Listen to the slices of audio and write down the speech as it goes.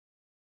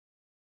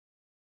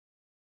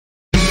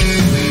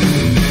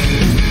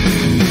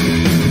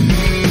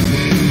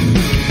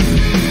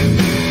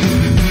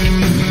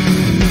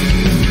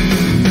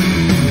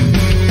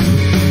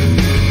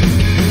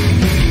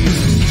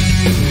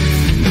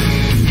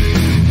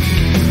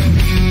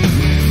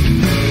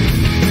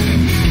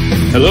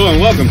Hello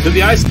and welcome to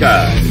the Ice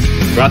Guys,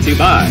 brought to you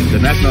by the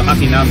National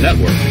Hockey Now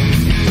Network.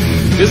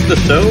 This is the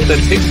show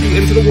that takes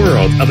you into the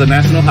world of the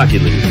National Hockey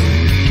League.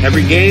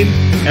 Every game,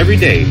 every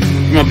day,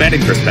 from a betting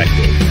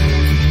perspective.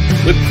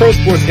 With pro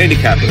sports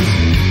handicappers,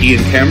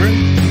 Ian Cameron,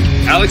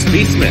 Alex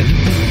B. Smith,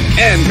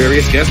 and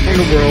various guests from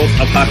the world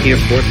of hockey and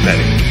sports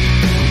betting.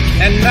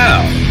 And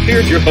now,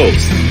 here's your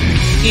host,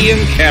 Ian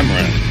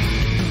Cameron.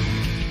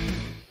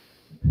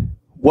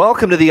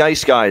 Welcome to the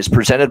Ice Guys,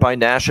 presented by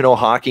National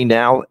Hockey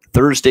Now.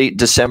 Thursday,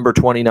 December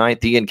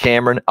 29th, Ian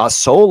Cameron, a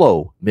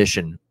solo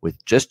mission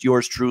with just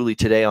yours truly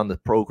today on the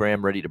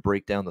program, ready to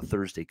break down the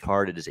Thursday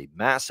card. It is a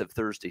massive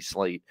Thursday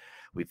slate.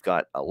 We've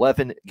got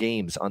 11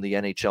 games on the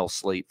NHL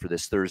slate for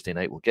this Thursday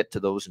night. We'll get to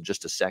those in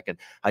just a second.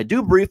 I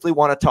do briefly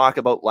want to talk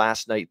about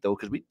last night, though,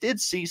 because we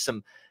did see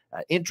some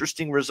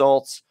interesting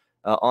results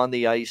on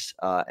the ice,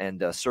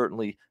 and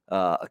certainly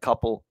a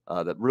couple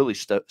that really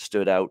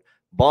stood out.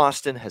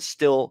 Boston has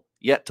still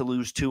yet to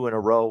lose 2 in a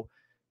row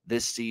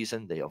this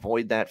season. They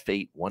avoid that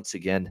fate once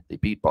again. They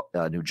beat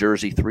New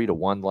Jersey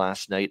 3-1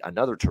 last night.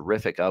 Another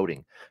terrific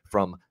outing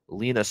from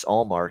Linus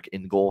Ullmark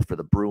in goal for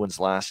the Bruins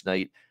last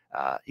night.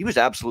 He was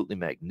absolutely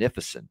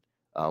magnificent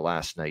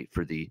last night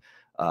for the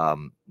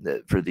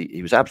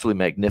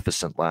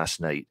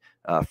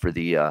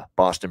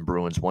Boston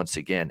Bruins once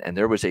again. And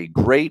there was a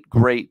great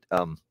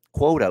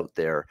quote out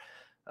there,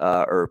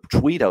 or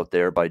tweet out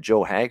there by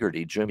Joe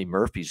Haggerty, Jimmy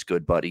Murphy's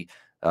good buddy,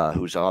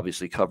 who's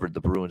obviously covered the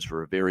Bruins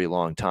for a very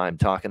long time,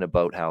 talking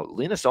about how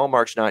Linus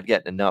Ullmark's not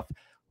getting enough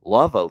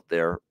love out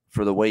there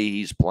for the way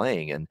he's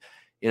playing. And,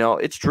 you know,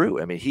 it's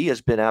true. I mean, he has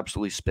been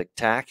absolutely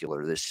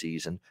spectacular this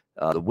season.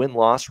 The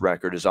win-loss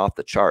record is off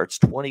the charts,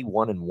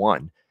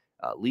 21-1,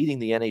 leading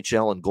the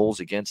NHL in goals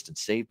against and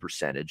save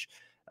percentage.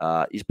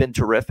 He's been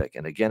terrific.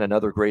 And again,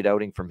 another great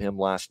outing from him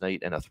last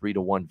night and a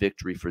 3-1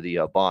 victory for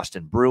the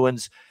Boston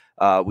Bruins.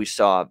 We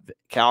saw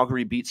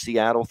Calgary beat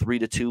Seattle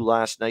 3-2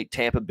 last night.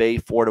 Tampa Bay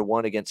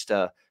 4-1 against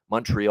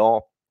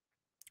Montreal.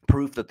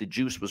 Proof that the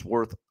juice was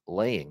worth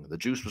laying. The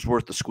juice was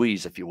worth the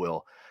squeeze, if you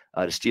will.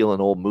 To steal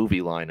an old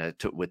movie line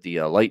with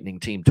the Lightning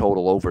team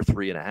total over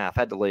 3.5.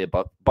 Had to lay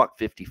about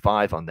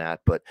 $1.55 on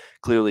that, but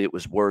clearly it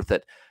was worth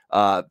it.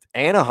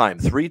 Anaheim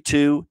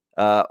 3-2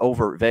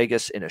 over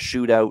Vegas in a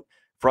shootout.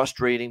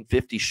 Frustrating,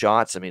 50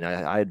 shots. I mean,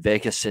 I had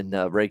Vegas in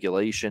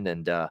regulation,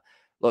 and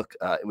look,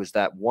 it was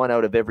that 1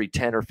 out of every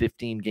 10 or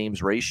 15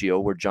 games ratio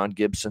where John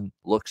Gibson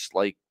looks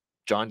like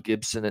John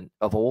Gibson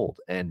of old.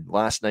 And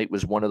last night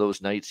was one of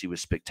those nights. He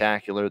was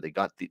spectacular. They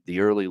got the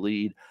early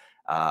lead.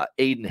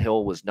 Adin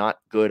Hill was not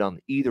good on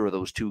either of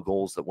those 2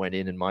 goals that went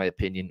in my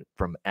opinion,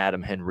 from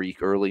Adam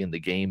Henrique early in the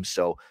game.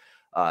 So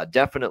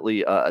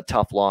definitely a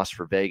tough loss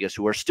for Vegas,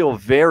 who are still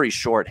very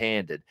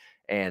shorthanded,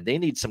 and they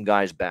need some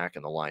guys back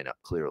in the lineup,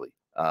 clearly.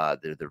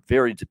 They're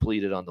very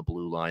depleted on the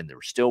blue line. They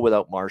were still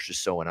without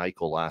Marchessault and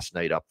Eichel last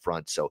night up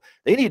front. So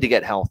they need to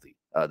get healthy,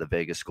 the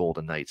Vegas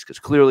Golden Knights, because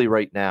clearly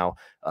right now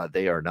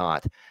they are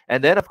not.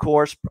 And then, of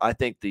course, I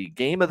think the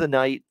game of the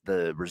night,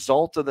 the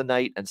result of the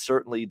night, and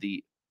certainly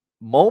the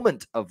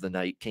moment of the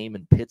night came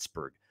in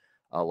Pittsburgh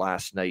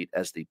last night,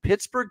 as the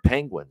Pittsburgh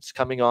Penguins,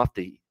 coming off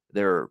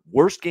their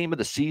worst game of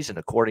the season,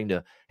 according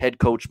to head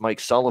coach Mike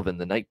Sullivan,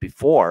 the night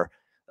before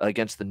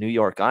against the New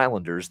York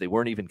Islanders. They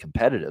weren't even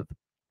competitive.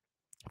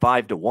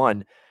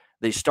 5-1.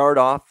 They start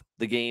off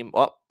the game.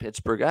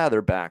 Pittsburgh,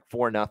 they're back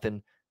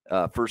 4-0.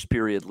 First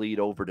period lead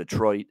over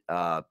Detroit.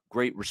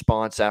 Great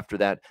response after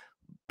that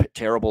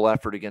terrible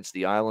effort against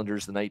the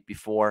Islanders the night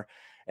before.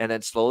 And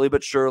then slowly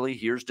but surely,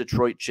 here's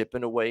Detroit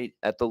chipping away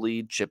at the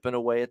lead,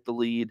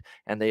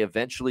 and they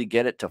eventually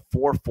get it to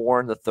 4-4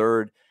 in the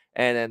third.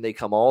 And then they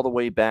come all the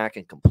way back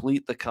and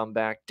complete the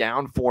comeback,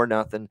 down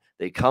 4-0.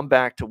 They come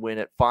back to win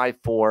it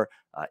 5-4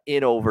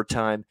 in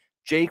overtime.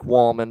 Jake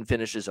Walman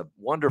finishes a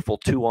wonderful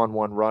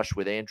 2-on-1 rush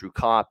with Andrew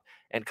Kopp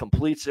and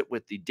completes it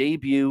with the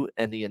debut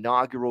and the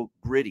inaugural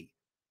gritty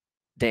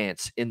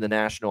dance in the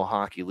National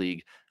Hockey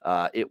League.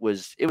 It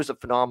was a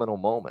phenomenal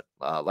moment.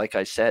 Like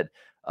I said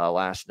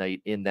last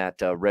night in that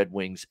Red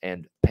Wings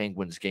and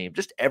Penguins game,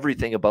 just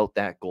everything about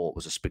that goal. It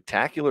was a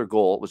spectacular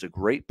goal. It was a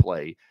great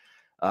play.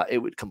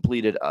 It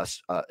completed a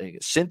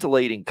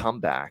scintillating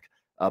comeback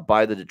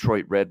by the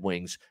Detroit Red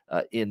Wings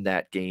in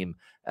that game.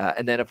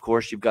 And then, of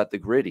course, you've got the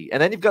gritty. And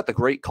then you've got the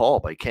great call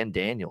by Ken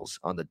Daniels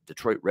on the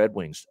Detroit Red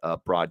Wings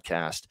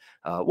broadcast.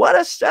 What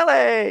a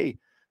silly!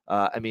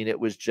 I mean, it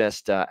was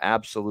just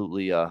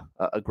absolutely a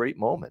great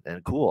moment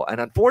and cool.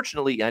 And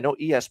unfortunately, I know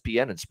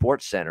ESPN and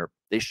SportsCenter,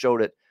 they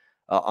showed it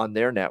on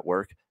their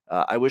network.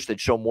 I wish they'd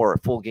show more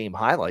full game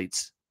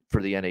highlights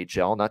for the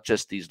NHL, not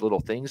just these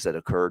little things that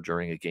occur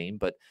during a game.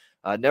 But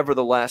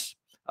nevertheless,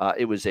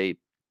 it was a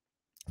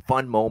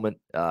fun moment.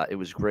 It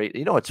was great.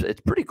 You know, it's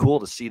pretty cool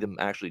to see them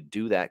actually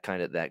do that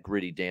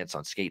gritty dance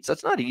on skates.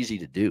 That's not easy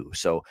to do.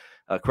 So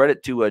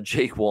credit to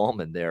Jake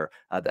Walman there.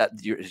 That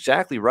you're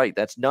exactly right.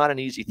 That's not an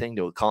easy thing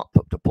to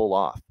pull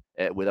off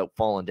without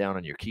falling down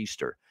on your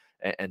keister.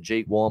 And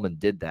Jake Walman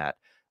did that.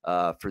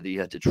 for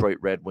the Detroit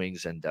Red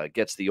Wings and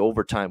gets the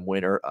overtime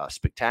winner.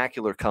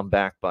 Spectacular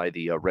comeback by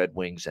the Red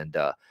Wings. And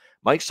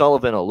Mike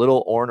Sullivan, a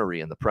little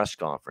ornery in the press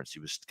conference. He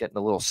was getting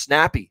a little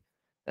snappy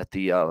at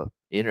the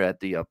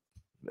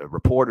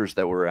reporters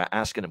that were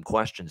asking him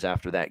questions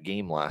after that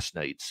game last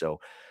night. So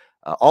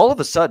all of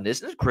a sudden,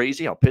 isn't it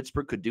crazy how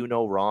Pittsburgh could do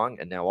no wrong?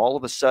 And now all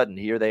of a sudden,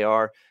 here they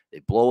are. They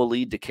blow a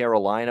lead to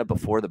Carolina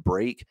before the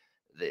break.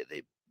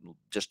 They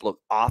just look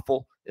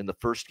awful in the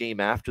first game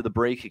after the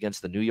break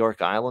against the New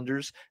York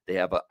Islanders. They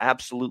have an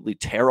absolutely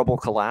terrible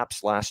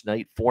collapse last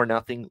night,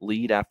 4-0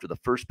 lead after the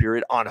first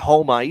period on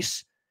home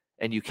ice,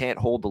 and you can't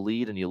hold the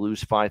lead and you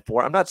lose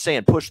 5-4. I'm not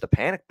saying push the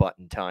panic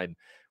button time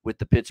with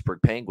the Pittsburgh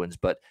Penguins,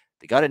 but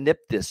they got to nip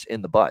this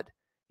in the bud.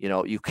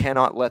 You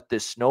cannot let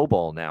this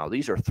snowball now.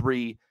 These are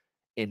three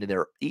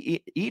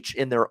each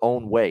in their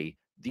own way.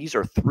 These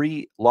are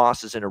 3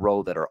 losses in a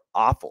row that are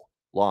awful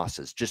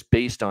losses, just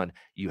based on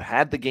you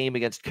had the game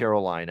against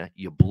Carolina,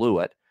 you blew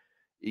it.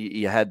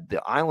 You had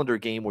the Islander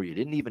game where you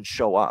didn't even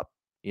show up.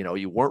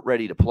 You weren't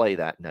ready to play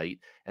that night.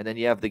 And then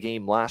you have the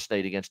game last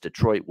night against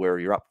Detroit where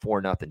you're up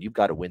 4-0. You've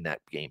got to win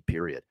that game,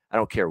 period. I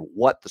don't care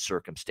what the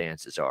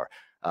circumstances are.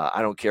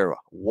 I don't care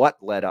what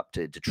led up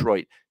to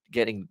Detroit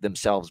getting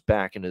themselves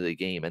back into the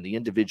game and the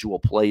individual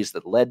plays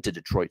that led to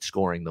Detroit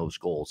scoring those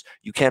goals.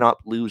 You cannot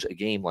lose a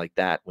game like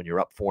that when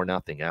you're up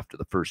 4-0 after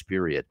the first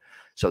period.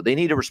 So they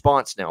need a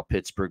response now,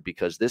 Pittsburgh,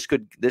 because this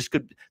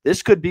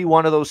could be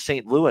one of those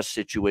St. Louis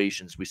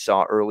situations we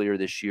saw earlier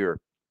this year,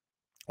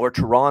 or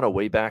Toronto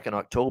way back in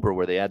October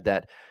where they had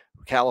that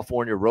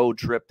California road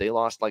trip. They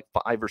lost like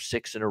 5 or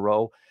 6 in a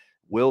row.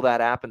 Will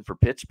that happen for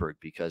Pittsburgh?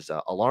 Because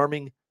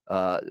alarming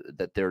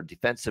that their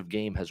defensive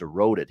game has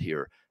eroded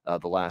here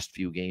the last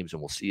few games,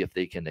 and we'll see if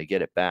they can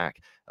get it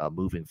back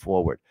moving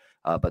forward.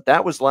 But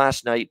that was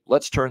last night.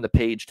 Let's turn the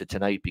page to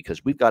tonight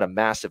because we've got a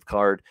massive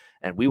card,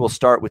 and we will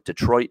start with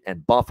Detroit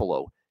and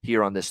Buffalo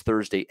here on this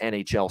Thursday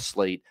NHL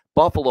slate.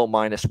 Buffalo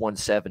minus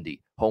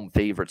 170, home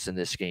favorites in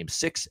this game,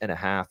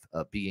 6.5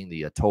 being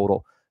the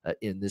total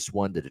in this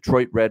one. The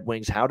Detroit Red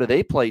Wings, how do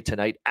they play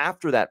tonight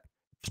after that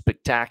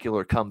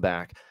spectacular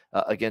comeback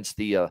against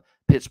the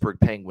Pittsburgh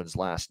Penguins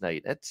last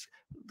night? It's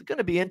going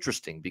to be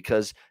interesting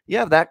because you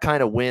have that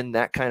kind of win,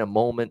 that kind of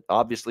moment,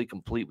 obviously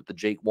complete with the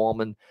Jake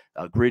Walman,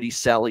 gritty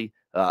Selly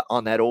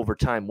on that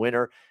overtime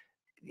winner.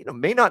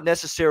 May not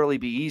necessarily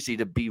be easy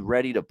to be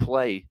ready to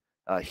play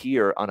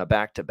here on a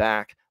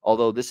back-to-back,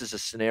 although this is a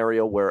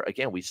scenario where,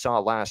 again, we saw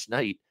last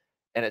night,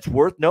 and it's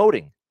worth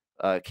noting,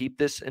 keep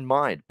this in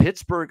mind,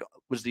 Pittsburgh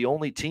was the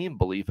only team,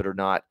 believe it or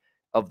not,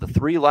 of the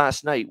 3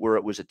 last night where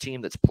it was a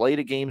team that's played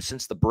a game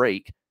since the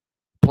break,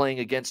 playing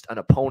against an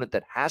opponent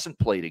that hasn't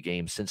played a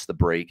game since the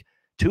break.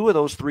 2 of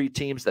those 3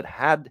 teams that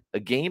had a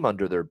game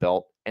under their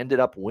belt ended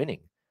up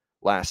winning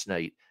last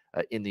night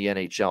in the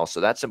NHL.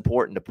 So that's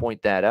important to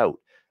point that out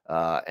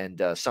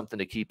and something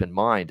to keep in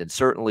mind. And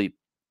certainly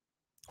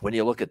when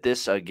you look at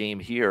this game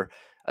here,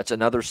 it's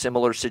another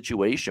similar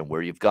situation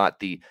where you've got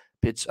the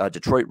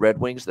Detroit Red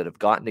Wings that have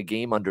gotten a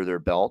game under their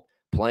belt,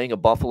 playing a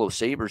Buffalo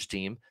Sabres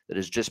team that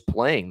is just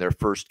playing their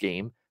first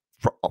game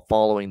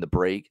following the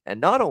break.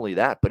 And not only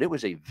that, but it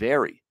was a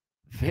very,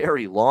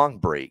 very long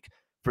break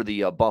for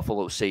the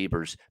Buffalo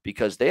Sabres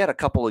because they had a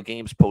couple of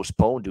games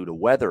postponed due to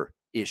weather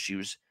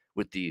issues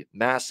with the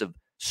massive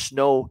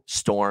snow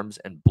storms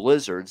and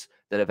blizzards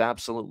that have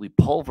absolutely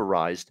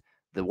pulverized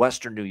the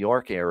Western New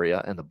York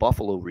area and the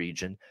Buffalo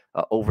region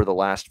over the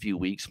last few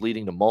weeks,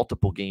 leading to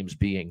multiple games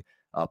being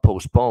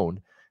postponed.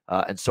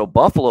 And so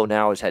Buffalo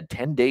now has had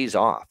 10 days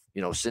off,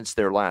 since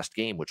their last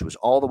game, which was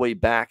all the way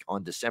back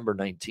on December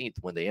 19th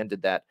when they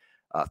ended that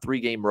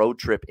 3-game road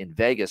trip in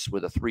Vegas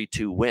with a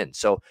 3-2 win.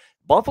 So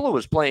Buffalo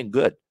was playing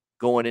good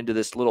going into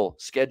this little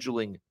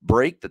scheduling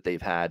break that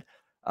they've had.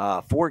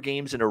 4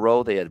 games in a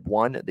row they had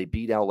won. They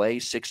beat LA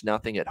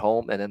 6-0 at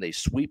home, and then they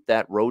sweep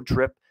that road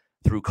trip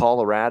through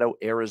Colorado,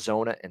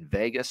 Arizona, and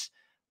Vegas.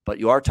 But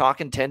you are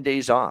talking 10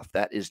 days off.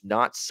 That is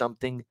not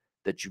something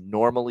that you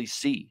normally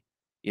see,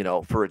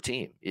 for a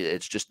team.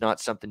 It's just not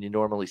something you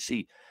normally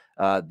see.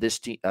 This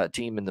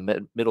team in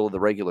the middle of the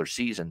regular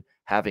season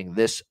having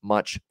this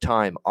much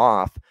time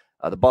off.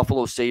 The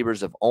Buffalo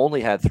Sabres have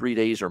only had 3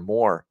 days or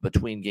more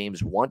between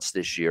games once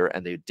this year,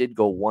 and they did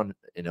go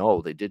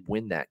 1-0. They did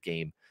win that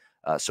game,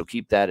 so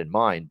keep that in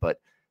mind. But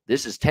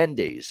this is 10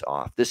 days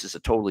off. This is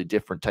a totally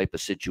different type of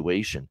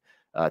situation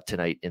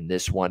tonight in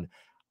this one.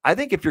 I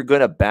think if you're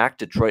going to back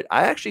Detroit,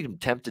 I actually am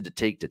tempted to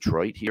take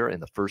Detroit here in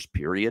the first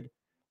period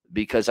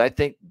because I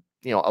think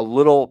a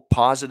little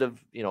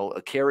positive,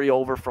 a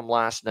carryover from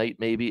last night,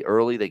 maybe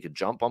early. They could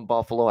jump on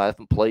Buffalo. I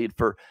haven't played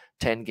for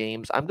 10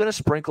 games. I'm going to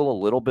sprinkle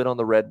a little bit on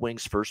the Red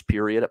Wings first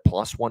period at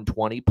plus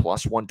 120,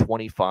 plus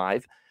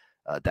 125.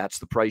 That's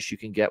the price you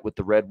can get with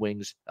the Red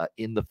Wings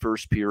in the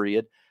first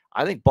period.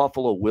 I think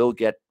Buffalo will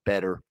get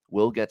better,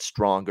 will get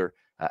stronger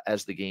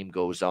as the game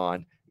goes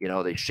on.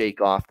 They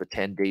shake off the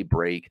 10-day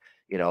break.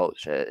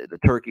 The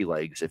turkey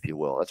legs, if you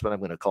will. That's what I'm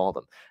going to call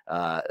them.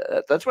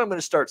 That's what I'm going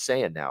to start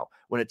saying now.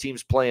 When a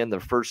team's playing their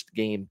first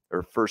game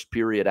or first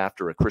period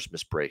after a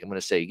Christmas break, I'm going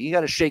to say, you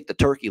got to shake the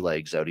turkey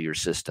legs out of your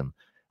system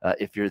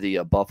if you're the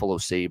Buffalo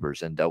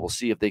Sabres. And we'll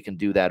see if they can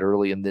do that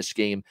early in this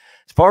game.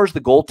 As far as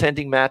the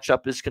goaltending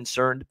matchup is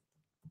concerned,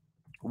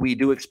 we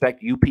do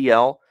expect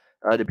UPL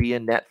to be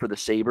in net for the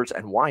Sabres,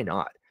 and why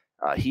not?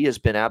 He has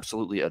been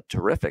absolutely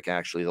terrific,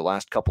 actually, the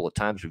last couple of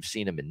times we've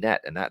seen him in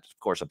net. And that, of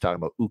course, I'm talking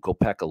about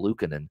Ukko-Pekka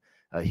Luukkonen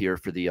here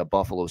for the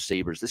Buffalo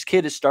Sabres. This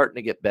kid is starting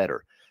to get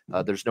better.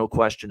 There's no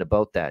question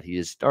about that. He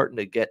is starting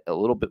to get a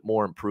little bit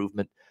more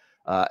improvement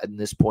at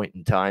this point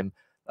in time.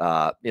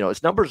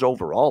 His numbers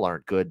overall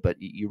aren't good, but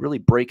you really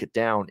break it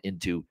down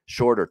into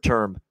shorter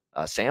term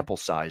sample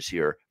size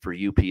here for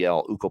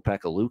UPL.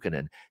 Ukko-Pekka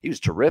Luukkonen, he was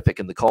terrific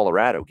in the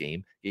Colorado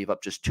game. Gave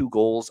up just 2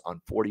 goals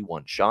on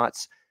 41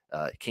 shots.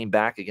 Came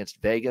back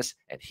against Vegas,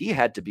 and he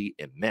had to be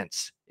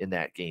immense in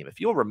that game. If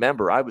you'll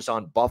remember, I was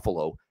on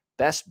Buffalo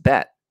best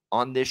bet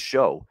on this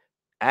show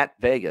at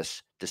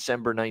Vegas,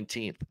 December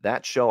 19th.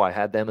 That show, I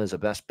had them as a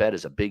best bet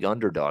as a big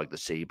underdog, the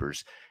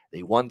Sabres.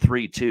 They won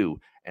 3-2,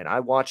 and I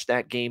watched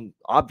that game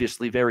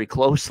obviously very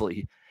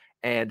closely,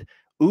 and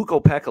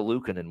Ukko-Pekka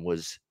Luukkonen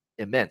was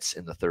immense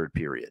in the third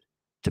period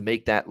to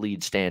make that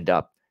lead stand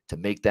up, to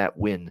make that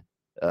win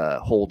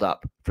hold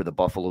up for the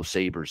Buffalo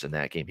Sabres in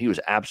that game. He was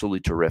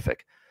absolutely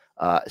terrific.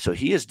 So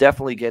he is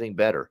definitely getting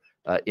better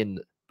in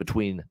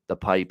between the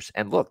pipes.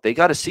 And look, they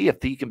got to see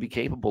if he can be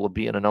capable of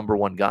being a number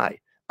 1 guy.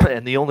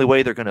 And the only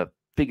way they're going to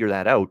figure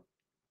that out,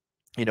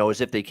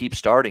 is if they keep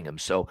starting him.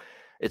 So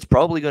it's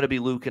probably going to be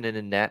Luukkonen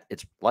in net.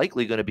 It's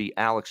likely going to be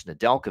Alex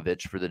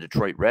Nedeljkovic for the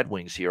Detroit Red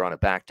Wings here on a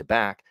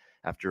back-to-back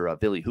after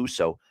Ville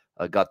Husso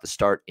got the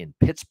start in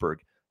Pittsburgh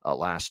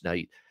last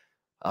night.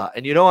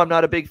 And I'm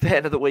not a big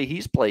fan of the way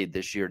he's played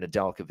this year,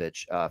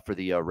 Nedeljkovic, for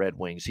the Red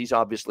Wings. He's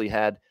obviously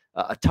had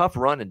a tough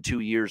run in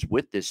 2 years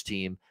with this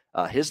team.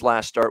 His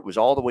last start was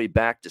all the way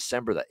back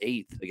December the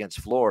 8th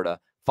against Florida.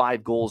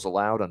 5 goals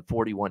allowed on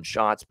 41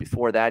 shots.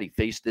 Before that, he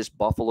faced this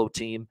Buffalo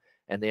team,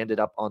 and they ended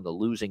up on the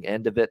losing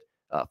end of it,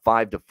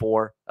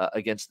 5-4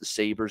 against the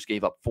Sabres.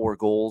 Gave up 4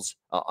 goals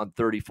on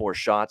 34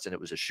 shots, and it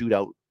was a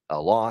shootout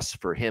loss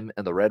for him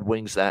and the Red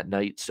Wings that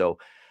night. So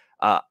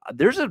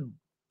there's a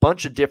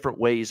bunch of different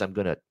ways I'm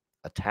going to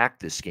attack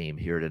this game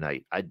here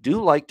tonight. I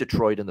do like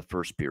Detroit in the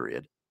first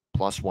period,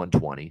 plus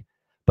 120,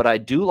 but I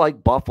do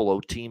like Buffalo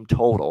team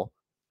total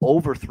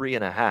over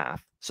 3.5.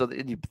 So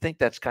you think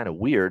that's kind of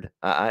weird.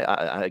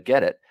 I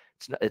get it.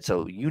 It's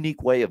a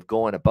unique way of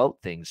going about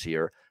things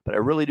here, but I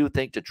really do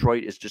think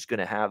Detroit is just going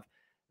to have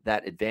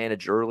that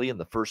advantage early in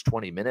the first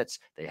 20 minutes.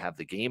 They have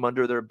the game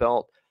under their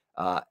belt,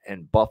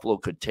 and Buffalo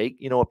could take,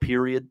 a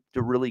period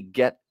to really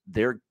get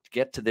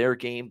to their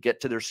game, get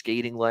to their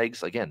skating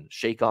legs. Again,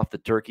 shake off the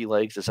turkey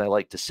legs, as I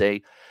like to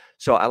say.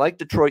 So I like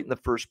Detroit in the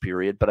first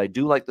period, but I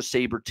do like the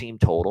Sabre team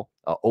total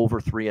over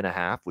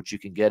 3.5, which you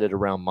can get at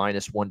around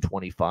minus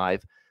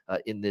 125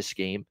 in this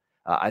game.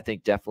 I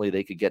think definitely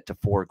they could get to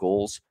 4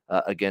 goals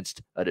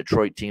against a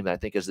Detroit team. I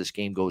think as this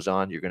game goes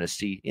on, you're going to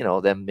see,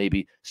 them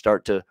maybe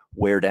start to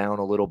wear down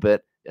a little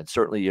bit. And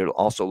certainly you'll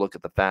also look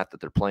at the fact that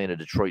they're playing a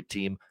Detroit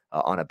team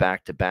on a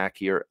back-to-back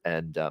here.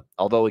 And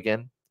although,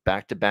 again,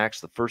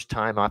 back-to-backs the first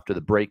time after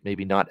the break,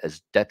 maybe not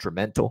as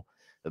detrimental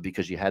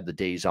because you had the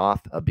days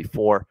off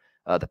before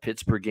the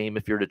Pittsburgh game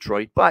if you're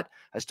Detroit. But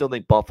I still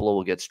think Buffalo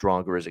will get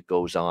stronger as it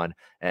goes on.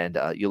 And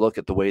you look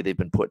at the way they've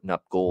been putting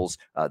up goals.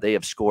 They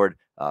have scored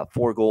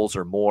 4 goals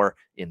or more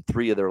in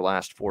 3 of their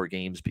last 4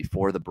 games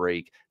before the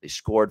break. They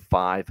scored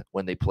 5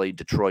 when they played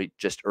Detroit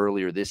just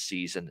earlier this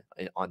season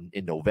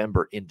in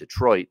November in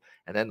Detroit.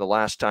 And then the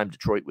last time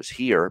Detroit was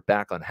here,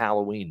 back on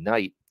Halloween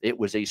night, it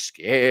was a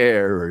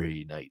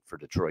scary night for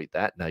Detroit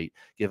that night,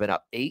 giving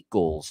up 8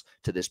 goals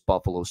to this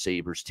Buffalo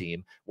Sabres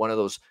team. One of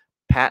those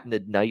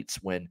patented nights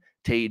when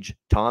Tage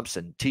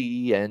Thompson,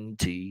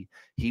 TNT,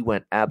 he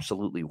went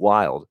absolutely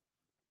wild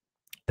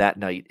that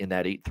night in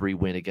that 8-3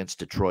 win against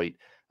Detroit.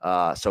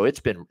 So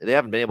they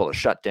haven't been able to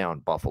shut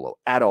down Buffalo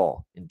at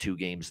all in 2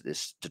 games,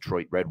 this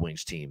Detroit Red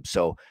Wings team.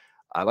 So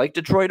I like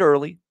Detroit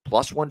early,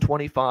 plus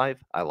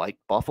 125. I like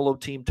Buffalo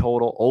team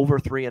total over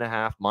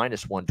 3.5,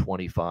 minus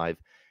 125.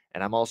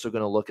 And I'm also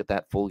going to look at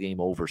that full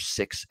game over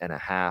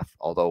 6.5,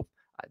 although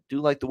I do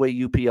like the way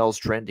UPL is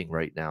trending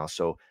right now.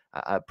 So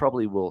I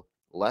probably will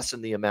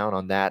lessen the amount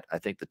on that. I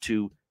think the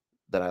 2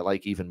 that I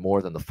like even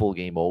more than the full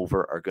game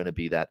over are going to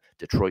be that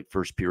Detroit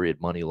first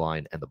period money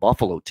line and the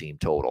Buffalo team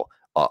total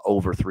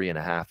over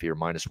 3.5 here,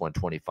 minus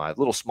 125. A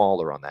little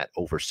smaller on that,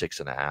 over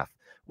 6.5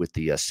 with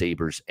the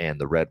Sabres and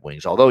the Red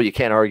Wings. Although you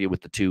can't argue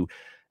with the 2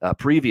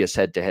 previous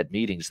head-to-head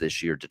meetings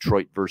this year,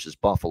 Detroit versus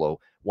Buffalo.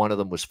 One of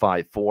them was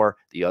 5-4,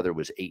 the other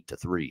was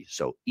 8-3.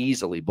 So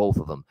easily both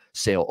of them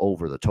sail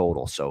over the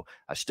total. So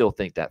I still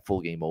think that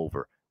full game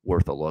over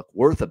worth a look,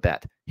 worth a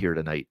bet here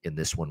tonight in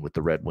this one with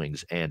the Red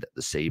Wings and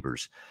the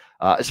Sabres.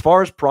 As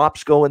far as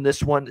props go in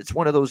this one, it's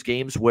one of those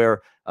games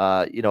where,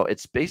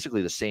 it's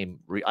basically the same.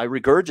 I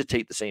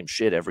regurgitate the same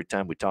shit every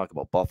time we talk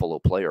about Buffalo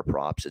player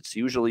props. It's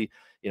usually,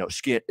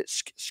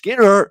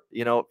 Skinner,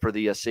 for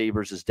the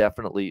Sabres has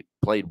definitely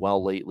played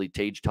well lately.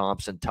 Tage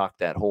Thompson tucked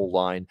that whole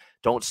line.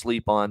 Don't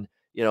sleep on,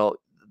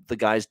 the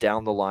guys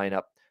down the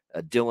lineup.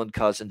 Dylan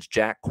Cousins,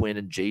 Jack Quinn,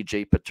 and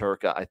J.J.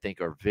 Peterka, I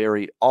think, are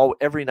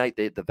every night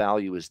the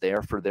value is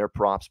there for their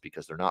props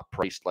because they're not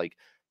priced like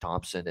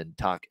Thompson and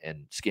Tuck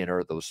and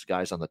Skinner, those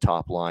guys on the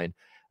top line.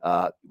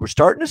 We're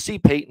starting to see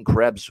Peyton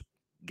Krebs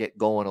get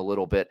going a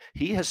little bit.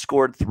 He has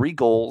scored 3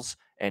 goals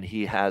and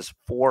he has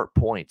 4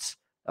 points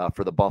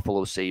for the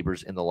Buffalo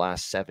Sabres in the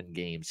last 7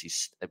 games.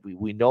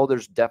 We know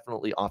there's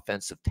definitely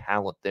offensive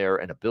talent there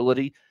and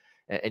ability,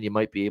 and you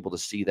might be able to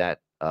see that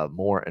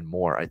more and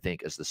more, I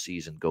think, as the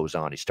season goes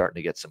on. He's starting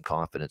to get some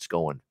confidence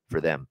going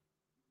for them.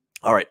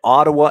 All right,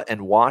 Ottawa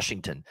and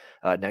Washington.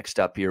 Next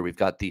up here, we've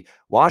got the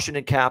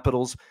Washington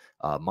Capitals,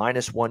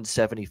 minus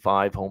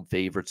 175 home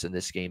favorites in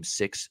this game,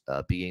 6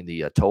 being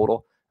the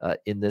total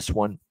in this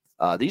one.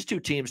 These two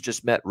teams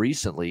just met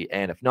recently,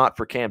 and if not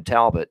for Cam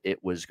Talbot,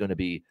 it was going to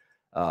be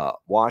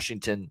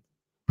Washington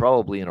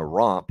probably in a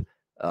romp,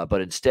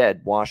 but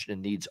instead,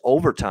 Washington needs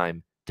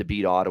overtime to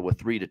beat Ottawa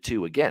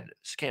 3-2. Again,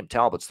 Cam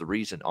Talbot's the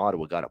reason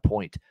Ottawa got a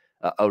point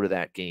out of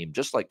that game,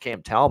 just like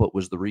Cam Talbot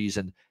was the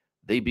reason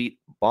they beat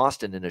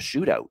Boston in a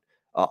shootout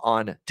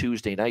on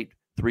Tuesday night,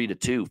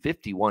 3-2,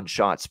 51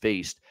 shots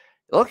faced.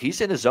 Look,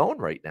 he's in his zone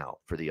right now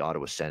for the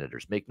Ottawa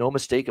Senators. Make no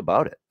mistake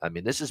about it. I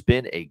mean, this has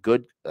been a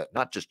good,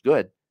 not just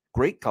good,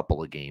 great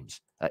couple of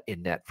games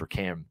in net for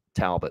Cam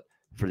Talbot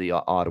for the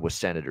Ottawa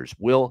Senators.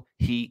 Will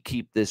he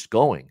keep this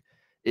going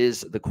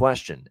is the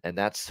question, and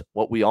that's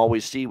what we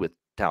always see with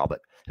Talbot.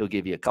 He'll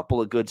give you a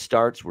couple of good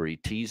starts where he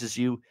teases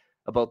you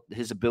about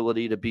his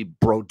ability to be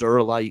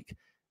Brodeur-like,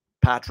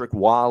 Patrick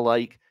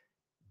Waugh-like,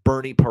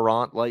 Bernie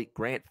Parent-like,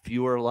 Grant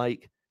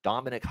Fuhr-like,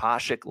 Dominic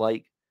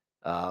Hasek-like.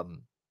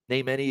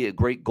 Name any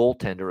great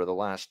goaltender of the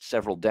last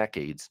several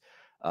decades.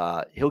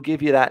 He'll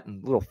give you that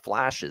in little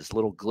flashes,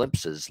 little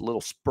glimpses,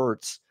 little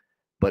spurts,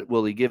 but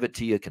will he give it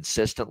to you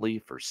consistently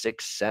for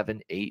 6,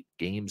 7, 8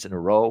 games in a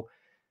row?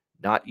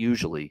 Not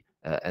usually.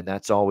 And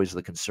that's always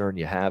the concern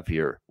you have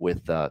here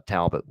with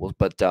Talbot.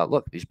 But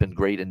look, he's been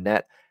great in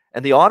net.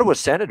 And the Ottawa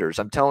Senators,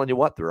 I'm telling you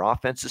what, their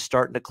offense is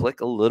starting to click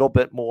a little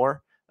bit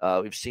more.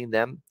 We've seen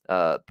them,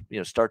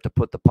 start to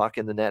put the puck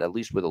in the net, at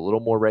least with a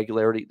little more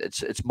regularity.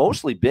 It's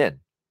mostly been,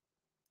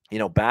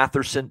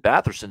 Batherson.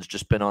 Batherson's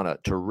just been on a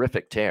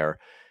terrific tear.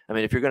 I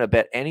mean, if you're going to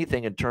bet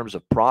anything in terms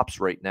of props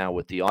right now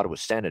with the Ottawa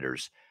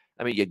Senators,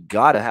 I mean, you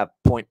got to have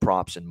point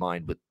props in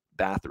mind with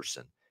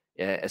Batherson,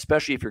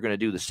 especially if you're going to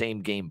do the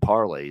same game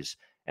parlays.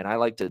 And I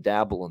like to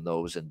dabble in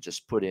those and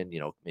just put in,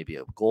 maybe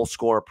a goal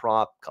scorer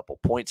prop, a couple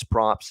points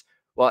props.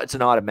 Well, it's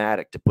an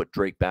automatic to put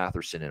Drake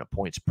Batherson in a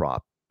points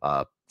prop,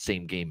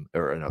 same game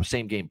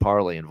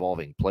parlay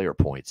involving player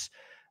points,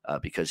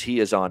 because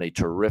he is on a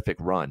terrific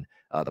run.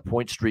 The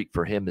point streak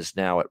for him is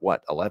now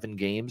at 11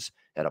 games,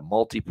 at a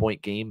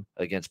multi-point game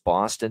against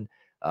Boston.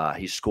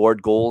 He's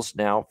scored goals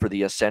now for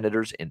the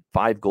Senators in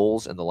 5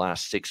 goals in the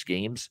last 6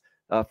 games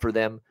for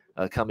them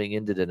coming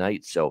into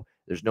tonight. So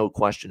there's no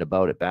question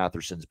about it.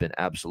 Batherson's been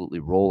absolutely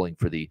rolling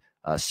for the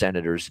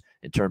Senators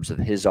in terms of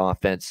his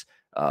offense.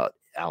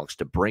 Alex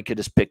DeBrincat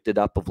has picked it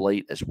up of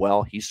late as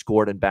well. He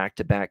scored in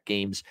back-to-back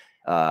games.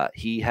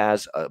 He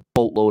has a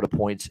boatload of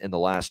points in the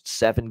last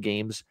 7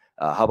 games.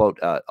 How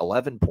about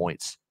 11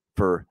 points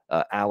for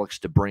Alex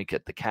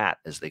DeBrincat, the Cat,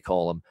 as they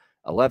call him?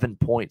 11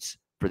 points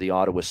for the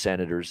Ottawa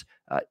Senators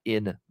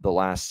in the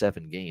last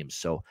 7 games.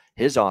 So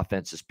his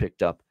offense has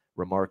picked up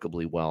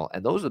remarkably well.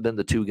 And those have been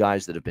the 2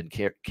 guys that have been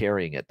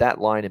carrying it.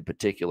 That line in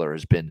particular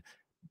has been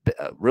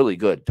really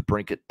good.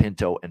 DeBrincat,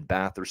 Pinto, and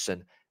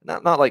Batherson.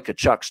 Not like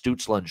Kachuk,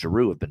 Stützle, and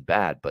Giroux have been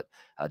bad, but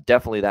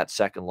definitely that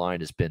second line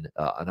has been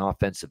an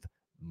offensive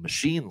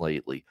machine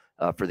lately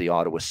for the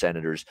Ottawa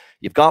Senators.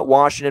 You've got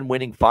Washington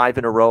winning 5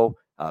 in a row.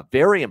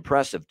 Very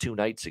impressive 2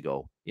 nights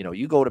ago.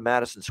 You go to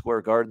Madison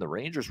Square Garden, the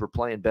Rangers were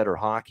playing better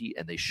hockey,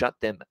 and they shut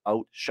them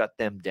out, shut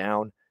them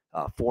down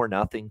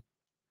 4-0.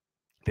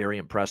 Very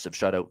impressive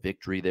shutout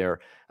victory there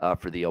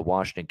for the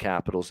Washington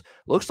Capitals.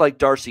 Looks like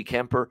Darcy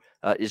Kemper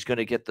is going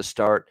to get the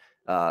start.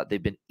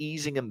 They've been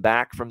easing him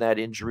back from that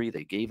injury.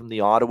 They gave him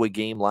the Ottawa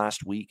game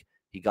last week.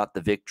 He got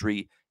the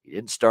victory. He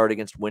didn't start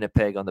against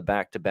Winnipeg on the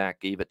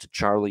back-to-back, gave it to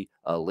Charlie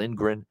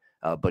Lindgren,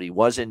 but he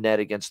was in net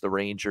against the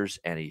Rangers,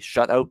 and he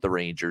shut out the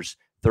Rangers.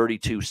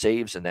 32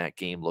 saves in that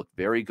game, looked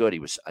very good.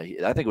 I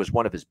think it was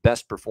one of his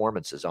best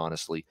performances,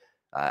 honestly,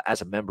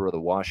 as a member of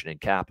the Washington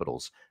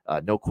Capitals.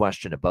 No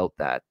question about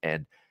that.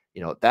 And,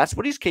 that's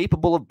what he's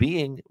capable of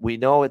being. We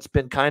know it's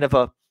been kind of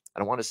I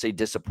don't want to say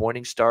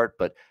disappointing start,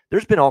 but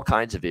there's been all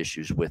kinds of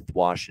issues with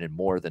Washington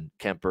more than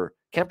Kemper.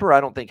 Kemper,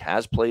 I don't think,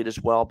 has played as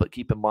well, but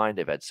keep in mind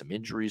they've had some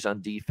injuries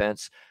on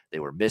defense. They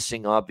were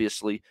missing,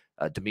 obviously,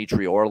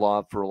 Dmitry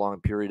Orlov for a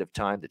long period of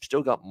time. They've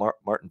still got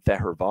Martin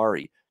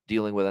Fehervari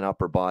dealing with an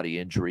upper body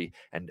injury,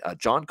 and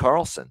John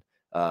Carlson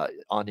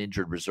on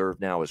injured reserve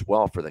now as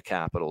well for the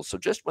Capitals. So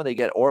just when they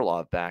get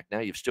Orlov back, now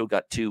you've still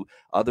got 2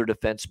 other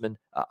defensemen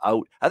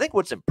out. I think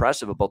what's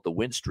impressive about the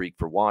win streak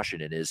for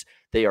Washington is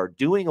they are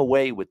doing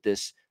away with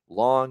this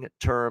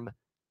long-term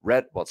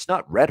it's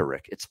not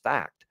rhetoric, it's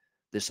fact.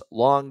 This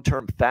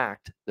long-term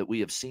fact that we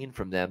have seen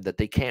from them that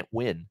they can't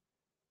win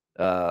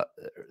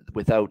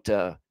without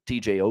TJ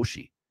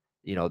Oshie.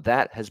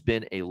 that has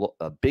been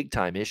a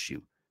big-time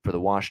issue for the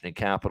Washington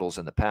Capitals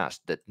in the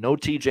past, that no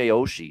TJ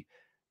Oshie,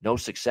 no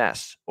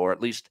success, or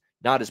at least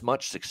not as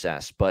much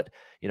success. But,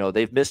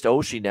 they've missed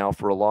Oshie now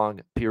for a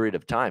long period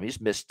of time. He's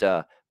missed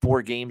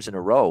 4 games in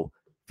a row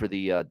for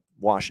the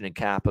Washington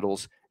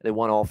Capitals. They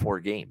won all 4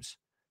 games.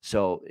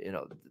 So,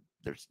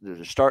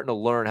 they're starting to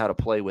learn how to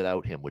play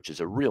without him, which is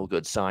a real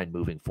good sign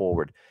moving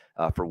forward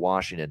for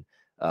Washington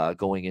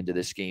going into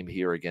this game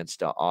here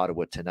against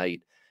Ottawa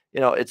tonight.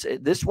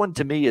 This one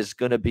to me is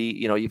going to be,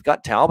 you've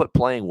got Talbot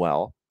playing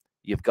well.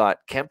 You've got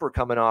Kemper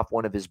coming off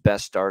one of his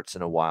best starts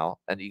in a while,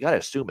 and you got to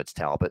assume it's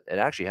Talbot. It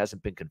actually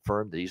hasn't been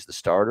confirmed that he's the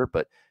starter,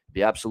 but I'd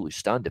be absolutely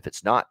stunned if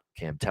it's not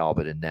Cam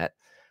Talbot in net.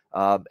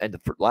 And the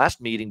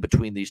last meeting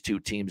between these two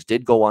teams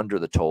did go under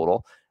the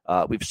total.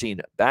 We've seen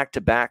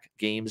back-to-back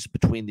games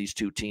between these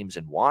two teams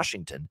in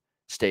Washington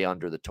stay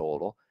under the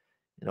total.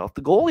 If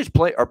the goalies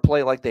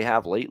play like they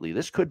have lately,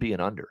 this could be an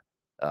under,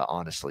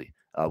 honestly,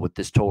 with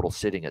this total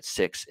sitting at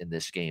 6 in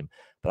this game.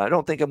 But I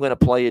don't think I'm going to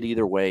play it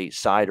either way,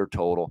 side or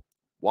total.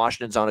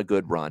 Washington's on a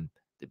good run.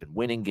 They've been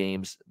winning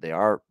games. They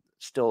are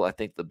still, I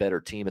think, the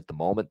better team at the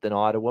moment than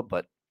Ottawa.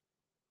 But,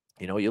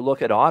 you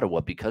look at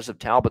Ottawa, because of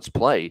Talbot's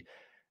play,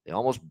 they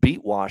almost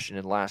beat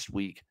Washington last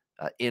week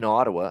in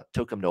Ottawa,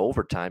 took them to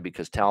overtime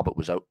because Talbot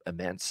was out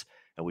immense.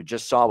 And we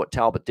just saw what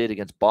Talbot did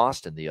against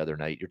Boston the other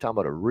night. You're talking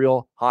about a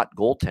real hot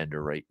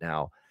goaltender right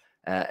now.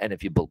 And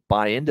if you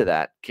buy into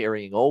that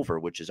carrying over,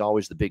 which is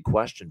always the big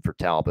question for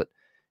Talbot,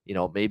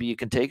 maybe you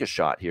can take a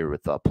shot here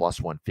with plus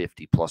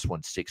 150, plus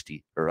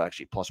 160, or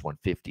actually plus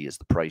 150 is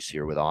the price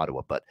here with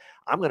Ottawa. But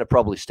I'm going to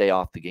probably stay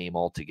off the game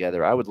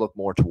altogether. I would look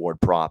more toward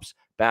props,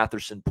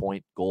 Batherson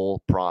point,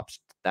 goal props,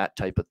 that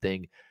type of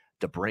thing.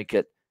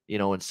 DeBrincat,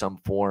 in some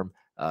form.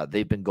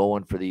 They've been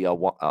going for the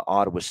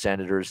Ottawa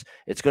Senators.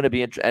 It's going to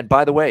be interesting. And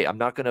by the way, I'm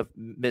not going to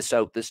miss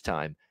out this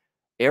time.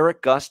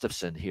 Erik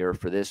Gustafsson here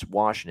for this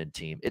Washington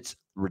team. It's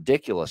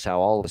ridiculous how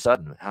all of a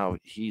sudden how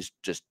he's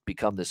just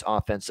become this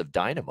offensive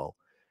dynamo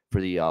for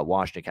the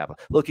Washington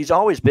Capitals. Look, he's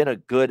always been a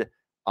good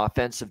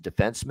offensive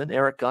defenseman,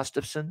 Erik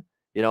Gustafsson.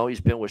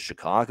 He's been with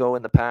Chicago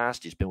in the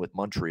past. He's been with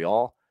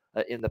Montreal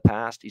in the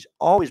past. He's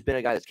always been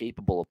a guy that's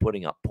capable of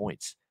putting up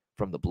points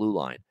from the blue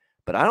line.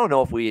 But I don't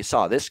know if we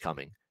saw this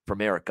coming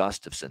from Erik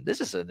Gustafsson.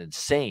 This is an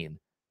insane,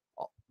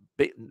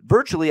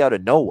 virtually out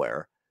of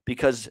nowhere,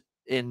 because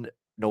in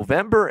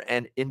November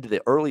and into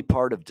the early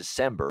part of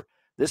December,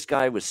 this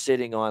guy was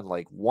sitting on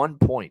like 1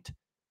 point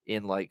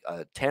in like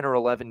a 10 or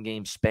 11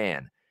 game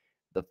span.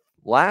 The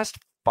last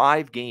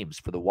 5 games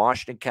for the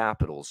Washington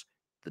Capitals,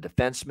 the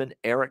defenseman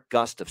Erik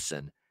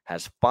Gustafsson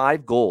has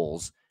 5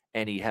 goals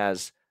and he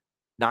has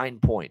 9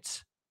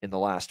 points in the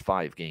last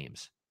 5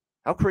 games.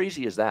 How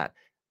crazy is that?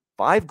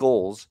 5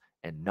 goals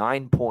and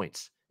 9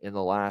 points in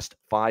the last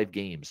 5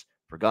 games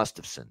for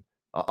Gustafsson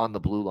on the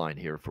blue line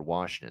here for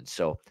Washington.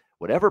 So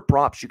whatever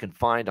props you can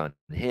find on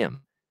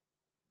him,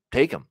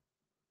 take him.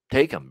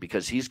 Take him,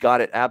 because he's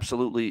got it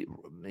absolutely,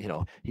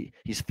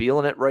 he's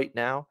feeling it right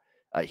now.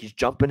 He's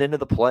jumping into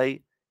the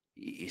play.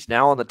 He's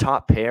now on the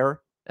top pair,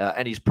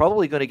 and he's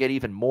probably going to get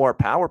even more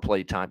power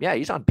play time. Yeah,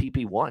 he's on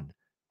PP1.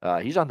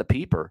 He's on the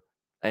peeper,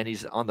 and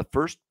he's on the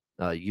first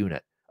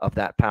unit of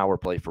that power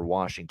play for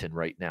Washington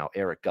right now,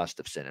 Erik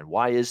Gustafsson. And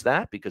why is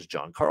that? Because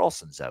John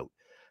Carlson's out.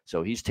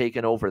 So he's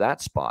taken over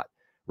that spot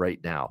right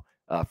now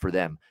for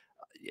them.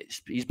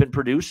 He's been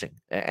producing.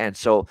 And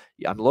so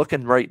I'm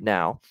looking right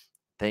now,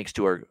 thanks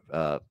to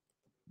our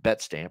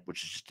BetStamp,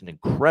 which is just an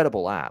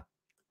incredible app.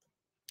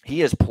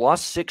 He is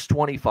plus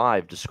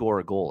 625 to score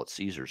a goal at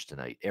Caesars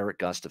tonight. Erik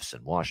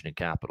Gustafsson, Washington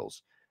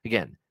Capitals.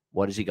 Again,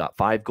 what has he got?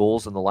 5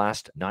 goals in the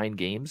last 9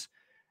 games?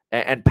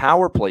 And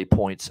power play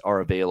points are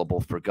available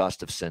for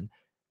Gustafsson,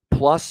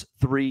 plus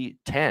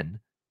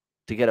 310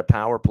 to get a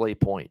power play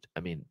point.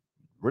 I mean,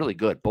 really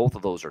good. Both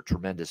of those are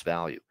tremendous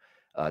value.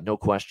 No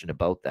question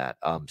about that.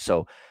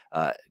 So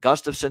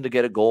Gustafsson to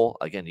get a goal.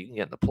 Again, you can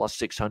get in the plus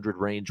 600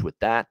 range with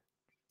that.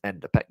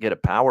 And to get a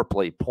power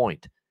play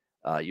point,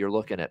 you're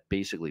looking at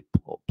basically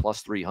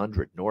plus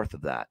 300 north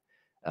of that.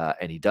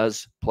 And he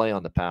does play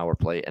on the power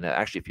play. And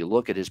actually, if you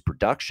look at his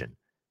production,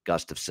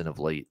 Gustafsson of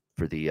late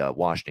for the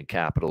Washington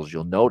Capitals,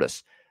 you'll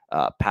notice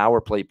power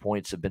play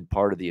points have been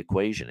part of the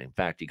equation. In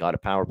fact, he got a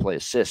power play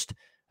assist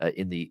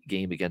in the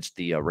game against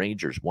the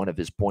Rangers. One of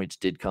his points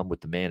did come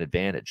with the man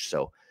advantage.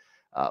 So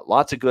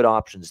lots of good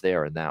options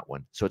there in that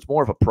one. So it's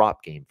more of a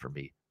prop game for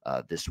me,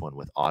 this one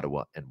with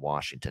Ottawa and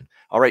Washington.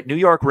 All right, New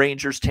York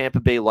Rangers, Tampa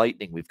Bay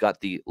Lightning. We've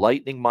got the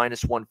Lightning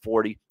minus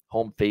 140,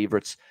 home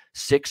favorites,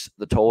 6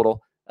 the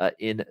total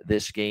in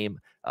this game.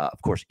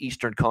 Of course,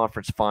 Eastern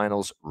Conference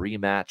Finals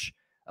rematch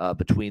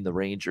between the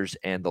Rangers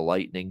and the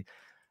Lightning.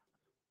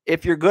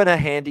 If you're going to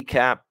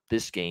handicap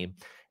this game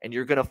and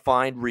you're going to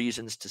find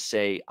reasons to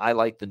say, I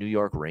like the New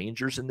York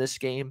Rangers in this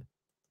game,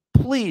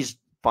 please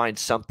find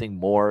something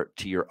more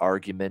to your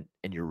argument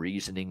and your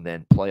reasoning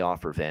than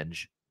playoff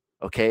revenge.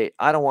 Okay?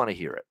 I don't want to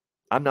hear it.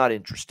 I'm not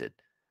interested.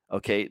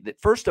 Okay?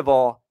 First of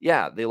all,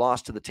 yeah, they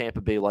lost to the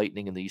Tampa Bay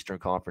Lightning in the Eastern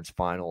Conference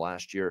Final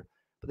last year,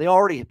 but they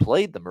already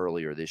played them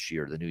earlier this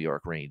year, the New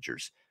York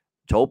Rangers.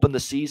 to open the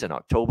season,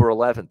 October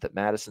 11th at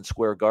Madison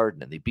Square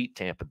Garden, and they beat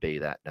Tampa Bay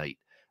that night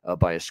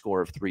by a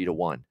score of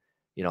 3-1.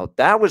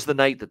 That was the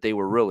night that they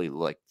were really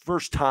like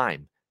first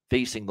time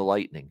facing the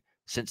Lightning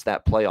since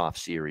that playoff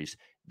series.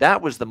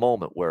 That was the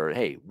moment where,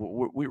 hey,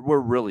 we're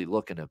really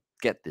looking to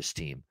get this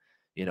team.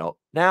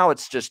 Now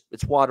it's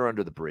water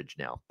under the bridge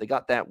now. They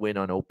got that win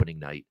on opening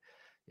night.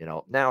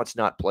 Now it's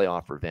not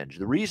playoff revenge.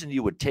 The reason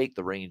you would take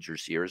the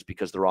Rangers here is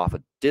because they're off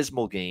a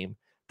dismal game.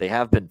 They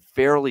have been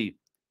fairly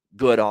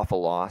good off a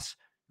loss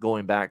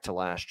going back to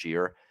last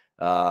year.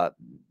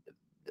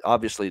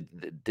 Obviously,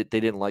 they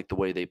didn't like the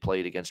way they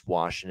played against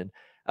Washington.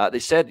 They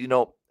said,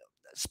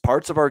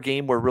 parts of our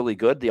game were really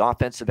good. The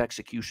offensive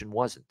execution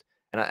wasn't.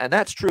 And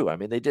that's true. I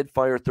mean, they did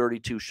fire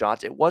 32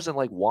 shots. It wasn't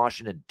like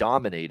Washington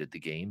dominated the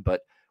game,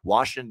 but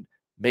Washington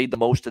made the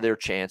most of their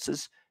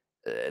chances.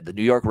 The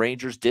New York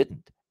Rangers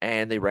didn't.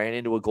 And they ran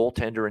into a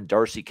goaltender in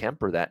Darcy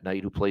Kemper that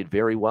night who played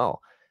very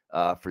well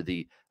for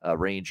the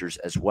Rangers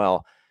as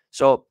well.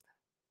 So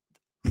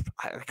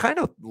I kind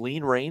of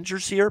lean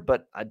Rangers here,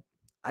 but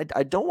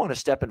I don't want to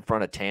step in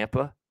front of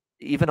Tampa,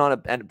 even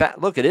on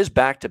look, it is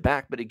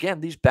back-to-back. But again,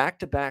 these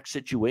back-to-back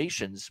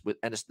situations,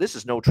 this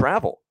is no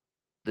travel,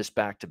 this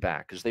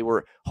back-to-back, because they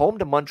were home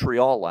to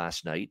Montreal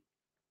last night.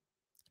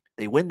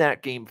 They win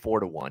that game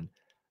 4-1.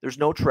 There's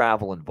no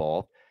travel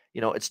involved.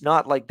 It's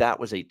not like that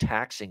was a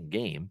taxing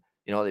game.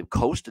 They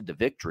coasted to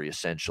victory,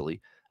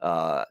 essentially,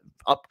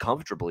 up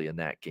comfortably in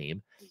that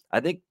game. I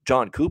think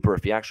John Cooper,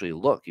 if you actually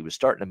look, he was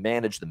starting to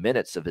manage the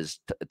minutes of his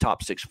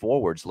top six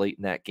forwards late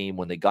in that game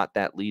when they got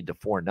that lead to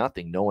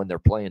 4-0, knowing they're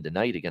playing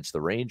tonight against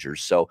the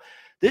Rangers. So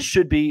this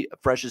should be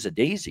fresh as a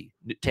daisy,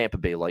 Tampa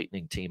Bay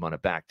Lightning team on a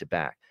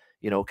back-to-back,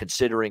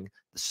 considering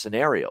the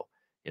scenario.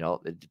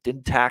 They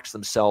didn't tax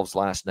themselves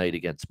last night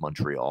against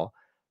Montreal.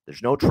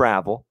 There's no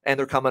travel, and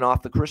they're coming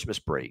off the Christmas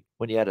break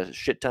when you had a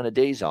shit ton of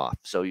days off.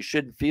 So you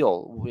shouldn't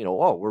feel,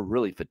 oh, we're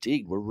really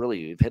fatigued.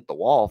 We've hit the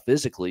wall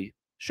physically.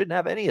 Shouldn't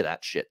have any of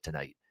that shit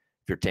tonight.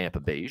 If you're Tampa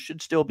Bay, you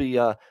should still be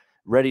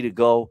ready to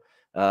go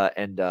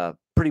and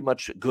pretty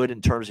much good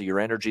in terms of your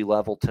energy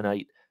level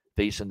tonight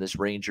facing this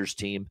Rangers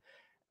team.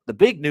 The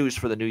big news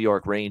for the New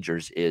York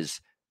Rangers is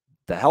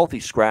the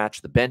healthy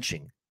scratch, the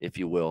benching, if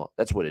you will.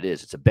 That's what it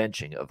is. It's a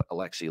benching of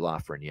Alexis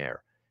Lafreniere.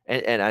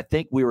 And I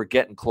think we were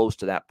getting close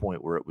to that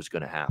point where it was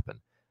going to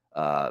happen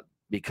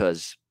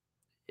because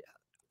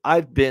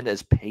I've been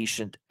as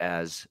patient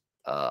as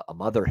a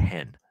mother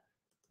hen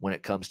when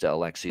it comes to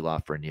Alexis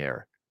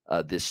Lafreniere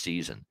this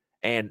season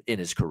and in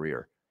his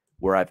career,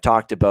 where I've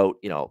talked about,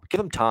 give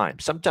him time.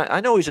 Sometimes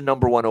I know he's a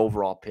number 1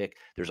 overall pick.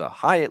 There's a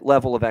high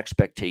level of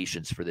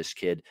expectations for this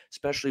kid,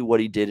 especially what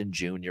he did in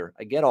junior.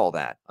 I get all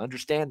that. I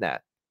understand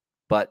that.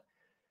 But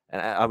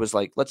and I was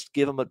like, let's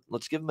give him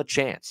a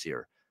chance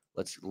here.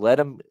 Let's let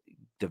him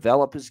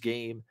develop his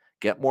game,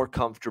 get more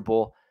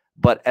comfortable.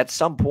 But at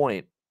some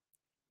point,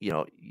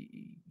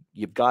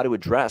 you've got to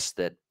address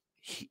that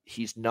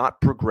he's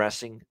not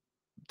progressing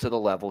to the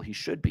level he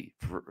should be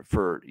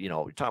for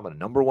you're talking about a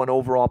number 1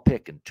 overall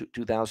pick in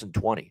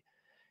 2020.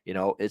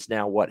 It's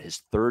now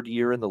his 3rd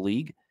year in the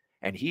league,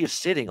 and he is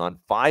sitting on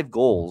 5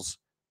 goals,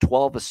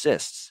 12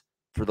 assists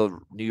for the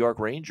New York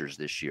Rangers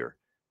this year.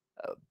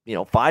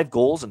 5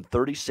 goals in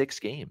 36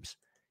 games.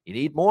 You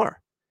need more.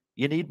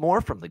 You need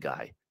more from the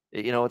guy.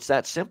 It's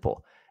that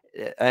simple.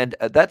 And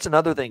that's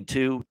another thing,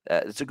 too.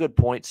 It's a good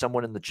point.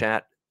 Someone in the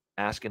chat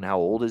asking how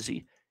old is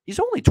he? He's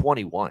only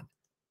 21.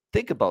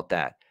 Think about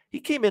that.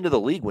 He came into the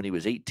league when he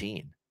was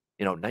 18,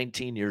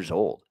 19 years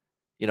old.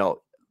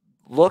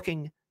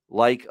 Looking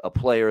like a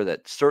player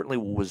that certainly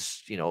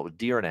was,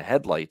 deer in the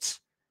headlights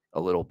a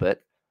little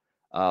bit.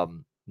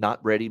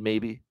 Not ready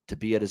maybe to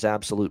be at his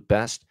absolute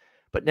best.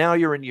 But now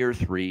you're in year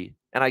 3,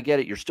 and I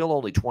get it. You're still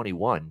only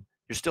 21.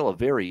 You're still a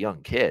very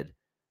young kid,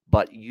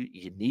 but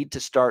you need to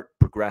start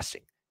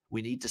progressing.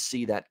 We need to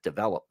see that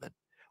development.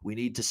 We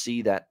need to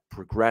see that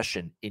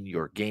progression in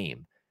your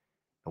game.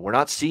 And we're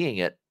not seeing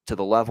it to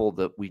the level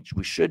that we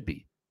should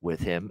be with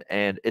him.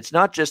 And it's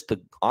not just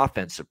the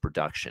offensive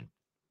production.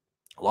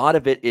 A lot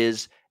of it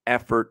is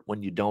effort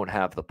when you don't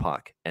have the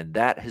puck. And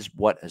that is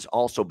what has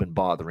also been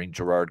bothering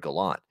Gerard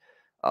Gallant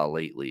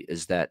lately,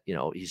 is that,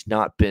 he's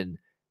not been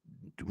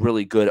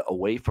really good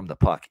away from the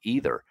puck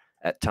either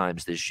at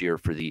times this year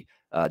for the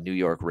New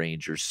York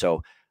Rangers.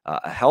 So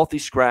a healthy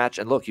scratch.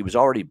 And look, he was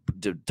already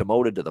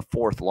demoted to the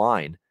 4th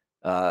line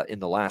in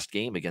the last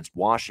game against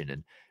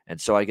Washington. And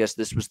so I guess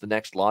this was the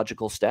next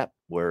logical step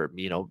where,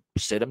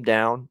 sit him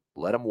down,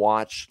 let him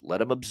watch,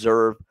 let him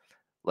observe,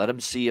 let him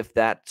see if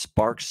that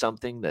sparks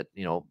something that,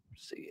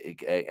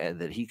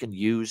 that he can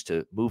use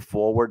to move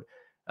forward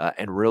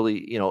and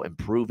really,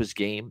 improve his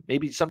game.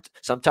 Maybe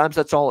sometimes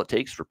that's all it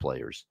takes for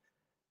players,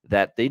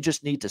 that they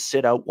just need to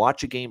sit out,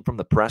 watch a game from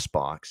the press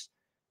box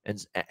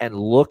and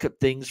look at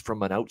things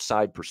from an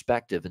outside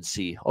perspective and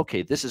see,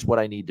 okay, this is what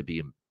I need to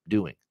be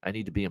doing. I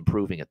need to be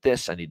improving at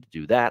this. I need to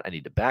do that. I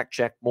need to back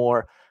check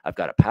more. I've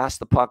got to pass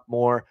the puck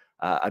more.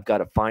 I've got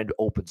to find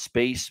open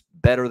space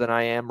better than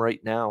I am right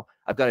now.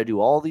 I've got to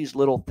do all these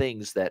little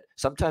things that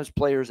sometimes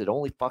players, it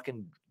only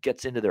fucking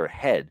gets into their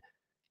head,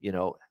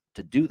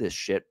 to do this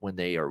shit when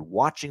they are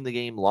watching the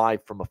game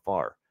live from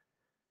afar.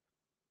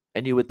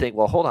 And you would think,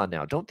 well, hold on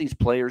now. Don't these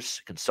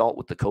players consult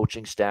with the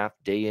coaching staff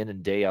day in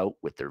and day out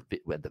with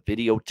the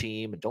video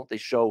team? And don't they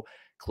show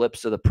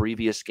clips of the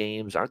previous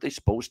games? Aren't they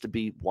supposed to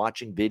be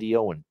watching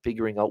video and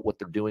figuring out what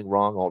they're doing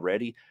wrong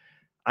already?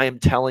 I am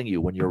telling you,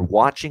 when you're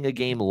watching a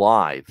game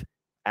live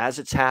as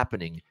it's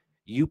happening,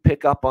 you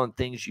pick up on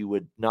things you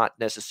would not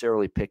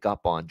necessarily pick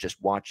up on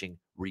just watching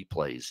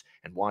replays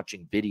and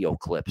watching video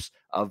clips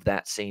of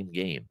that same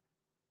game.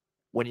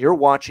 When you're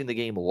watching the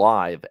game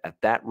live at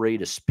that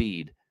rate of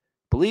speed,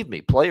 believe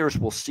me, players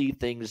will see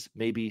things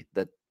maybe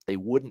that they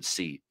wouldn't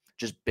see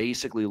just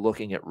basically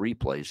looking at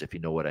replays, if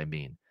you know what I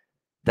mean.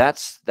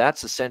 That's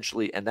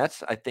essentially, and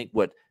that's, I think,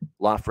 what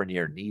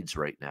Lafreniere needs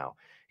right now.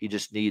 He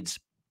just needs,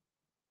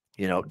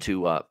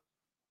 to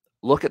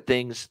look at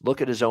things,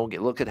 look at his own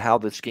game, look at how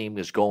this game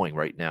is going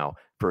right now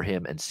for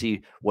him and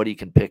see what he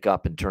can pick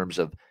up in terms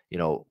of,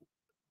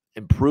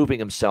 improving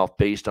himself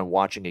based on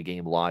watching a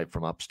game live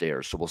from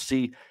upstairs. So we'll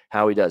see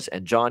how he does.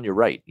 And John, you're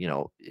right.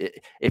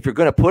 If you're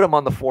going to put him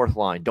on the fourth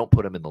line, don't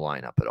put him in the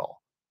lineup at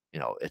all.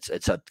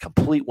 It's a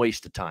complete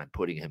waste of time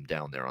putting him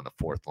down there on the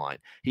fourth line.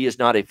 He is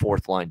not a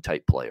fourth line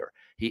type player.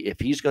 If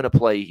he's going to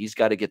play, he's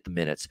got to get the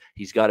minutes.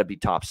 He's got to be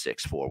top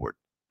six forward.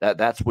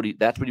 That's what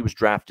he was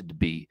drafted to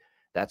be.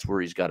 That's where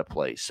he's got to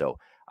play. So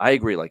I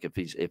agree. Like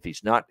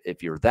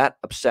if you're that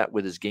upset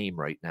with his game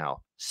right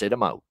now, sit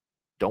him out.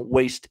 Don't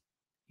waste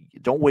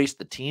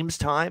the team's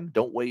time.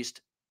 Don't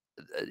waste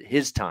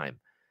his time,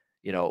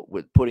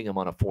 with putting him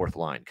on a fourth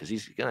line, because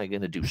he's going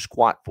to do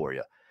squat for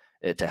you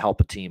to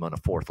help a team on a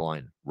fourth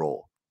line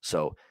role.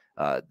 So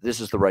this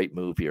is the right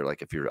move here.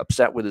 Like if you're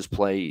upset with his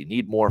play, you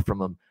need more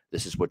from him,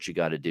 this is what you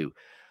got to do.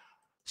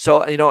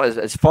 So,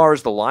 as far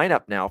as the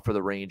lineup now for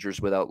the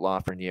Rangers without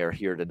Lafreniere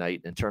here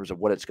tonight, in terms of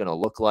what it's going to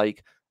look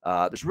like,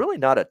 there's really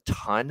not a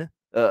ton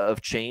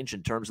of change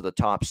in terms of the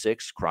top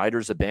six.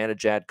 Kreider,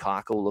 Zibanejad,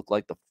 Kakko look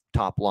like the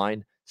top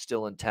line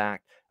still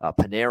intact.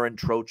 Panarin,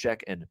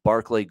 Trocheck, and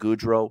Barclay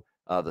Goodrow,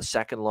 the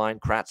second line.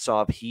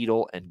 Kravtsov,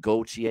 Hedel, and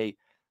Gauthier.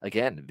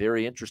 Again,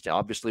 very interesting.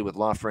 Obviously, with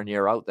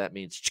Lafreniere out, that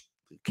means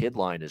the kid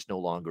line is no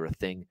longer a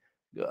thing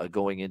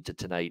going into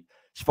tonight.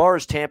 As far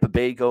as Tampa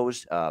Bay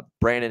goes,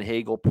 Brandon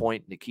Hagel,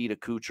 Point, Nikita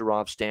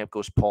Kucherov,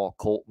 Stamkos, Paul,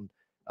 Colton,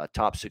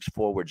 top six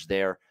forwards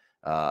there.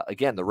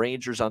 Again, the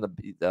Rangers on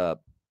the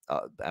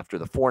after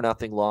the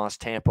 4-0 loss,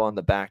 Tampa on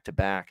the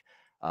back-to-back.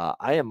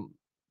 I am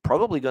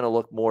probably going to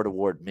look more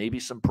toward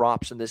maybe some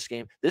props in this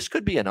game. This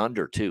could be an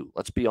under too.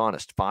 Let's be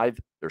honest. 5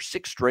 or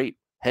 6 straight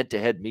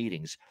head-to-head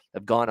meetings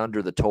have gone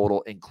under the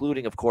total,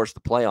 including, of course,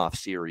 the playoff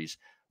series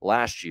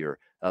last year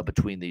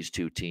between these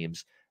two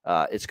teams.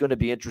 It's going to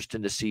be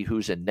interesting to see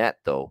who's in net,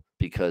 though,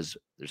 because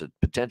there's a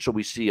potential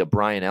we see a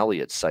Brian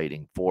Elliott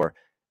sighting for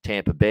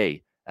Tampa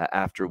Bay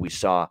after we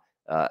saw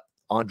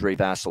Andrei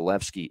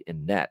Vasilevsky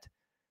in net.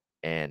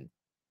 And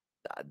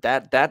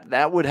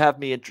that would have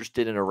me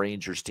interested in a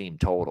Rangers team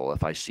total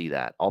if I see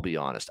that. I'll be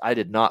honest. I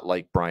did not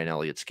like Brian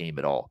Elliott's game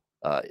at all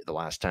the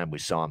last time we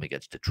saw him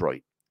against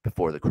Detroit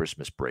before the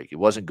Christmas break. It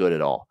wasn't good at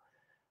all.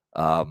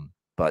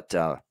 But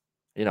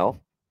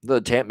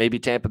maybe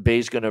Tampa Bay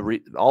is going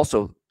to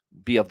also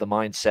be of the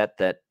mindset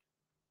that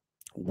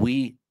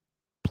we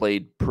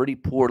played pretty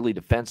poorly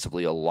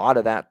defensively. A lot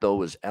of that, though,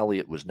 was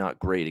Elliott was not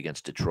great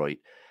against Detroit.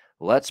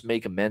 Let's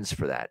make amends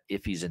for that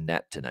if he's in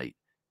net tonight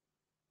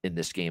in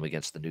this game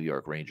against the New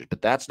York Rangers.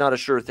 But that's not a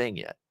sure thing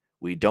yet.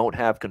 We don't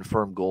have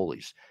confirmed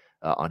goalies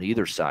on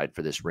either side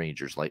for this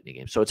Rangers Lightning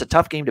game. So it's a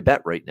tough game to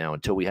bet right now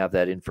until we have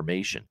that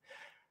information.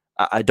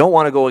 I don't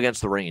want to go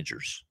against the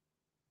Rangers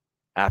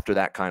after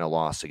that kind of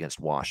loss against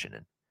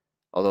Washington.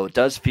 Although it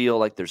does feel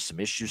like there's some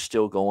issues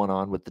still going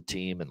on with the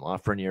team, and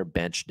Lafreniere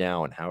benched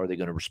now, and how are they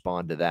going to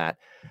respond to that?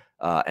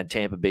 And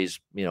Tampa Bay's,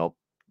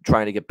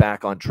 trying to get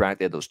back on track.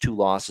 They had those 2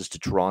 losses to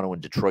Toronto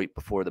and Detroit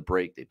before the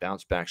break. They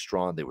bounced back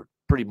strong. They were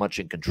pretty much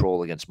in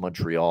control against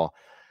Montreal.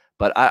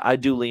 But I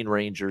do lean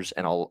Rangers,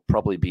 and I'll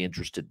probably be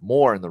interested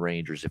more in the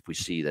Rangers if we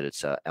see that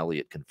it's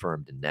Elliott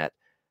confirmed in net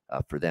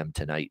for them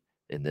tonight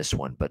in this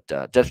one. But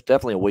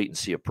definitely a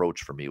wait-and-see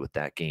approach for me with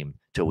that game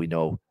till we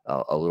know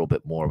a little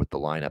bit more with the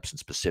lineups and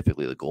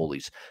specifically the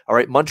goalies. All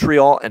right,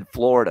 Montreal and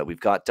Florida. We've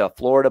got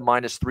Florida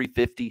minus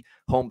 350,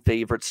 home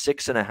favorite,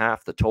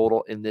 6.5 the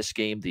total in this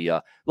game.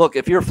 Look,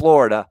 if you're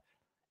Florida,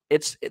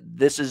 this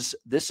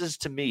is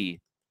to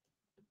me.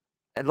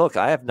 And look,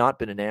 I have not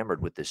been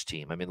enamored with this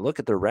team. I mean, look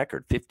at their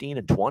record,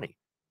 15-20.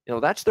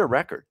 That's their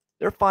record.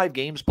 They're 5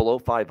 games below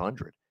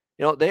 500.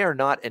 They are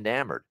not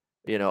enamored.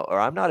 Or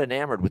I'm not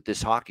enamored with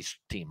this hockey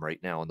team right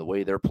now and the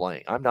way they're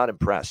playing. I'm not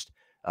impressed.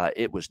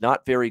 It was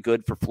not very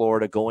good for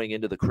Florida going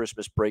into the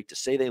Christmas break. To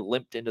say they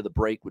limped into the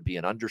break would be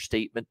an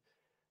understatement.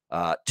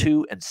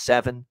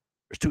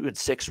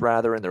 2-6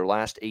 rather in their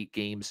last 8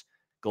 games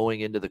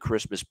going into the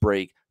Christmas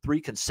break.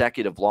 3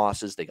 consecutive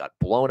losses. They got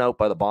blown out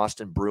by the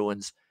Boston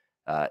Bruins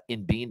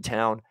in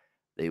Beantown.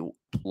 They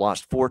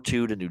lost 4-2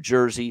 to New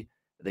Jersey.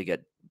 They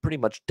get pretty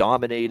much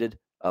dominated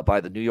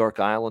by the New York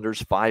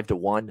Islanders,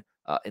 5-1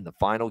 in the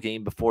final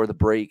game before the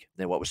break.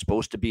 Then what was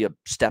supposed to be a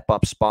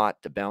step-up spot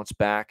to bounce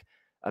back.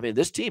 I mean,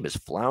 this team is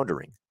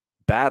floundering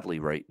badly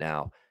right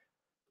now.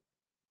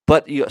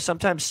 But you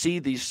sometimes see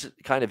these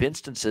kind of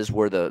instances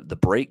where the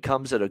break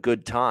comes at a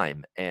good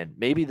time, and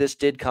maybe this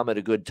did come at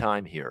a good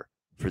time here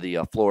for the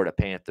Florida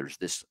Panthers,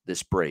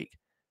 this break,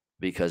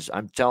 because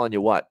I'm telling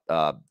you what,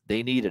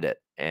 they needed it,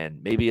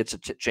 and maybe it's a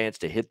chance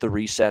to hit the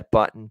reset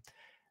button.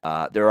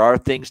 There are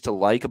things to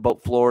like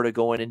about Florida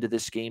going into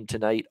this game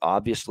tonight.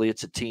 Obviously,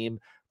 it's a team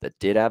that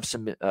did have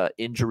some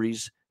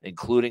injuries,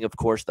 including, of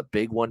course, the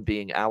big one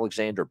being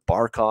Alexander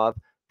Barkov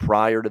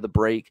prior to the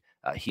break.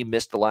 He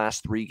missed the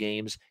last 3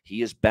 games.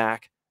 He is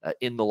back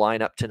in the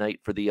lineup tonight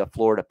for the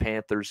Florida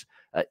Panthers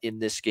in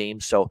this game.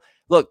 So,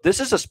 look,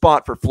 this is a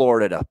spot for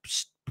Florida to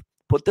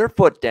put their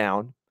foot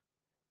down,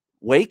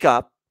 wake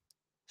up,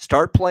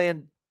 start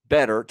playing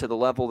better to the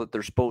level that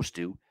they're supposed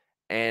to,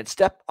 and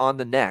step on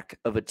the neck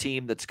of a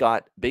team that's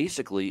got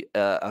basically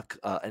an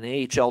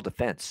AHL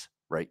defense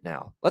right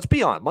now. Let's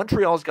be honest.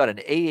 Montreal's got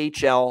an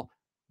AHL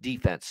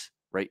defense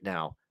right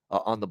now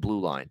on the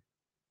blue line.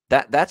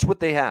 That's what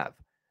they have.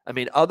 I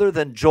mean, other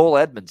than Joel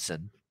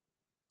Edmondson,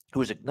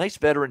 who is a nice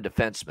veteran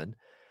defenseman,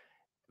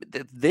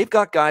 they've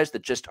got guys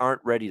that just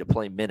aren't ready to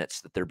play minutes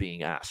that they're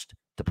being asked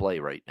to play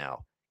right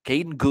now.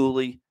 Caden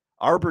Gooley,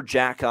 Arbor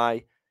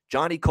Jacki,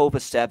 Johnny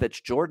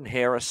Kovacevic, Jordan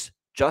Harris,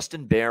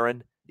 Justin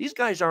Barron. These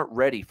guys aren't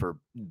ready for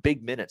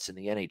big minutes in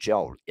the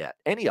NHL yet,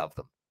 any of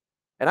them.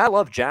 And I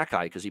love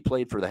Jacki because he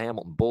played for the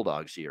Hamilton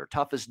Bulldogs here.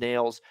 Tough as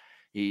nails.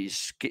 You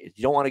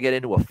don't want to get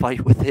into a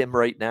fight with him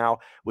right now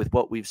with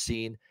what we've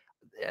seen.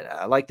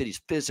 I like that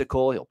he's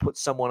physical. He'll put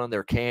someone on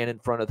their can in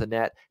front of the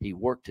net. He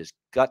worked his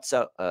guts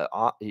out.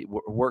 He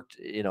worked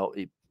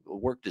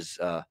as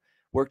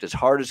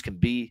hard as can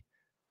be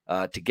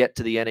to get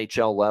to the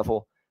NHL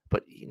level.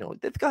 But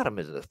they've got him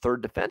as a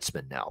third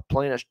defenseman now,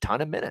 playing a ton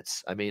of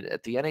minutes. I mean,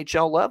 at the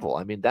NHL level.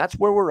 I mean, that's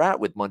where we're at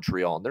with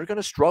Montreal, and they're going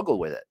to struggle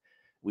with it.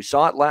 We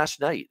saw it last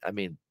night. I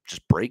mean,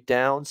 just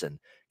breakdowns and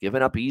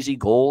giving up easy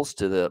goals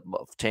to the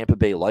Tampa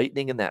Bay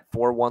Lightning in that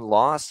 4-1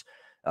 loss.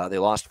 They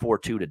lost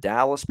 4-2 to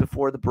Dallas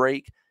before the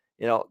break.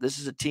 This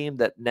is a team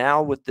that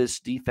now with this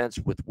defense,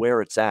 with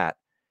where it's at,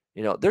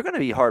 they're going to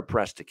be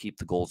hard-pressed to keep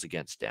the goals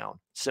against down.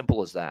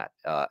 Simple as that.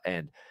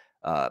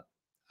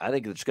 I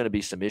think there's going to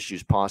be some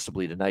issues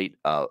possibly tonight.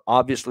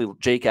 Obviously,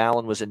 Jake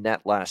Allen was in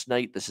net last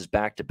night. This is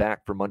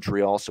back-to-back for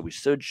Montreal, so we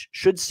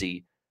should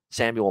see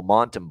Samuel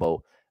Montembeault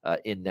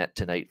in net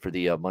tonight for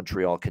the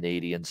Montreal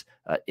Canadiens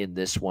in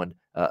this one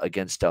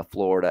against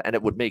Florida. And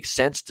it would make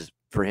sense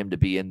for him to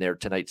be in there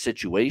tonight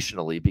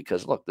situationally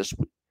because, look, this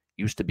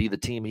used to be the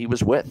team he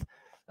was with,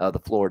 the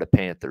Florida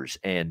Panthers.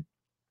 And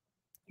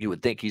you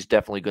would think he's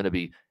definitely going to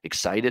be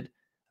excited,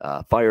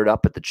 fired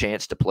up at the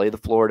chance to play the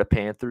Florida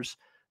Panthers.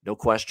 No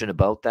question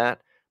about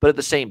that. But at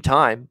the same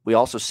time, we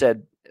also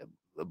said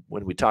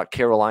when we talked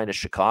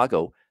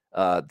Carolina-Chicago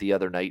the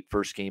other night,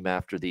 first game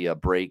after the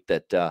break,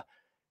 that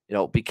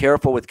be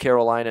careful with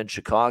Carolina and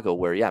Chicago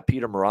where,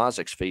 Peter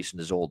Mrazek's facing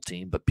his old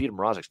team, but Peter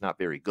Mrazek's not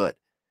very good.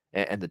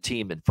 And the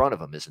team in front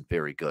of him isn't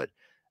very good.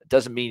 It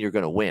doesn't mean you're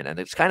going to win. And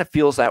it kind of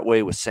feels that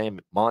way with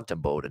Sam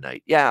Montembeault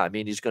tonight. Yeah, I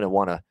mean, he's going to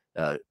want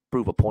to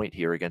prove a point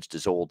here against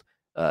his old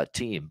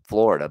team,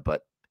 Florida,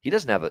 but he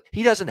doesn't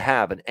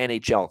have an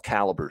NHL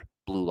caliber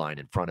blue line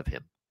in front of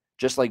him,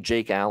 just like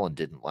Jake Allen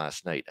didn't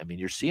last night. I mean,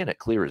 you're seeing it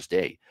clear as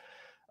day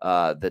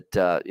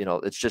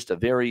it's just a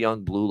very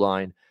young blue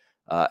line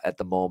at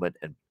the moment.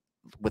 And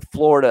with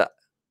Florida,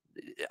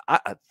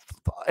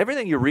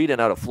 everything you're reading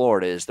out of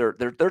Florida is they're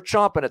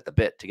chomping at the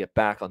bit to get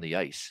back on the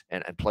ice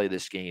and play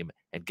this game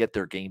and get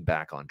their game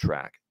back on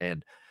track.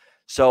 And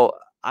so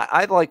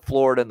I like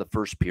Florida in the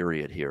first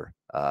period here.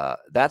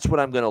 That's what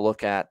I'm going to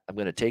look at. I'm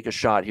going to take a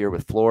shot here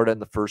with Florida in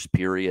the first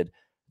period.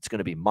 It's going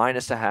to be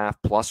 -0.5,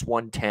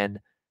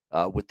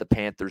 +110 with the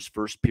Panthers'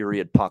 first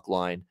period puck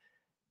line.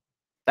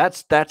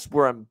 That's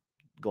where I'm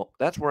going.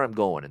 That's where I'm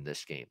going in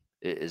this game.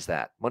 Is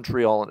that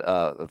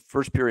Montreal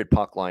first period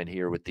puck line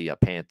here with the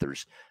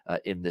Panthers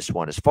in this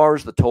one. As far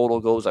as the total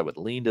goes, I would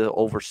lean to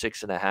over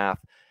 6.5.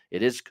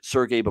 It is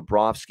Sergei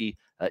Bobrovsky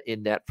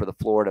in net for the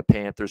Florida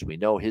Panthers. We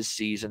know his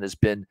season has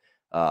been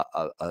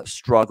a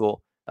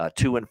struggle.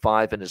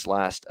 2-5 in his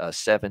last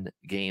 7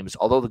 games,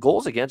 although the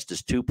goals against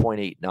is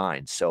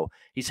 2.89. So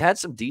he's had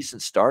some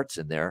decent starts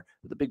in there.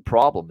 The big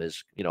problem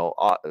is,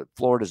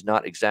 Florida's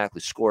not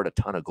exactly scored a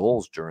ton of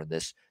goals during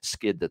this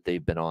skid that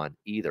they've been on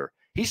either.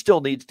 He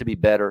still needs to be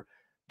better.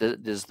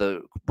 Does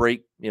the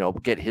break,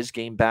 get his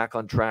game back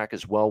on track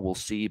as well? We'll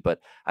see. But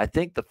I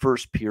think the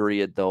first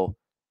period, though,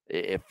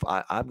 if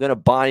I'm going to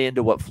buy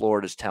into what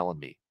Florida's telling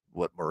me,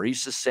 what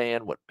Maurice is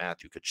saying, what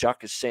Matthew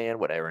Tkachuk is saying,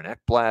 what Aaron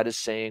Ekblad is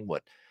saying,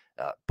 what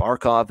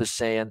Barkov is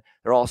saying,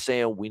 they're all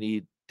saying we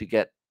need to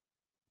get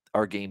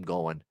our game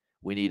going.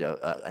 We need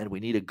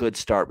a good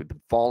start. We've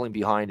been falling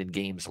behind in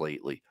games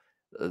lately,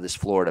 this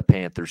Florida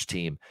Panthers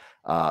team.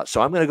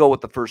 So I'm going to go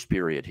with the first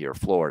period here,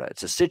 Florida.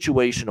 It's a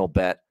situational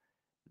bet.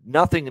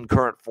 Nothing in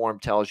current form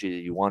tells you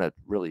that you want to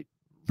really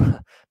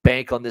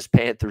bank on this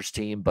Panthers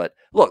team. But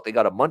look, they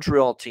got a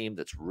Montreal team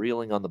that's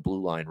reeling on the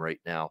blue line right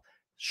now.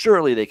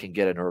 Surely they can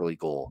get an early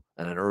goal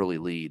and an early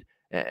lead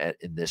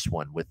in this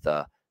one with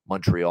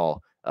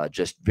Montreal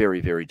just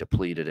very, very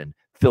depleted and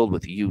filled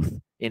with youth,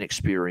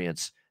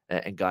 inexperience,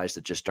 and guys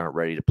that just aren't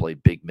ready to play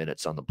big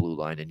minutes on the blue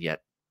line. And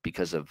yet,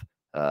 because of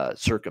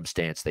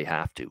circumstance, they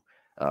have to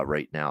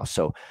right now.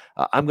 So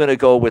I'm going to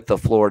go with the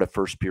Florida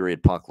first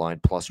period puck line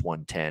plus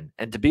 110.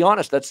 And to be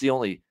honest, that's the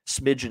only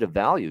smidget of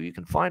value you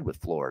can find with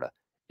Florida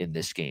in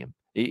this game.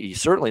 You're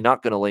certainly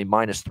not going to lay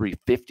minus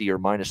 350 or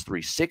minus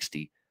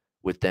 360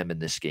 with them in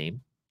this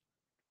game.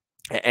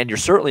 And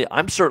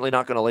I'm certainly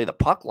not going to lay the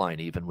puck line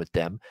even with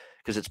them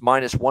because it's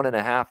minus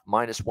 1.5,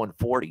 minus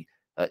 140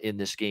 in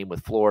this game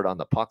with Florida on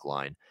the puck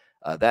line.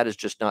 That is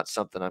just not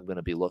something I'm going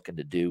to be looking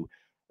to do.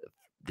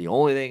 The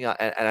only thing,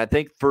 and I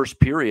think first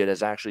period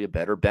is actually a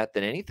better bet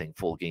than anything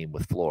full game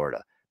with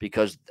Florida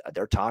because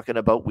they're talking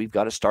about we've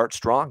got to start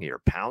strong here,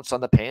 pounce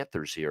on the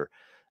Panthers here,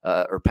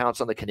 or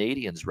pounce on the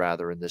Canadians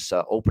rather in this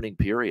opening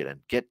period and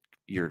get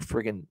your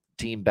friggin'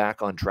 team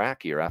back on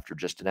track here after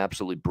just an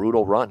absolutely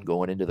brutal run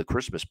going into the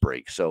Christmas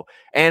break. So,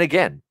 and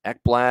again,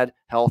 Ekblad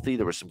healthy.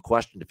 There was some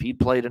question if he'd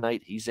play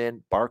tonight. He's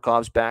in.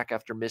 Barkov's back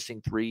after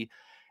missing 3.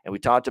 And we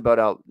talked about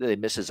how they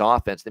miss his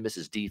offense. They miss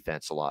his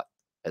defense a lot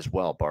as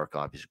well,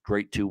 Barkov. He's a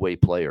great two-way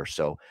player.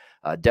 So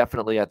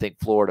definitely I think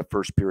Florida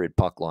first period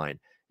puck line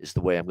is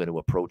the way I'm going to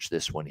approach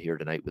this one here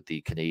tonight with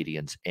the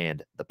Canadians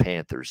and the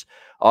Panthers.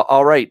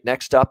 All right,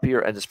 next up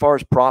here, and as far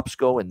as props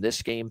go in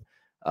this game,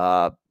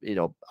 I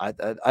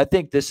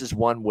think this is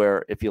one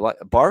where if you like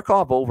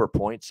Barkov over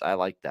points, I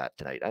like that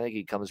tonight. I think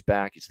he comes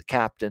back. He's the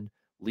captain,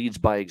 leads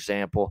by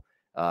example.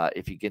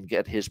 If you can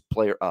get his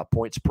player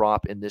points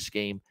prop in this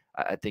game,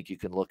 I think you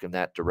can look in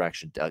that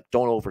direction.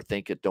 Don't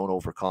overthink it. Don't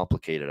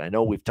overcomplicate it. I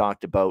know we've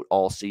talked about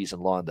all season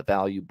long the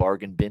value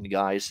bargain bin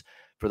guys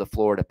for the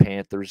Florida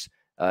Panthers.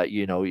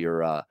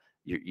 You're a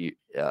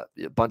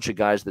bunch of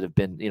guys that have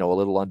been, a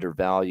little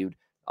undervalued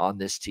on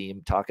this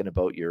team. Talking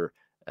about your,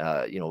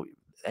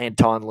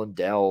 Anton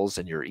Lundell's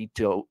and your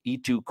Eetu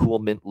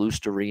Kuhlman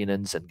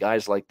Lustarinens and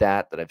guys like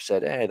that I've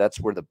said, hey, that's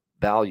where the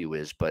value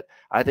is. But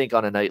I think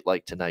on a night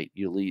like tonight,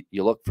 you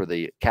look for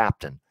the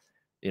captain,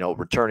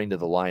 returning to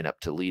the lineup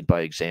to lead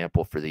by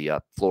example for the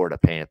Florida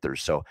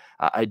Panthers. So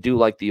I do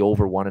like the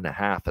over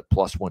 1.5 at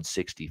plus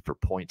 160 for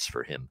points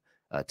for him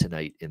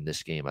tonight in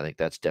this game. I think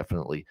that's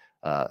definitely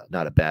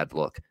not a bad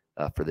look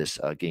for this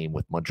game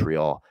with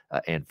Montreal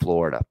and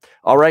Florida.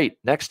 All right,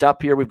 next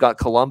up here, we've got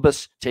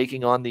Columbus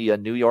taking on the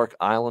New York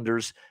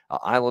Islanders.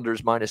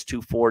 Islanders minus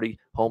 240,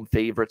 home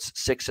favorites,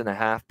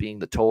 6.5 being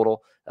the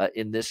total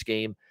in this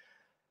game.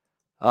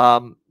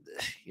 The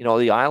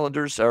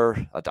Islanders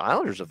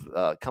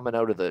have coming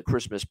out of the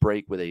Christmas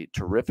break with a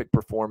terrific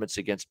performance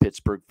against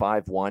Pittsburgh,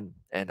 5-1,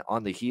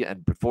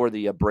 and before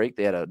the break,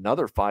 they had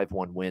another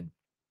 5-1 win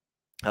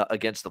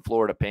against the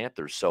Florida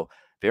Panthers. So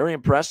very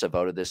impressive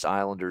out of this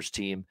Islanders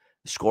team,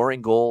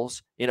 scoring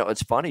goals.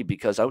 It's funny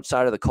because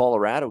outside of the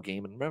Colorado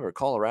game, and remember,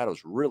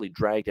 Colorado's really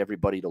dragged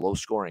everybody to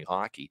low-scoring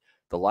hockey.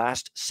 The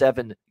last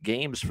 7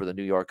 games for the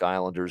New York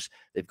Islanders,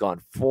 they've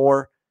gone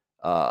 4-1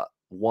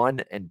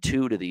 and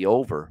 2 to the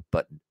over,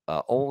 but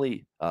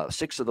only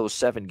 6 of those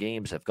 7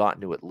 games have gotten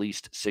to at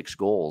least 6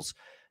 goals.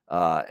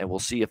 And we'll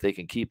see if they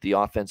can keep the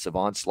offensive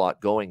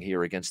onslaught going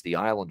here against the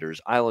Islanders.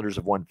 Islanders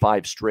have won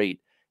 5 straight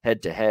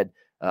head-to-head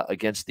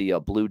against the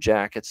Blue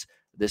Jackets.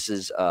 This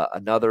is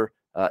another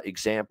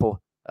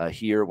example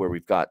here where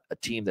we've got a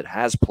team that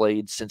has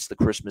played since the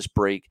Christmas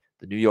break,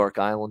 the New York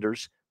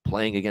Islanders,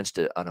 playing against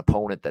an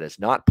opponent that has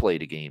not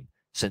played a game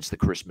since the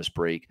Christmas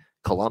break.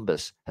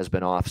 Columbus has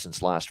been off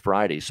since last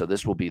Friday, so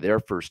this will be their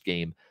first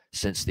game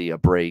since the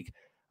break.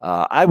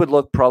 I would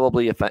look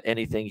probably, if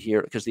anything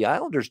here, because the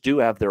Islanders do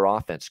have their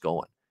offense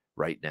going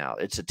right now.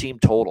 It's a team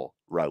total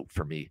route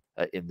for me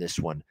in this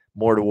one.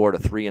 More toward a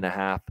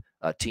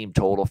 3.5 team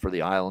total for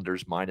the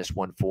Islanders, minus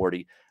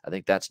 140. I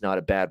think that's not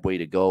a bad way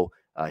to go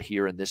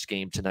here in this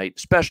game tonight,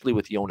 especially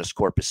with Jonas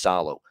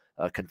Korpisalo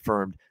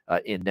confirmed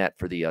in net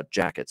for the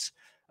Jackets.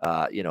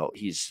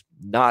 He's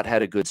not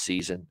had a good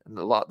season.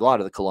 A lot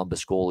of the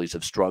Columbus goalies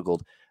have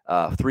struggled.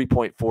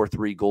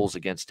 3.43 goals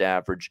against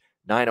average,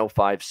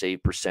 905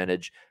 save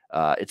percentage.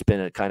 It's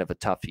been a kind of a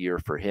tough year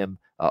for him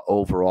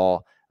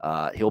overall.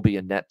 He'll be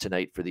in net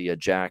tonight for the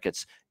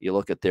Jackets. You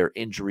look at their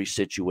injury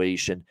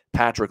situation.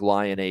 Patrick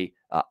Laine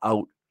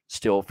out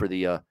still for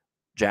the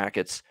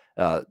Jackets.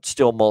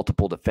 Still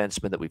multiple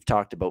defensemen that we've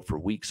talked about for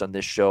weeks on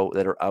this show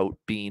that are out.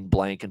 Bean,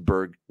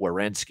 Blankenberg,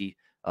 Werenski,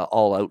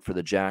 all out for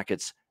the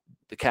Jackets.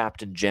 The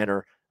captain,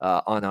 Jenner,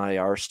 on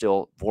IR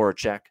still.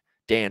 Voracek,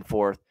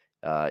 Danforth,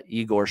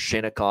 Igor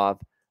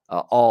Shinnikov,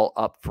 all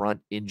up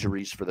front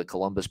injuries for the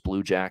Columbus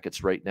Blue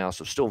Jackets right now.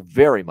 So still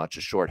very much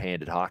a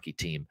shorthanded hockey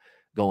team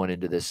going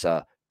into this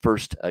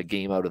first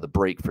game out of the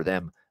break for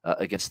them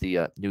against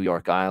the New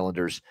York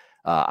Islanders.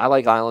 I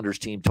like Islanders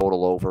team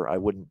total over. I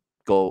wouldn't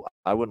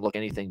look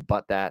anything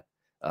but that.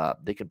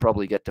 They can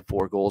probably get to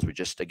 4 goals.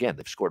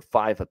 They've scored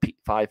 5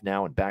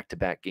 now in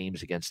back-to-back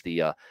games against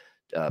the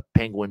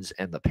Penguins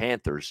and the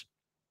Panthers.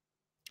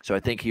 So I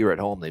think here at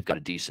home, they've got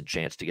a decent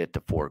chance to get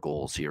to 4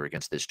 goals here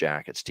against this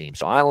Jackets team.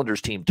 So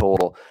Islanders team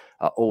total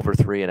over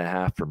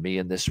 3.5 for me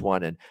in this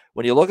one. And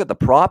when you look at the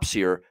props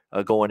here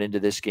going into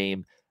this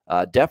game,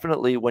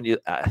 definitely when you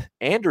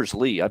Anders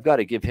Lee, I've got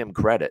to give him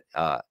credit.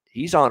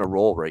 He's on a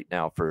roll right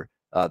now for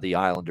the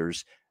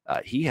Islanders.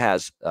 He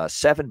has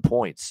 7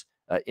 points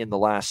in the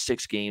last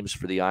 6 games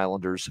for the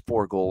Islanders,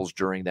 4 goals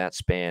during that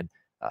span.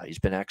 He's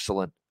been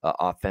excellent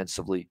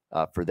offensively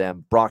for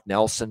them. Brock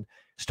Nelson,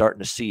 starting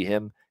to see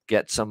him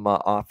get some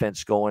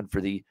offense going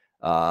for the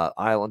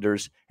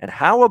Islanders. And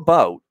how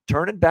about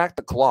turning back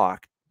the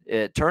clock,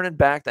 turning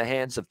back the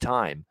hands of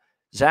time?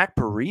 Zach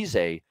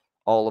Parise,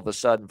 all of a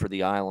sudden for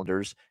the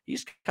Islanders,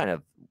 he's kind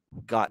of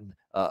gotten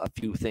a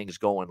few things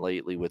going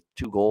lately with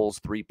 2 goals,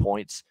 3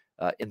 points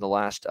in the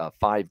last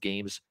 5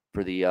 games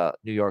for the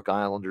New York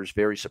Islanders.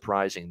 Very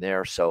surprising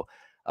there. So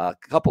a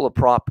couple of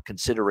prop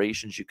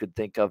considerations you could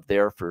think of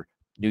there for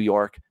New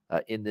York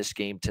in this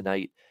game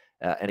tonight.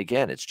 And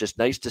again, it's just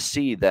nice to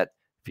see that,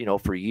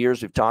 for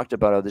years we've talked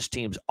about how this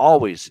team's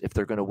always, if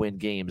they're going to win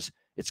games,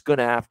 it's going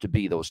to have to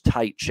be those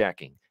tight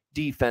checking,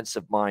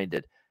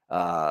 defensive-minded,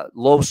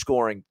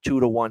 low-scoring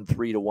 2-1,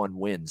 3-1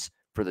 wins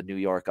for the New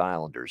York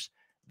Islanders.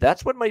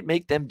 That's what might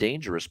make them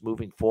dangerous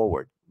moving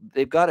forward.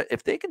 They've got to,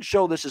 if they can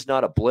show this is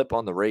not a blip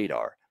on the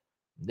radar,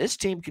 this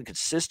team can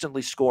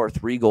consistently score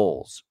 3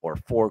 goals or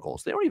 4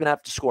 goals. They don't even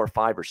have to score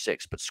 5 or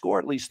 6, but score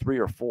at least 3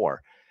 or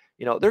 4.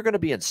 They're going to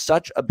be in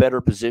such a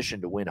better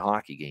position to win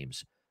hockey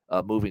games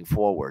moving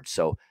forward.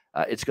 So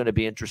it's going to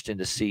be interesting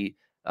to see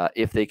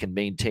if they can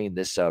maintain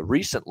this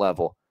recent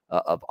level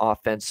of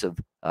offensive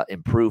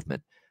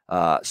improvement.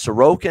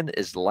 Sorokin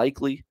is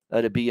likely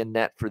to be in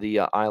net for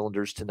the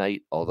Islanders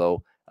tonight,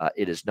 although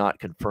it is not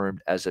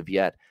confirmed as of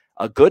yet.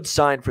 A good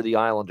sign for the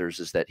Islanders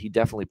is that he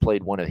definitely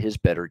played one of his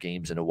better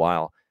games in a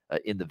while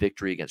in the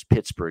victory against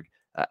Pittsburgh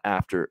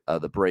after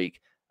the break.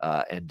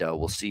 And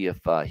we'll see if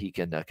he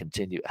can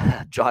continue.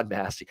 John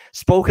Massey,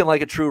 spoken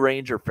like a true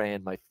Ranger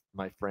fan,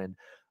 my friend.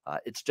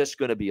 It's just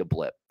going to be a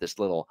blip, this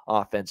little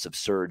offensive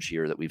surge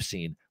here that we've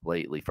seen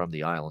lately from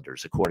the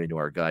Islanders, according to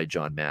our guy,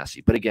 John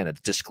Massey. But again, a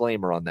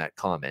disclaimer on that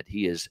comment.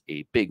 He is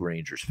a big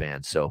Rangers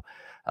fan. So,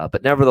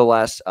 but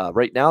nevertheless,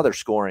 right now they're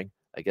scoring.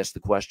 I guess the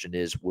question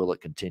is, will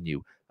it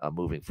continue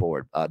moving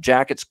forward?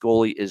 Jackets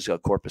goalie is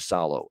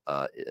Korpisalo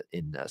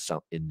in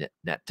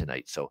net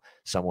tonight. So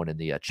someone in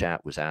the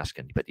chat was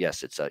asking. But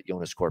yes, it's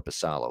Jonas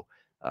Korpisalo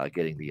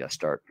getting the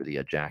start for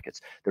the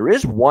Jackets. There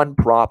is one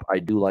prop I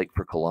do like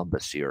for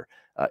Columbus here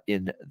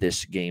in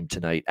this game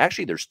tonight.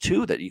 Actually, there's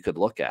 2 that you could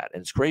look at.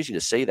 And it's crazy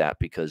to say that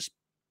because,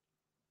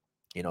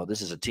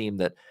 this is a team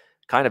that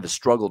kind of has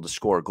struggled to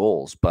score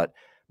goals. But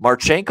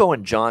Marchenko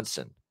and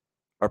Johnson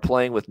are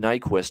playing with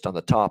Nyquist on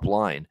the top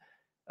line.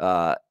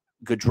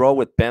 Gaudreau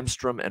with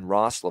Bemstrom and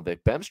Roslovic.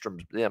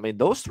 Bemstrom,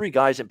 those 3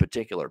 guys in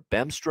particular,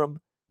 Bemstrom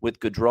with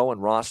Gaudreau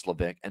and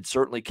Roslovic, and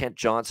certainly Kent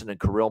Johnson and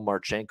Kirill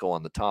Marchenko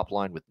on the top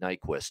line with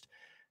Nyquist.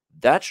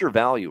 That's your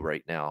value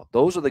right now.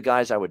 Those are the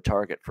guys I would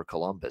target for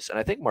Columbus. And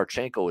I think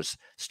Marchenko is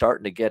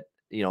starting to get,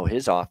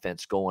 his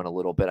offense going a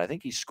little bit. I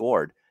think he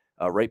scored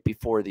right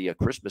before the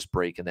Christmas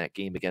break in that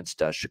game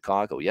against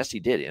Chicago. Yes,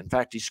 he did. In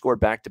fact, he scored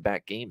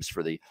back-to-back games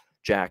for the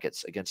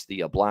Jackets against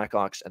the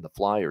Blackhawks and the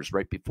Flyers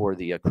right before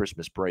the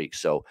Christmas break.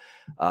 So,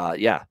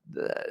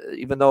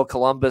 even though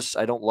Columbus,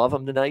 I don't love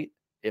them tonight,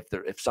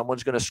 if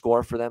someone's going to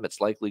score for them, it's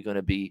likely going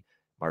to be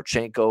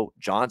Marchenko.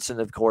 Johnson,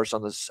 of course,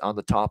 on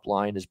the top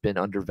line has been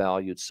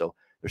undervalued. So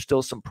there's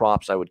still some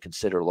props I would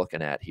consider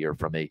looking at here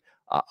from a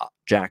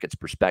Jackets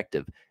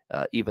perspective,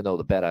 even though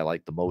the bet I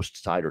like the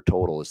most side or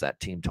total is that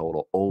team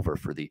total over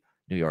for the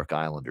New York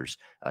Islanders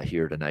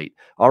here tonight.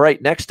 All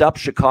right, next up,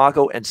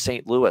 Chicago and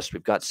St. Louis.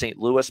 We've got St.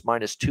 Louis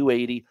minus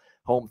 280,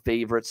 home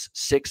favorites,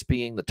 6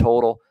 being the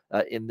total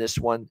in this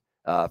one.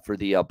 For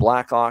the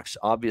Blackhawks,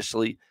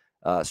 obviously,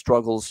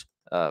 struggles,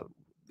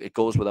 it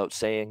goes without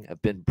saying,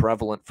 have been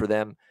prevalent for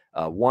them.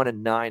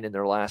 1-9 in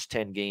their last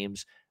 10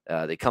 games.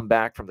 They come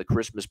back from the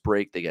Christmas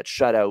break. They get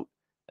shut out,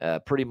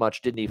 pretty much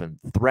didn't even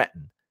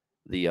threaten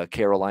the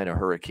Carolina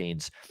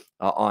Hurricanes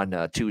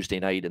on Tuesday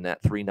night in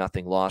that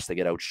 3-0 loss. They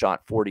get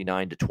outshot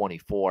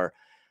 49-24.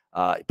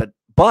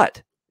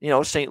 But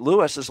St.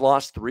 Louis has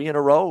lost 3 in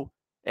a row,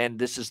 and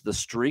this is the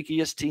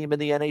streakiest team in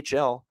the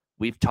NHL.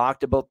 We've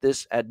talked about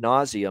this ad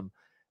nauseum,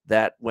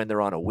 that when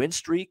they're on a win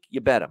streak,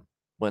 you bet them.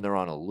 When they're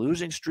on a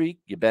losing streak,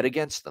 you bet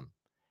against them.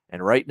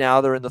 And right now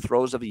they're in the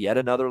throes of yet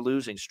another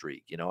losing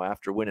streak.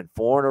 After winning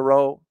 4 in a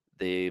row,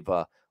 they've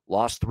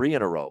lost 3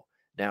 in a row.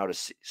 Now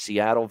to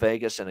Seattle,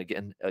 Vegas, and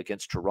again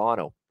against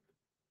Toronto.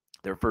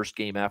 Their first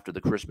game after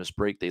the Christmas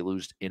break, they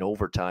lose in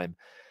overtime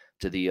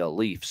to the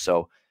Leafs.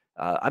 So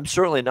I'm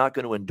certainly not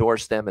going to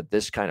endorse them at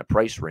this kind of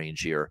price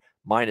range here,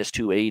 minus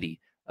 280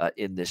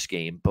 in this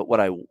game. But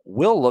what I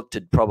will look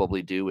to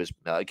probably do is,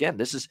 again,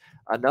 this is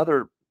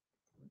another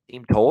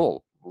team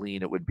total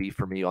lean it would be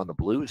for me on the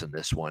Blues in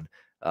this one.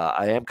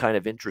 I am kind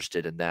of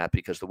interested in that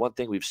because the one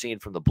thing we've seen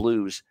from the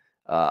Blues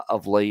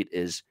of late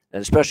is,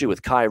 and especially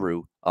with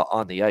Kyrou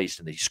on the ice,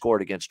 and he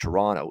scored against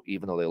Toronto,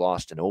 even though they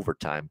lost in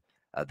overtime,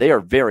 they are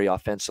very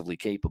offensively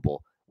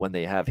capable when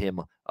they have him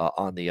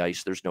on the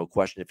ice. There's no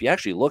question. If you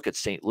actually look at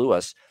St.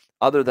 Louis,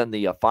 other than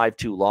the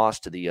 5-2 loss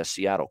to the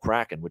Seattle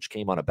Kraken, which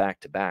came on a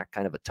back-to-back,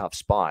 kind of a tough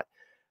spot,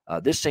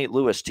 this St.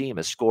 Louis team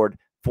has scored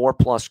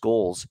 4+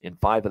 goals in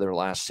 5 of their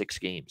last 6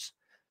 games.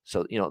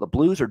 So, the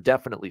Blues are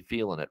definitely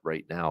feeling it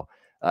right now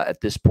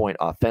at this point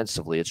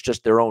offensively. It's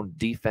just their own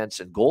defense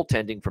and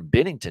goaltending from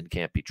Binnington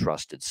can't be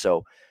trusted.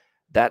 So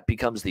that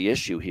becomes the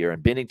issue here.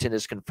 And Binnington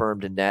is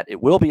confirmed in net.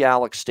 It will be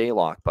Alex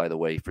Stalock, by the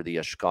way, for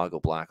the Chicago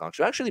Blackhawks,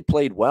 who actually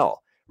played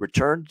well.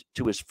 Returned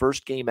to his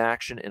first game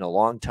action in a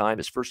long time,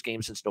 his first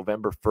game since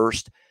November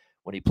 1st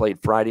when he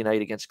played Friday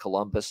night against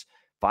Columbus.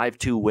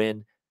 5-2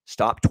 win,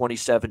 stopped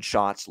 27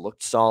 shots,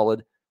 looked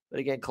solid.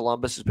 But again,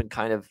 Columbus has been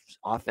kind of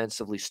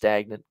offensively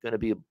stagnant. Going to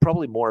be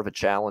probably more of a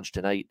challenge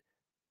tonight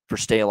for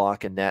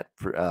Stalock and net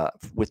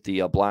with the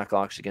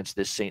Blackhawks against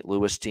this St.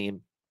 Louis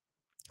team.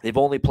 They've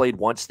only played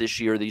once this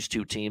year, these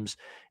two teams.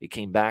 It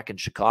came back in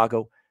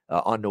Chicago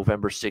on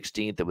November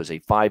 16th. It was a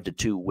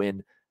 5-2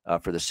 win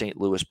for the St.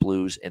 Louis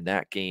Blues in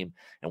that game.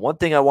 And one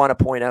thing I want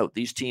to point out,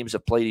 these teams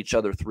have played each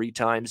other 3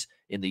 times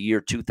in the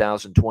year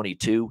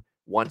 2022,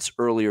 once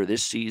earlier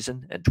this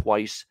season and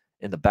twice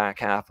in the back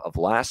half of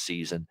last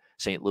season.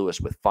 St. Louis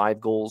with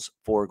 5 goals,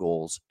 4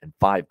 goals, and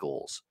 5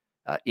 goals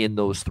in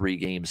those 3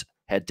 games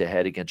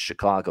head-to-head against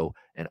Chicago,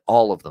 and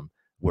all of them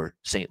were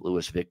St.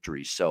 Louis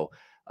victories. So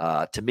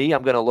to me,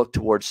 I'm going to look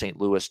towards St.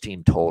 Louis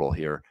team total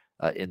here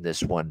in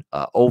this one.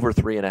 Over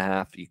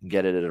 3.5. You can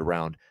get it at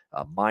around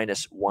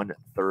minus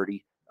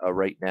 130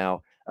 right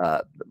now.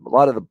 A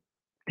lot of the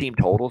team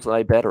totals that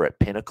I bet are at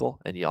Pinnacle,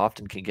 and you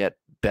often can get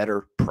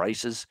better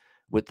prices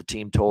with the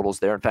team totals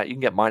there. In fact, you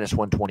can get minus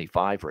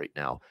 125 right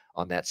now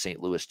on that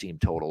St. Louis team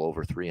total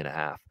over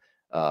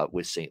 3.5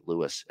 with St.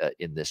 Louis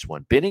in this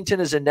one. Binnington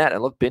is in net,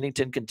 and look,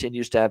 Binnington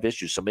continues to have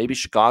issues. So maybe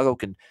Chicago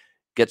can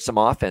get some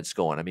offense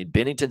going. I mean,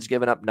 Binnington's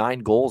given up 9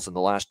 goals in the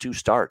last 2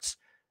 starts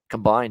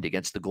combined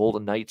against the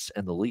Golden Knights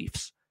and the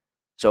Leafs.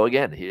 So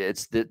again,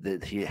 his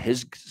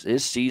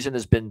season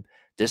has been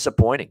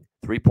disappointing.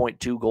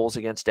 3.2 goals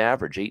against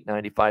average,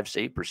 .895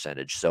 save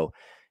percentage. So,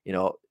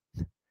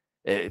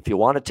 if you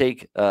want to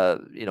take,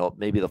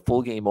 maybe the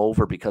full game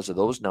over because of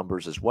those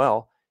numbers as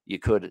well, you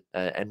could,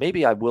 and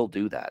maybe I will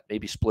do that.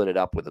 Maybe split it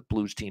up with a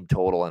Blues team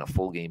total and a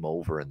full game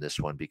over in this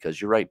one, because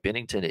you're right,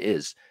 Binnington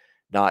is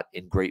not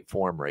in great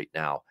form right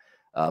now.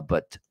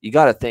 But you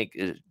got to think,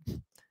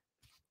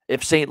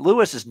 if St.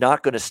 Louis is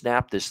not going to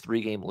snap this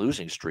 3-game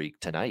losing streak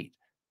tonight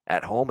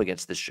at home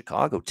against this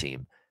Chicago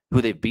team,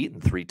 who they've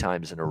beaten 3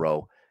 times in a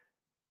row,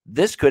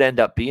 this could end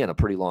up being a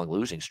pretty long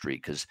losing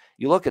streak, because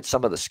you look at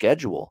some of the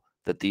schedule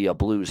that the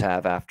Blues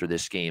have after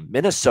this game.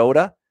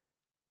 Minnesota,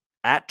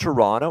 at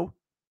Toronto,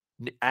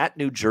 at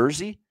New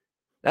Jersey.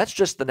 That's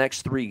just the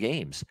next 3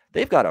 games.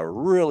 They've got a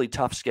really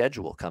tough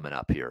schedule coming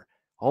up here.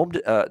 Home,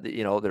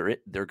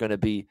 they're going to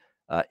be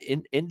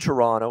in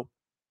Toronto.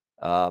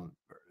 They're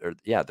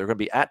going to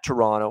be at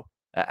Toronto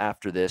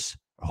after this.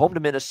 Home to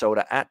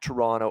Minnesota, at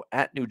Toronto,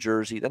 at New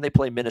Jersey. Then they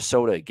play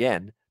Minnesota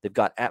again. They've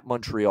got at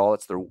Montreal.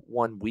 It's their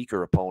one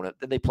weaker opponent.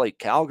 Then they play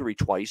Calgary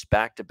twice,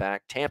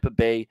 back-to-back. Tampa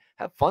Bay.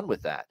 Have fun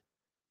with that.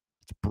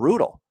 It's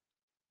brutal.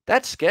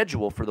 That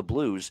schedule for the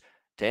Blues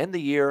to end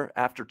the year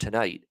after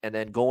tonight and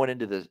then going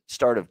into the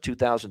start of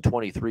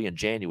 2023 in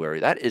January,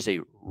 that is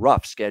a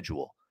rough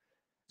schedule.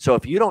 So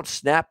if you don't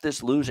snap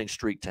this losing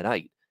streak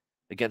tonight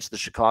against the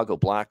Chicago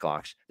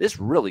Blackhawks, this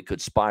really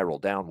could spiral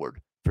downward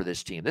for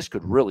this team. This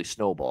could really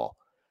snowball.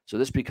 So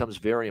this becomes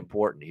very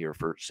important here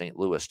for St.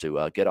 Louis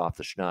to get off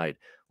the schneid.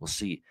 We'll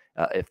see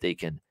if they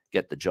can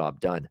get the job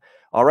done.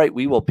 All right,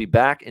 we will be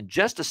back in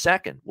just a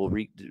second.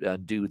 We'll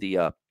do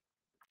the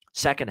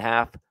second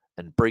half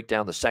and break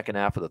down the second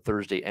half of the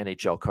Thursday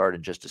NHL card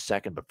in just a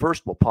second. But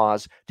first, we'll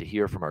pause to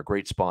hear from our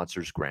great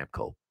sponsors, Gramco.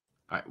 All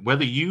right,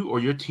 whether you or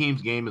your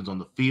team's game is on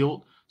the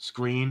field,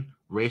 screen,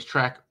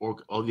 racetrack, or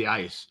the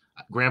ice,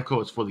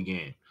 Gramco is for the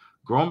game.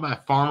 Grown by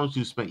farmers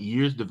who spent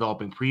years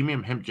developing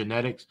premium hemp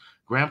genetics,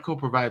 Gramco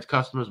provides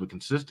customers with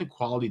consistent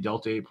quality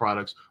Delta 8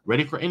 products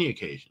ready for any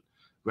occasion.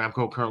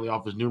 Gramco currently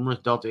offers numerous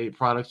Delta 8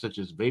 products such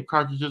as vape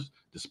cartridges,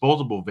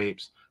 disposable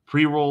vapes,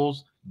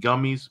 pre-rolls,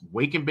 gummies,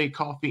 wake and bake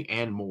coffee,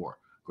 and more.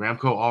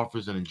 Gramco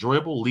offers an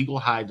enjoyable legal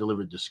high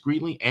delivered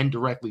discreetly and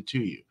directly to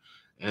you,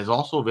 and is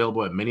also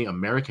available at many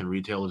American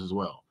retailers as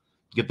well.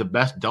 Get the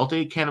best Delta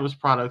 8 cannabis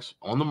products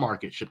on the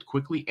market shipped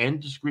quickly and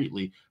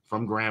discreetly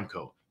from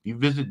Gramco. If you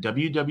visit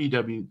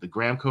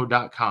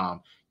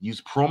www.thegramco.com,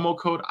 use promo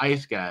code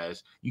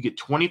ICEGUYS, you get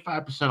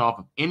 25% off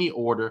of any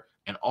order,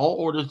 and all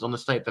orders on the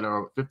site that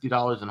are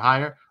 $50 and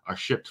higher are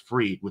shipped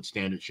free with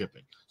standard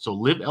shipping. So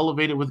live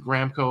elevated with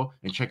Gramco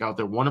and check out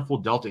their wonderful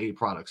Delta 8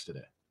 products today.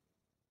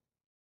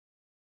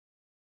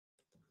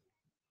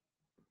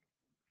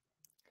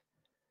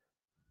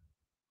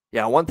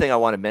 Yeah, one thing I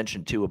want to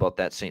mention, too, about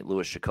that St.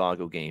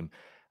 Louis-Chicago game,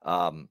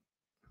 I'm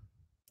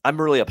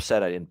really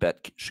upset I didn't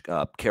bet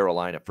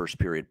Carolina first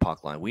period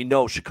puck line. We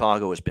know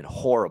Chicago has been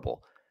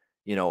horrible,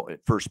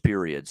 at first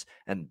periods,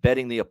 and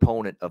betting the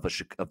opponent of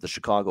the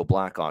Chicago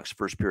Blackhawks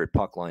first period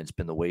puck line has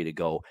been the way to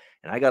go.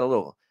 And I got a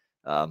little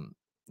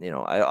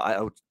I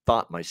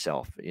outthought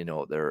myself.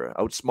 They're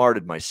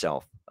outsmarted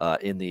myself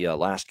in the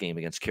last game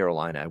against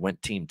Carolina. I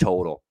went team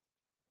total,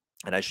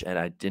 and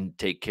I didn't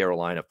take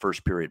Carolina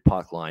first period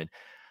puck line.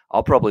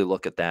 I'll probably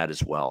look at that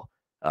as well.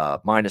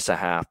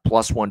 -0.5,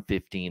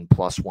 +115,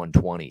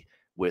 +120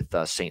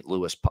 with St.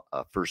 Louis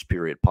first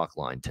period puck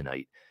line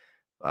tonight.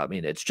 I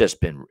mean, it's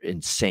just been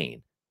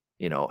insane,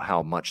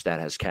 how much that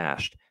has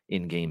cashed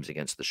in games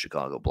against the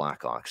Chicago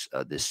Blackhawks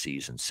this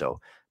season. So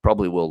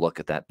probably will look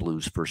at that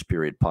Blues first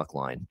period puck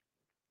line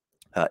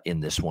in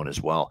this one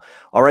as well.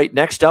 All right,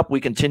 next up,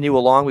 we continue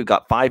along. We've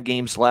got 5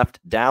 games left.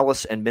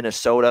 Dallas and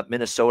Minnesota.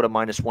 Minnesota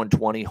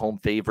 -120, home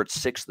favorites,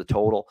 6 the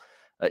total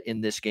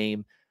in this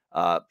game.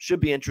 Should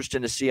be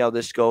interesting to see how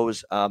this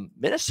goes.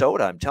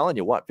 Minnesota, I'm telling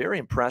you what, very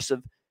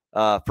impressive.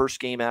 First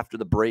game after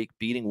the break,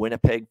 beating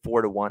Winnipeg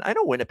 4-1. I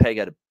know Winnipeg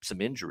had some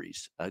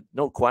injuries,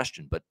 no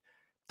question, but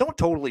don't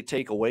totally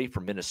take away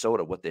from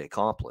Minnesota what they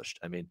accomplished.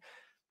 I mean,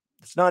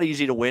 it's not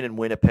easy to win in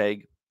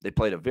Winnipeg. They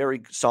played a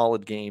very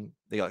solid game.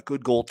 They got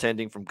good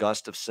goaltending from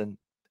Gustafsson,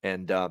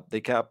 and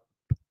they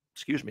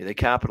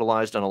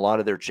capitalized on a lot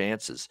of their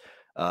chances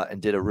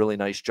and did a really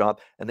nice job.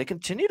 And they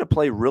continue to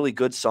play really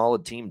good,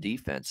 solid team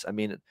defense. I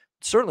mean, it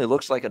certainly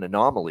looks like an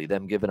anomaly,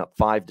 them giving up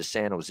 5 to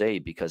San Jose,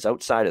 because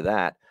outside of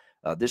that,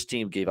 this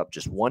team gave up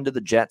just 1 to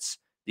the Jets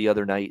the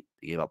other night.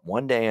 They gave up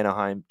 1 to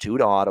Anaheim, 2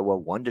 to Ottawa,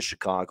 1 to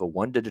Chicago,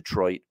 1 to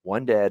Detroit,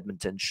 1 to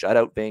Edmonton, shut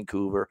out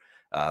Vancouver.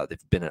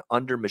 They've been an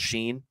under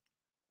machine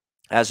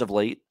as of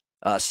late,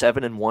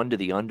 7-1 to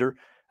the under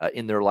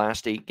in their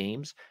last 8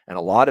 games. And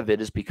a lot of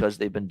it is because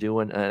they've been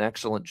doing an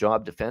excellent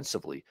job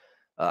defensively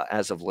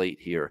as of late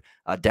here.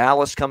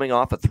 Dallas coming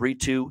off a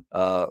 3-2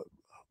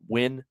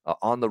 win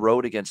on the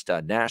road against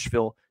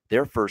Nashville,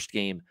 their first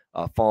game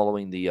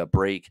following the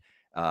break.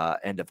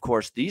 And of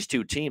course, these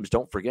two teams,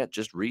 don't forget,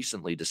 just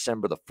recently,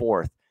 December the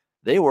 4th,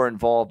 they were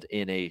involved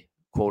in a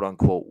quote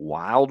unquote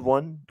wild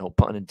one. No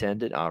pun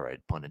intended. All right,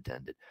 pun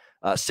intended.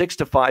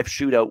 6-5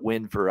 shootout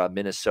win for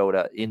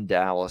Minnesota in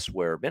Dallas,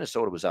 where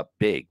Minnesota was up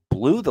big,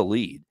 blew the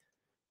lead.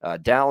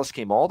 Dallas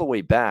came all the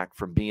way back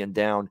from being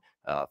down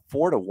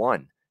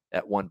 4-1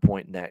 at one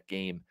point in that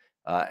game.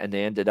 And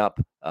they ended up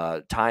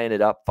tying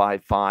it up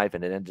 5-5,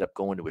 and it ended up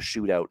going to a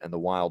shootout, and the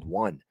Wild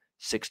won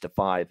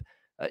 6-5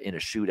 in a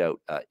shootout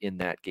in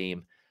that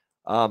game.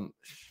 When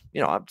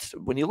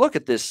you look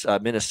at this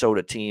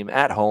Minnesota team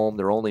at home,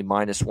 they're only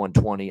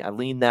 -120. I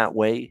lean that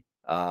way.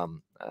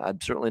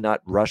 I'm certainly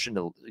not rushing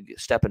to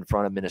step in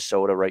front of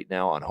Minnesota right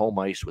now on home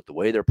ice with the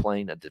way they're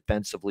playing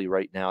defensively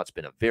right now. It's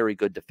been a very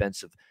good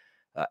defensive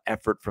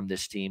effort from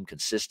this team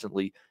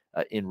consistently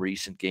in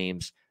recent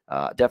games.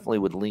 Definitely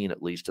would lean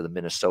at least to the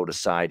Minnesota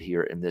side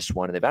here in this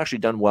one. And they've actually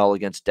done well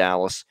against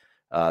Dallas.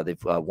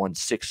 They've won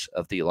 6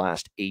 of the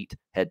last 8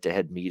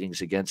 head-to-head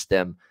meetings against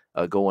them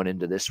going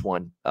into this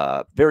one.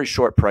 Very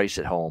short price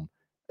at home.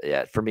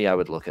 Yeah, for me, I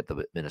would look at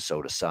the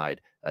Minnesota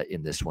side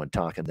in this one,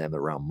 talking them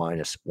around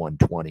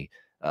 -120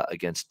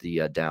 against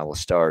the Dallas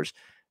Stars.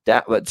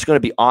 It's going to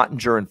be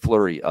Ottinger and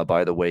Fleury,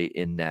 by the way,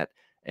 in net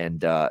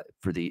and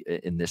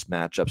in this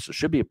matchup. So it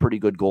should be a pretty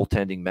good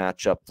goaltending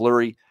matchup.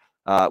 Fleury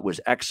was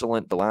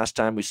excellent the last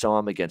time we saw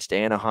him against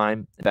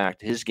Anaheim. In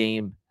fact, his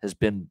game has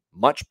been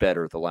much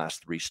better the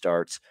last 3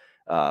 starts.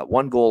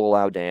 1 goal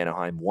allowed to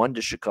Anaheim, 1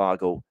 to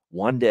Chicago,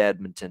 1 to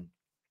Edmonton.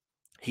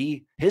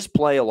 His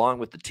play along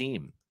with the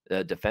team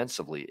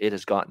defensively, it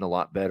has gotten a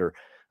lot better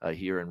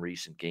here in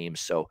recent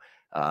games. So,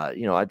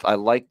 I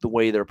like the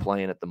way they're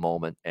playing at the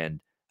moment,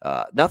 and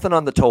nothing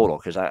on the total,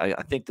 because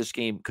I think this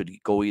game could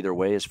go either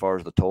way as far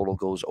as the total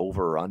goes,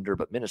 over or under.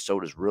 But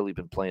Minnesota's really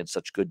been playing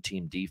such good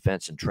team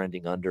defense and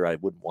trending under. I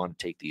wouldn't want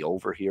to take the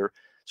over here,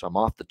 so I'm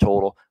off the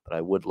total. But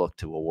I would look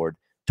toward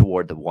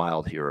the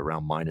Wild here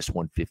around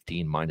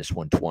 -115,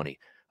 -120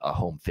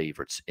 home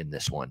favorites in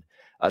this one.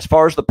 As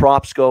far as the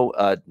props go,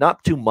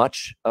 not too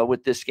much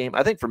with this game.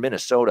 I think for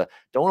Minnesota,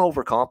 don't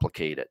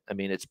overcomplicate it. I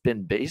mean, it's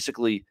been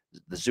basically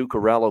the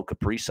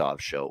Zuccarello-Kaprizov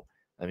show.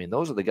 I mean,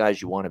 those are the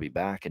guys you want to be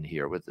backing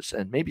here with this,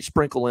 and maybe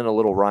sprinkle in a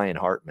little Ryan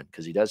Hartman,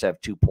 because he does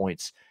have 2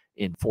 points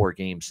in 4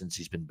 games since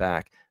he's been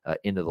back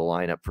into the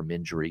lineup from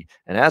injury.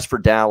 And as for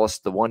Dallas,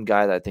 the one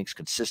guy that I think is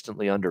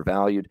consistently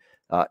undervalued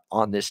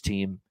on this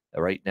team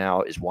right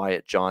now is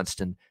Wyatt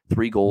Johnston.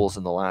 3 goals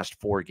in the last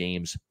 4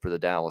 games for the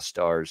Dallas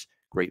Stars.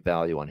 Great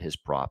value on his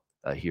prop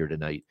here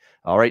tonight.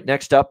 All right,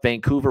 next up,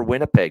 Vancouver,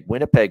 Winnipeg.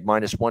 Winnipeg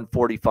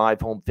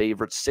 -145 home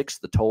favorites, 6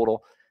 the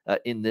total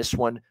in this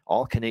one.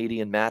 All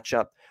Canadian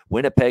matchup.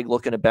 Winnipeg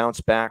looking to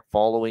bounce back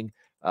following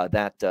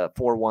that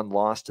 4-1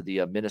 loss to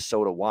the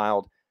Minnesota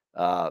Wild.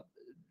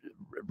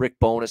 Rick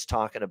Bowness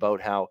talking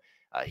about how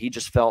he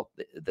just felt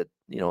that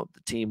the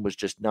team was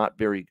just not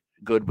very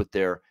good with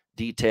their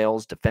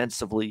details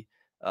defensively,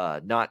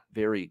 not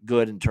very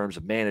good in terms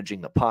of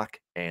managing the puck,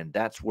 and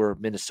that's where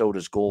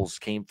Minnesota's goals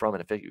came from.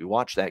 And if you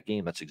watch that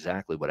game, that's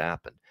exactly what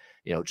happened.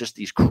 Just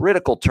these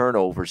critical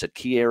turnovers at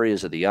key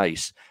areas of the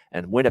ice,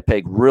 and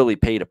Winnipeg really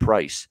paid a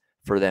price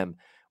for them.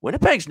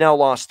 Winnipeg's now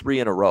lost 3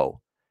 in a row,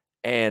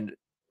 and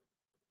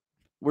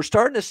we're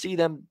starting to see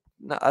them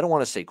I don't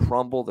want to say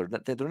crumble. They're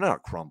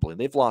not crumbling.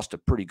 They've lost to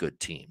pretty good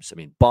teams. I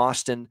mean,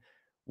 Boston,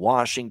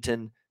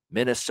 Washington,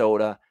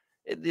 Minnesota.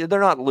 They're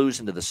not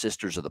losing to the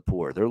Sisters of the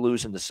Poor. They're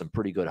losing to some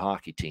pretty good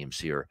hockey teams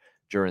here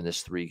during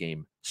this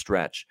 3-game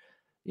stretch.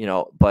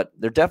 But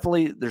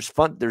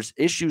there's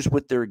issues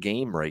with their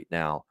game right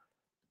now.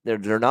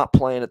 They're not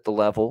playing at the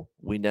level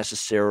we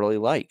necessarily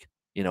like,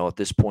 at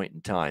this point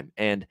in time.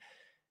 And,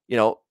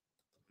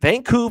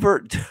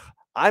 Vancouver,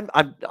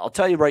 I'll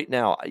tell you right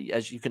now,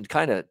 as you can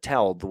kind of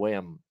tell the way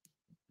I'm,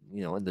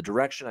 in the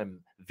direction I'm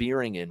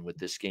veering in with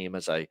this game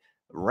as I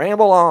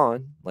ramble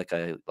on, like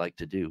I like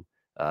to do,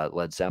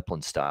 Led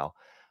Zeppelin style.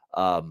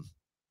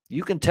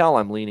 You can tell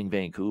I'm leaning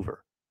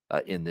Vancouver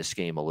in this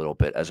game a little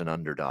bit as an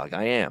underdog.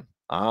 I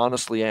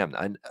honestly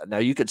am. Now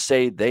you could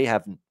say they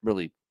haven't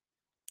really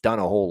done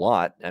a whole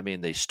lot. I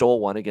mean, they stole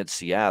one against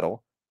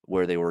Seattle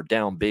where they were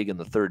down big in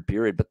the third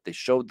period, but they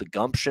showed the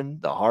gumption,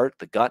 the heart,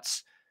 the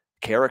guts,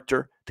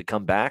 character to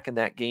come back in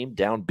that game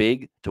down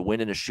big to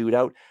win in a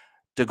shootout,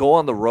 to go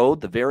on the road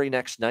the very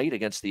next night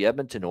against the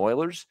Edmonton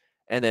Oilers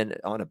and then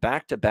on a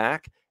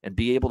back-to-back and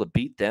be able to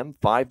beat them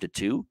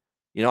 5-2.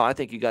 I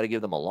think you got to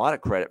give them a lot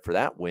of credit for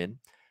that win.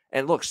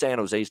 And look, San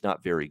Jose's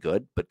not very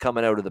good, but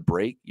coming out of the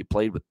break, you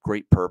played with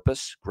great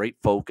purpose, great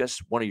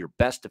focus, one of your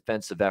best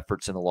defensive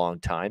efforts in a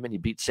long time, and you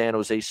beat San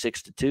Jose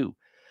 6-2.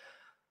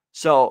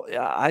 So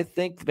I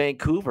think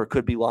Vancouver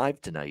could be live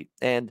tonight.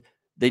 And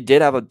they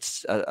did have a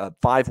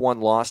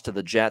 5-1 loss to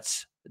the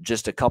Jets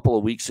just a couple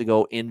of weeks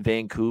ago in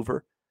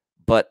Vancouver.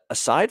 But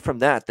aside from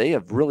that, they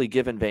have really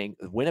given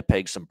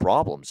Winnipeg some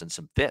problems and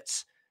some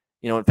fits.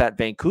 In fact,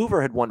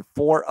 Vancouver had won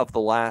 4 of the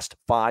last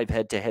 5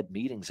 head-to-head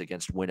meetings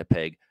against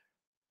Winnipeg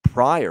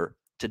prior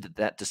to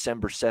that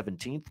December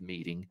 17th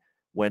meeting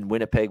when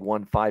Winnipeg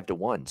won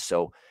 5-1.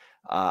 So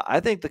I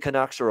think the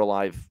Canucks are a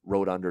live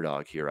road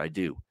underdog here. I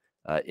do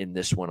in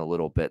this one a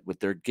little bit, with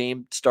their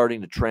game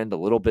starting to trend a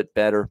little bit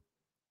better,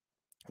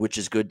 which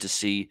is good to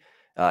see.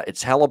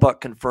 It's Hellebuck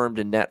confirmed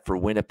in net for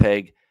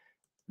Winnipeg.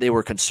 They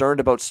were concerned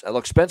about,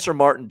 look, Spencer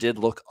Martin did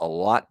look a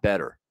lot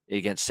better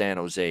against San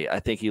Jose. I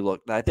think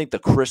the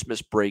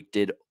Christmas break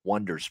did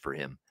wonders for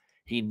him.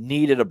 He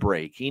needed a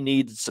break. He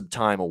needed some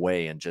time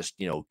away and just,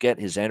 get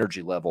his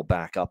energy level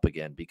back up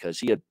again, because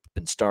he had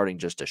been starting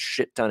just a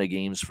shit ton of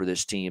games for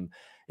this team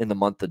in the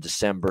month of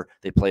December.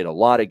 They played a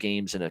lot of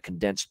games in a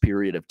condensed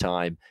period of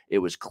time. It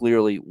was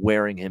clearly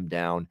wearing him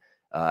down.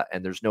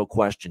 And there's no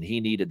question he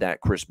needed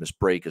that Christmas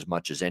break as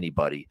much as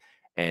anybody.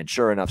 And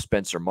sure enough,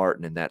 Spencer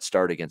Martin in that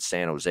start against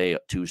San Jose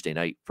Tuesday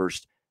night,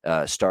 first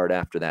start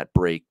after that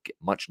break,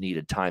 much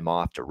needed time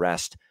off to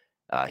rest.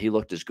 He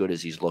looked as good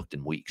as he's looked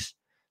in weeks.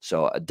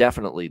 So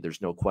definitely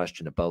there's no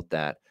question about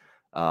that.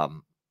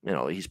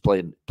 He's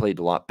played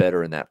a lot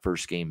better in that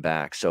first game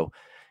back. So,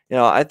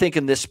 I think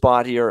in this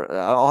spot here,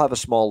 I'll have a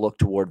small look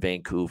toward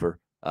Vancouver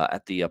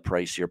at the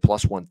price here.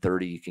 Plus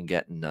 130 you can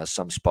get in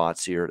some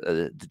spots here.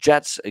 The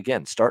Jets,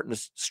 again, starting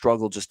to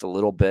struggle just a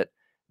little bit.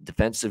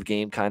 Defensive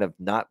game kind of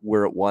not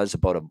where it was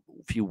about a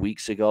few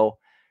weeks ago.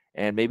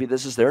 And maybe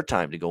this is their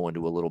time to go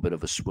into a little bit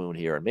of a swoon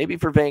here. And maybe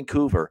for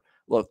Vancouver,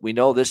 look, we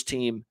know this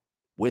team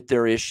with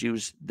their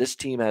issues, this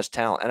team has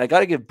talent. And I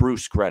got to give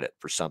Bruce credit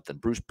for something.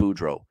 Bruce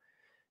Boudreau,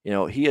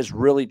 he has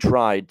really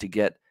tried to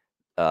get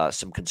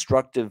some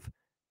constructive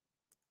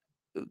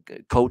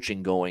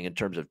coaching going in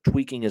terms of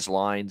tweaking his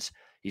lines.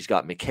 He's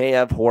got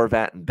Mikheyev,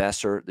 Horvat, and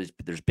Besser.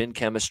 There's been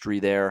chemistry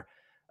there.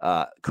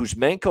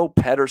 Kuzmenko,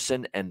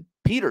 Pettersson, and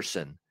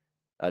Peterson.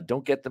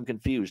 Don't get them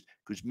confused.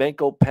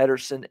 Kuzmenko,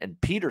 Pettersson, and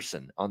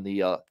Peterson on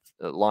the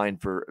line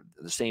for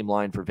the same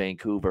line for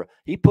Vancouver.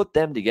 He put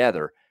them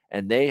together,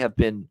 and they have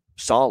been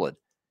solid,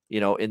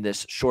 in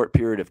this short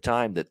period of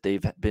time that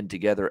they've been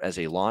together as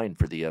a line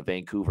for the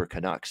Vancouver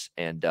Canucks.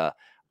 And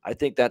I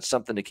think that's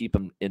something to keep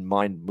in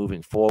mind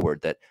moving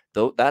forward, that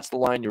that's the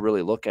line you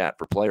really look at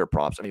for player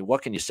props. I mean,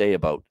 what can you say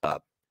about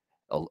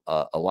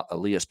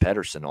Elias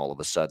Pettersson all of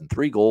a sudden?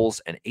 3 goals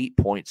and 8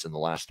 points in the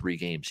last 3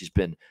 games. He's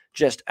been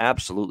just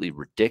absolutely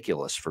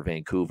ridiculous for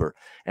Vancouver.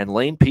 And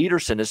Lane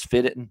Peterson has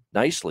fit in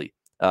nicely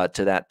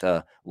to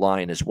that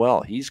line as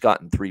well. He's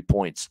gotten 3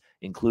 points,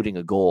 including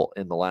a goal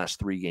in the last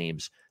 3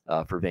 games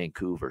for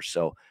Vancouver.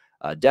 So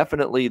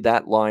definitely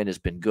that line has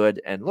been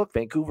good. And look,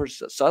 Vancouver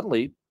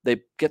suddenly, they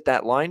get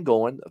that line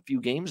going a few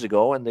games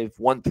ago, and they've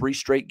won 3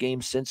 straight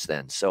games since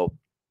then. So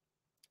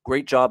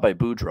great job by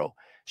Boudreau.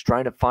 He's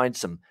trying to find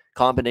some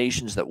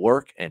combinations that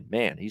work, and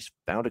man, he's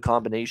found a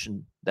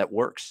combination that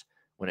works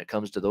when it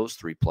comes to those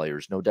 3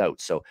 players, no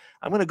doubt. So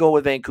I'm going to go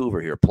with Vancouver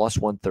here, plus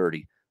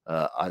 130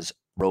 as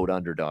road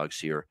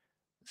underdogs here.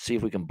 See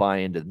if we can buy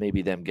into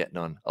maybe them getting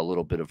on a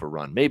little bit of a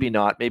run. Maybe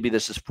not. Maybe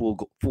this is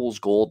fool's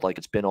gold like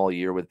it's been all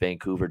year with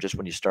Vancouver. Just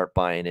when you start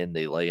buying in,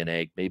 they lay an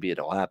egg. Maybe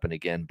it'll happen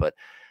again. But,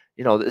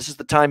 this is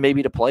the time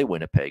maybe to play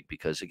Winnipeg,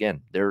 because,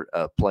 again, their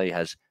play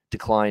has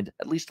declined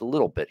at least a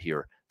little bit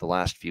here the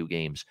last few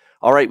games.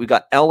 All right, we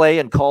got LA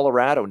and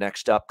Colorado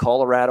next up.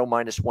 Colorado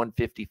minus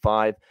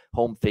 155,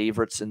 home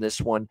favorites in this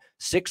one.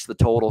 6 the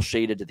total,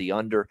 shaded to the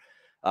under.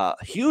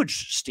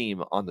 Huge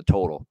steam on the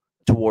total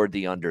toward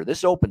the under.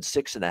 This opened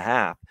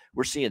 6.5.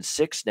 We're seeing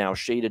 6 now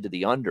shaded to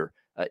the under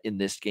in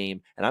this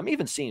game. And I'm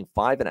even seeing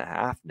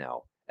 5.5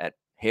 now at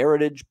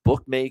Heritage,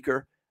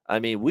 Bookmaker. I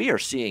mean, we are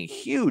seeing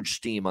huge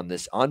steam on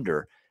this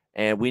under.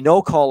 And we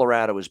know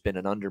Colorado has been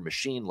an under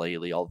machine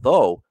lately,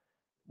 although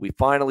we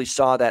finally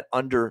saw that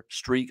under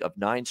streak of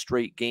 9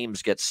 straight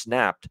games get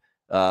snapped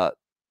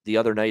the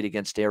other night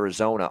against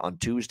Arizona on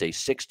Tuesday.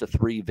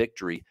 6-3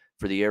 victory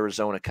for the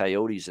Arizona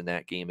Coyotes in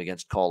that game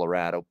against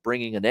Colorado,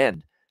 bringing an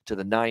end to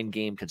the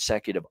 9-game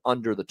consecutive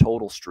under the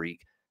total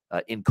streak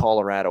in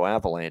Colorado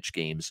Avalanche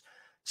games.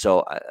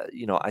 So,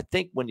 I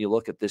think when you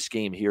look at this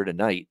game here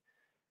tonight,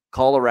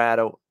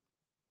 Colorado,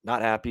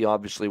 not happy,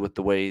 obviously, with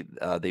the way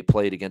they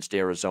played against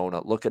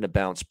Arizona, looking to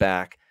bounce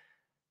back.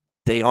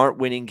 They aren't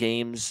winning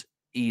games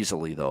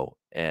easily, though.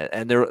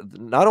 And they're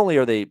not only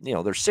are they, they're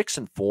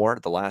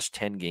 6-4 the last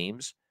 10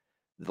 games.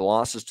 The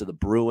losses to the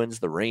Bruins,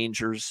 the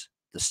Rangers,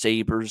 the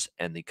Sabres,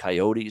 and the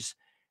Coyotes,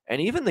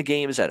 and even the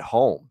games at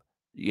home,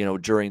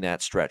 during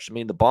that stretch. I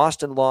mean, the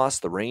Boston loss,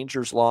 the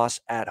Rangers loss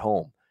at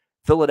home,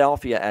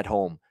 Philadelphia at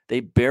home.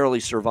 They barely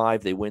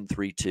survive. They win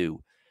 3-2.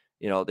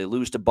 They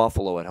lose to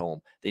Buffalo at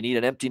home. They need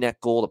an empty net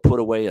goal to put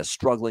away a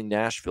struggling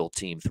Nashville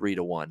team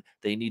 3-1.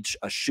 They need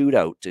a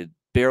shootout to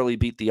barely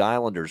beat the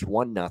Islanders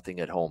 1-0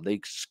 at home.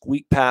 They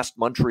squeak past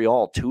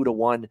Montreal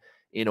 2-1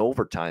 in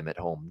overtime at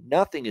home.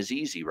 Nothing is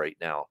easy right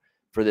now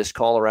for this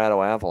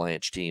Colorado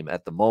Avalanche team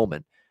at the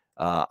moment.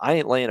 I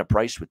ain't laying a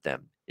price with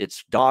them.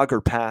 It's dog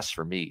or pass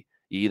for me.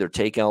 You either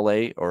take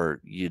LA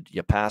or you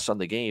pass on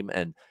the game,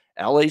 and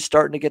LA's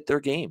starting to get their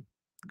game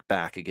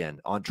back again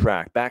on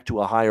track, back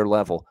to a higher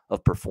level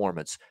of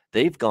performance.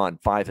 They've gone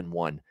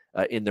 5-1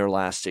 in their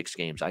last 6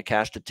 games. I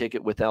cashed a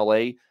ticket with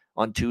LA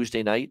on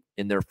Tuesday night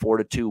in their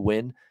 4-2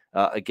 win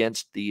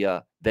against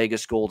the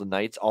Vegas Golden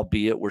Knights,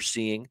 albeit we're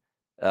seeing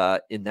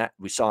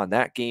we saw in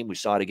that game, we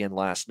saw it again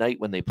last night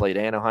when they played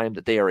Anaheim,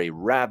 that they are a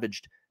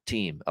ravaged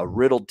team, a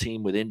riddled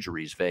team with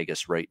injuries,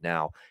 Vegas right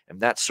now.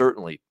 And that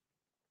certainly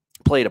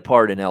played a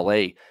part in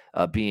LA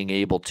being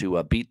able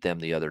to beat them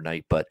the other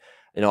night. But,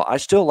 I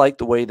still like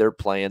the way they're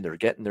playing. They're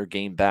getting their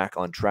game back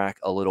on track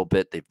a little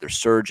bit. They're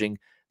surging.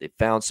 They've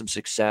found some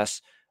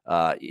success.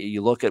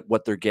 You look at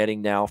what they're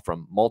getting now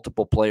from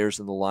multiple players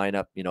in the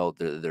lineup.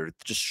 They're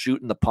just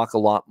shooting the puck a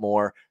lot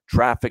more.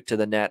 Traffic to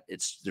the net.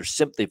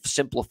 They've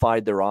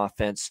simplified their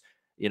offense.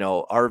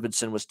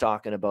 Arvidsson was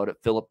talking about it.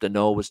 Philip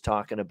Deneau was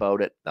talking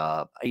about it.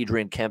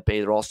 Adrian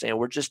Kempe. They're all saying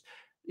we're just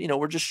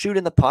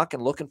shooting the puck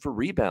and looking for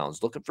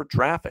rebounds, looking for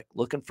traffic,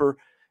 looking for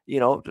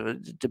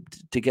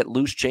to get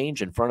loose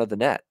change in front of the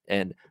net.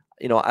 And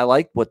I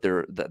like what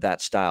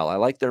that style. I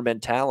like their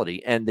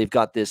mentality, and they've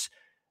got this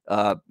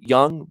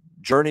young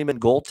journeyman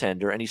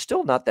goaltender, and he's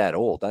still not that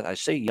old. I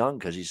say young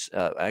because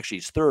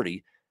he's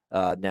 30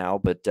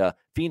 now, but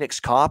Phoenix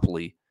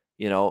Copley,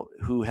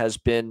 who has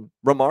been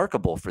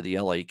remarkable for the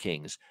LA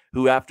Kings,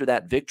 who after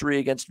that victory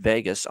against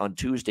Vegas on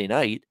Tuesday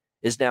night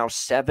is now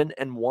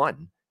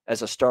 7-1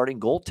 as a starting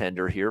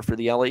goaltender here for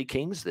the LA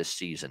Kings this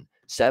season.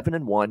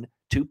 7-1,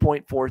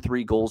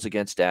 2.43 goals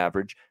against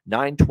average,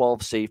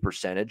 .912 save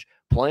percentage,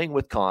 playing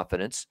with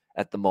confidence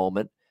at the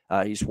moment.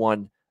 He's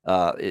won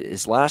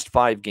his last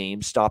 5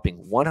 games, stopping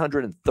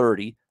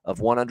 130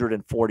 of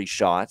 140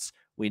 shots.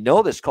 We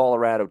know this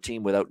Colorado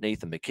team without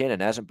Nathan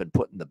MacKinnon hasn't been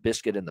putting the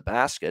biscuit in the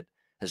basket,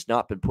 has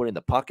not been putting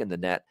the puck in the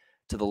net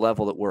to the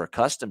level that we're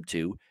accustomed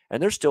to,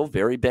 and they're still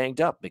very banged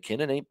up.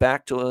 MacKinnon ain't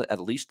back till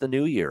at least the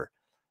new year.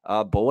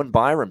 Bowen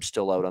Byram's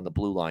still out on the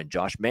blue line.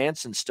 Josh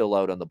Manson's still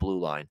out on the blue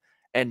line.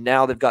 And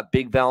now they've got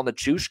Big Val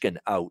Nichushkin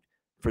out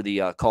for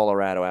the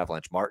Colorado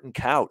Avalanche. Martin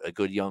Kaut, a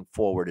good young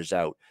forward, is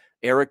out.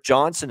 Eric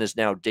Johnson is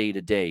now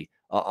day-to-day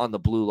on the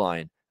blue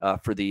line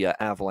for the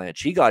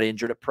Avalanche. He got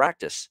injured at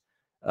practice.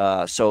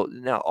 So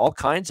now all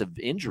kinds of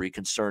injury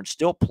concerns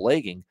still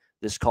plaguing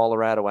this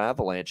Colorado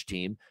Avalanche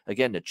team.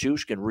 Again,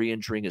 Nichushkin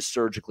re-injuring his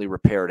surgically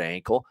repaired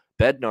ankle.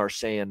 Bednar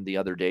saying the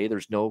other day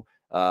there's no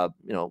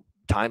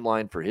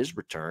timeline for his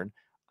return.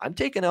 I'm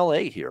taking LA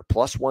here,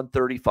 plus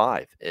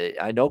 135.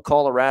 I know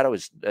Colorado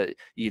is,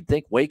 you'd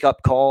think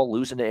wake-up call,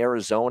 losing to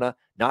Arizona,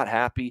 not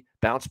happy,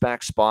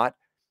 bounce-back spot.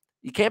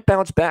 You can't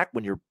bounce back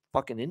when you're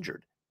fucking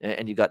injured,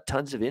 and you got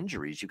tons of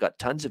injuries. You got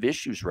tons of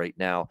issues right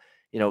now,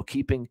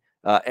 keeping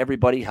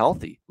everybody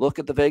healthy. Look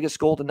at the Vegas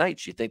Golden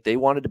Knights. You think they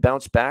wanted to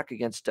bounce back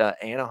against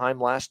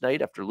Anaheim last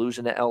night after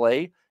losing to LA?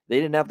 They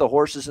didn't have the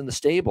horses in the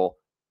stable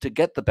to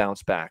get the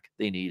bounce back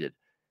they needed.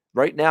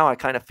 Right now, I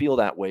kind of feel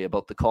that way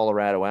about the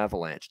Colorado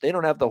Avalanche. They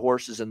don't have the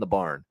horses in the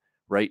barn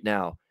right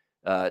now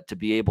to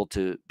be able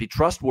to be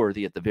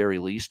trustworthy at the very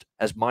least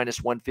as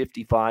minus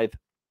 155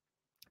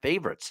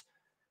 favorites.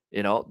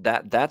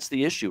 That's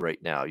the issue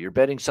right now. You're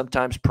betting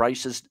sometimes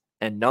prices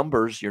and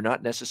numbers. You're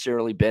not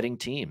necessarily betting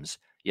teams.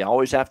 You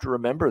always have to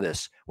remember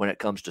this when it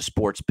comes to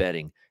sports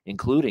betting,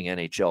 including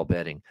NHL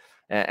betting.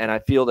 And I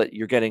feel that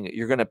you're going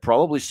to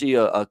probably see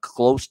a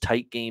close,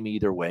 tight game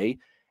either way.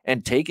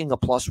 And taking a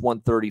plus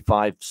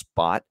 135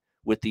 spot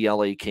with the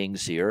LA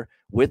Kings here,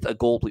 with a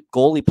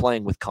goalie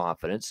playing with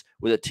confidence,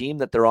 with a team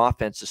that their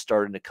offense is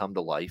starting to come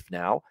to life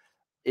now,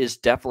 is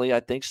definitely,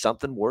 I think,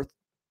 something worth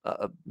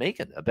a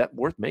bet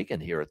worth making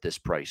here at this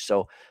price.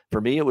 So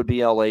for me, it would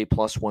be LA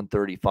plus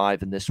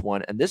 135 in this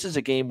one. And this is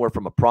a game where,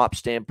 from a prop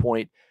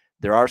standpoint,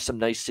 there are some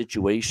nice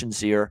situations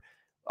here.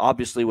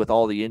 Obviously, with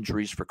all the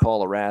injuries for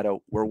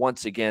Colorado, we're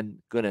once again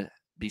going to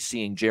be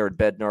seeing Jared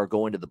Bednar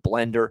go into the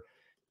blender,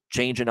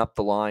 changing up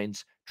the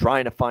lines,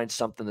 trying to find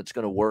something that's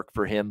going to work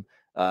for him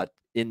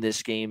in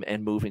this game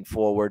and moving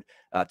forward.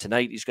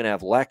 Tonight, he's going to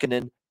have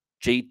Lehkonen,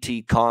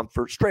 JT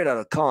Compher, straight out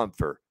of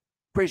Compher.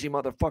 Crazy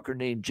motherfucker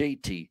named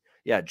JT.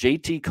 Yeah,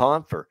 JT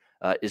Compher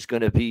is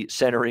going to be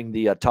centering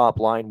the top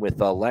line with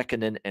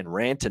Lehkonen and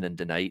Rantanen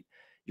tonight.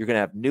 You're going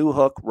to have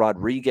Newhook,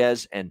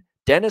 Rodriguez, and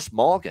Dennis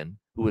Malgin,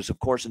 who was, of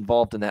course,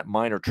 involved in that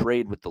minor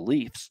trade with the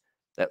Leafs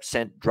that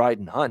sent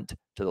Dryden Hunt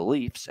to the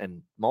Leafs,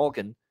 and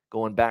Malgin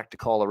going back to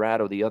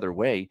Colorado the other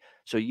way.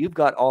 So you've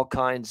got all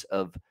kinds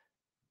of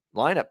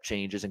lineup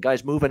changes and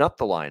guys moving up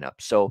the lineup.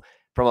 So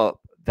from a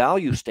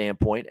value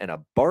standpoint and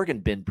a bargain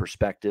bin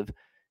perspective,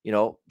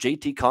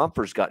 JT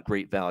Compher's got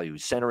great value,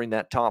 centering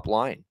that top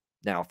line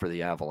now for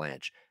the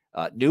Avalanche.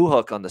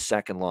 Newhook on the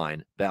second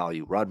line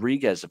value,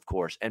 Rodriguez, of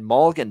course, and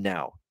Malgin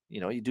now.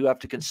 You do have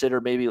to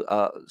consider maybe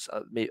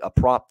a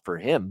prop for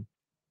him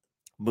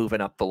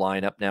moving up the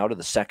lineup now to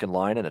the second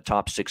line and a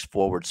top six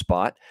forward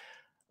spot.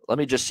 Let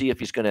me just see if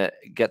he's going to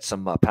get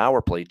some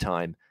power play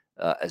time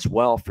as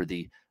well for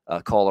the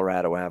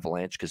Colorado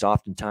Avalanche, because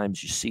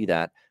oftentimes you see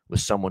that with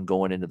someone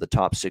going into the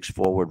top six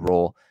forward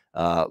role.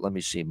 Let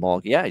me see.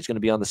 Yeah, he's going to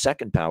be on the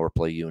second power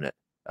play unit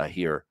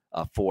here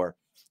for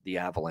the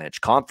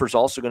Avalanche. Compher's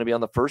also going to be on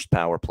the first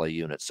power play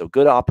unit. So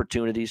good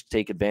opportunities to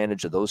take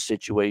advantage of those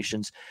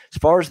situations. As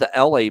far as the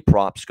LA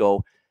props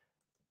go,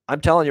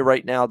 I'm telling you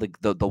right now,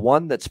 the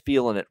one that's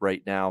feeling it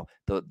right now,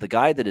 the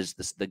guy that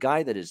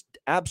is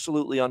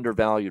absolutely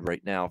undervalued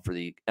right now for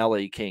the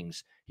LA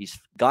Kings. He's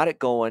got it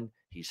going.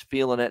 He's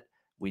feeling it.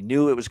 We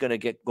knew it was going to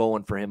get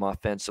going for him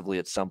offensively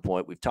at some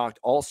point. We've talked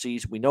all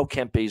season. We know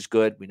Kempe's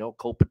good. We know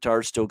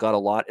Kopitar's still got a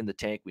lot in the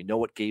tank. We know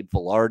what Gabe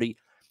Vilardi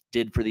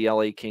did for the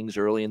LA Kings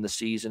early in the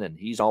season, and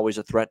he's always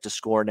a threat to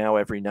score now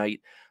every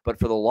night. But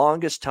for the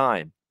longest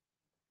time,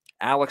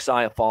 Alex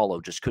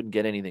Iafallo just couldn't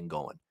get anything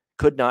going.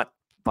 Could not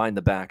find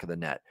the back of the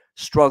net.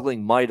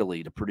 Struggling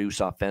mightily to produce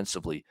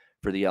offensively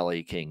for the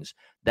LA Kings.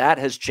 That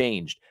has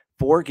changed.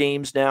 4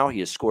 games now.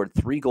 He has scored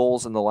 3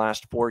 goals in the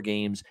last 4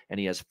 games, and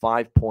he has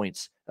 5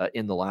 points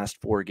in the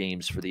last 4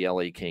 games for the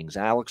LA Kings.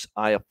 Alex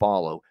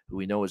Iafallo, who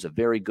we know is a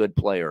very good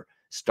player,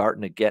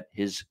 starting to get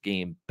his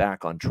game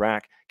back on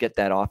track, get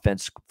that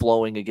offense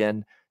flowing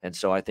again. And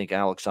so I think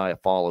Alex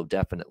Iafallo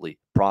definitely,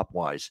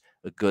 prop-wise,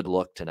 a good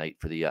look tonight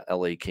for the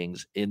LA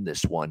Kings in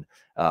this one.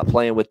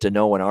 Playing with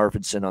Danault and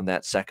Arvidsson on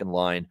that second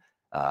line.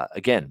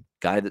 Again,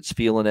 guy that's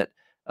feeling it.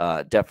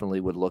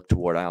 Definitely would look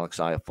toward Alex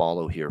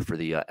Iafallo here for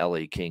the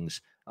LA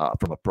Kings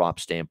from a prop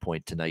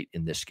standpoint tonight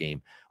in this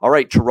game. All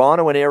right,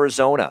 Toronto and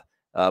Arizona.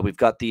 We've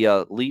got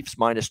the Leafs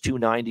minus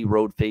 290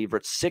 road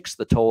favorites, 6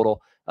 the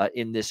total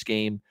in this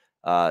game.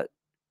 I'm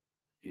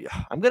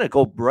going to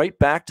go right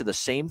back to the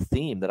same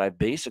theme that I've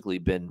basically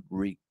been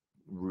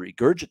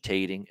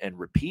regurgitating and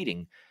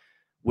repeating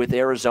with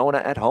Arizona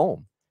at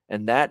home.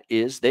 And that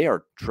is they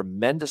are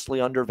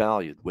tremendously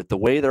undervalued with the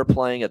way they're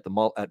playing at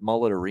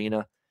Mullet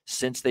Arena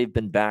since they've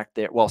been back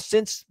there. Well,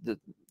 since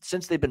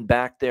they've been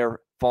back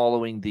there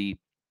following the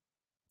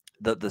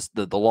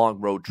long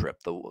road trip,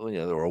 they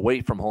were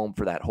away from home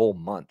for that whole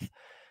month.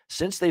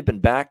 Since they've been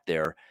back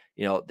there,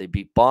 they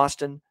beat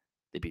Boston,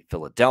 they beat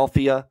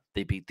Philadelphia,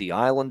 they beat the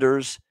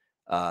Islanders.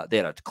 They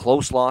had a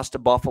close loss to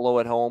Buffalo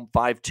at home,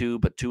 5-2,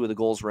 but 2 of the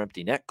goals were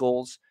empty net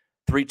goals.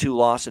 3-2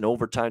 loss in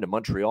overtime to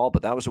Montreal,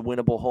 but that was a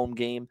winnable home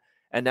game.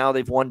 And now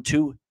they've won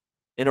 2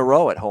 in a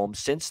row at home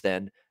since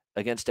then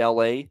against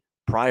LA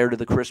prior to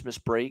the Christmas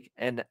break,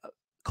 and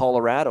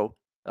Colorado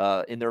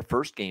in their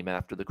first game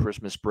after the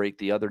Christmas break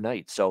the other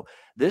night. So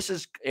this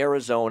is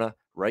Arizona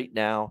right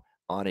now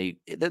on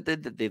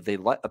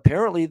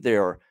apparently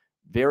they're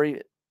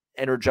very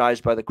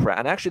energized by the crowd.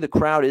 And actually the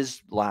crowd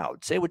is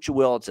loud. Say what you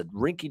will. It's a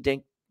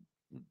rinky-dink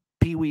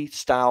Pee-wee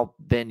style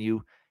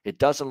venue. It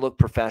doesn't look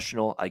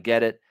professional. I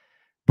get it.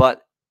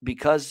 But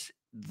because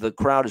the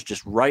crowd is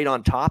just right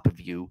on top of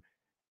you,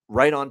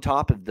 right on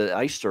top of the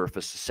ice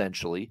surface,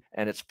 essentially,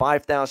 and it's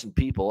 5,000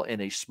 people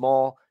in a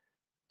smaller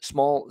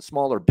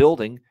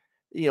building,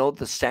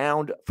 the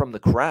sound from the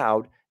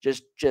crowd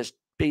just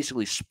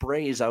basically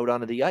sprays out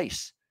onto the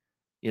ice,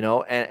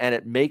 and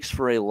it makes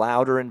for a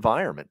louder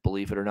environment,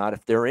 believe it or not,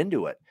 if they're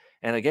into it.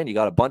 And again, you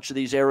got a bunch of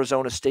these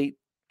Arizona State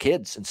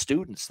kids and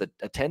students that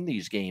attend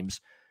these games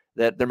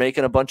that they're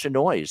making a bunch of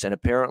noise. And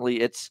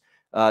apparently it's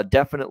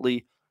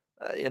definitely,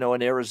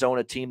 an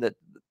Arizona team that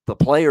the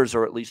players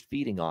are at least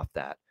feeding off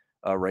that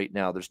right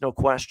now. There's no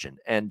question.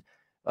 And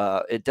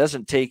it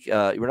doesn't take,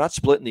 we're not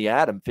splitting the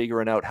atom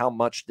figuring out how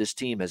much this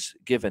team has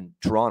given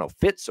Toronto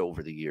fits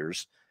over the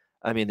years.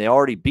 I mean, they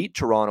already beat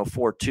Toronto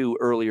 4-2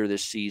 earlier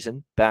this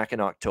season, back in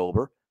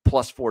October,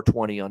 plus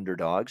 420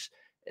 underdogs,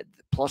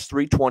 plus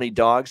 320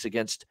 dogs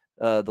against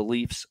the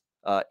Leafs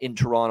in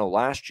Toronto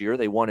last year.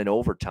 They won in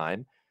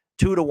overtime.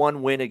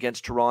 2-1 win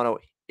against Toronto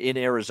in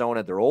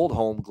Arizona, their old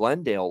home,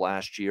 Glendale,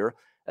 last year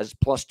as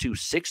plus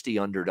 260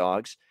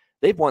 underdogs.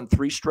 They've won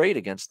 3 straight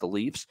against the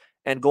Leafs.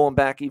 And going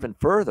back even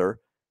further,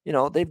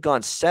 they've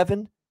gone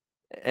 6-4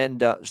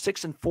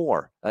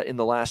 in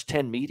the last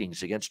 10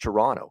 meetings against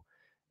Toronto,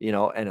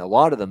 and a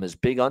lot of them as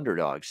big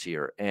underdogs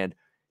here. And,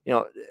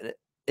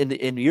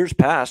 in years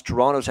past,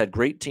 Toronto's had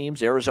great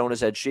teams.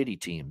 Arizona's had shitty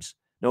teams,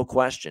 no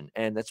question.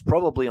 And that's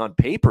probably on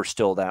paper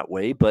still that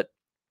way, but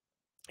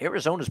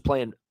Arizona's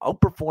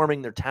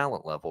outperforming their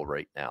talent level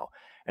right now.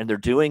 And they're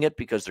doing it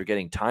because they're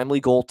getting timely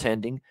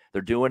goaltending.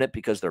 They're doing it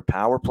because their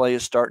power play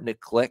is starting to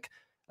click.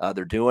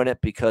 They're doing it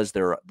because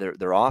their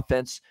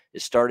offense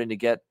is starting to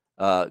get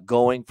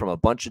going from a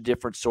bunch of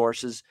different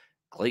sources.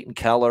 Clayton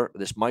Keller,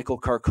 this Michael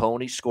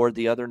Carcone scored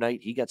the other night.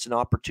 He gets an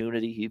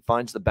opportunity. He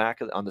finds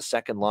on the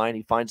second line.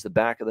 He finds the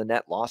back of the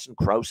net. Lawson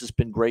Krause has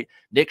been great.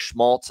 Nick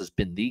Schmaltz has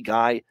been the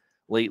guy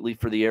lately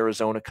for the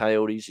Arizona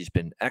Coyotes. He's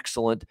been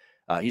excellent.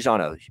 He's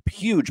on a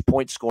huge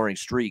point-scoring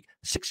streak,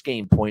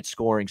 6-game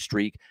point-scoring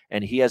streak,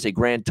 and he has a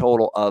grand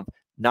total of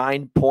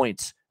 9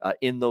 points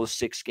in those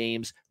 6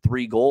 games,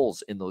 3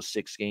 goals in those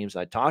 6 games.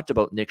 I talked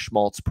about Nick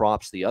Schmaltz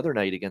props the other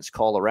night against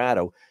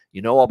Colorado.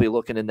 I'll be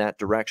looking in that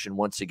direction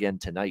once again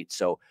tonight.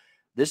 So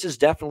this is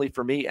definitely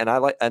for me. And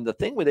the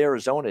thing with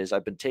Arizona is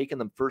I've been taking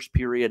them first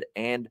period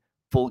and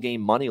full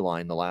game money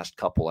line the last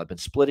couple. I've been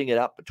splitting it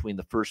up between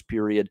the first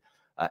period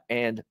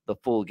and the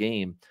full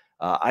game.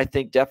 I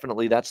think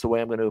definitely that's the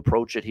way I'm going to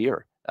approach it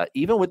here.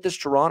 Even with this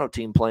Toronto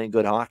team playing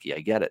good hockey, I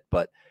get it.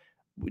 But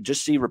we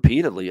just see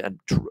repeatedly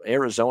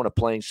Arizona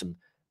playing some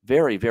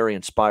very, very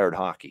inspired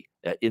hockey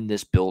in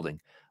this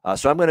building.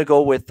 So I'm going to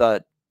go with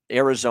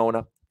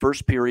Arizona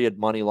first period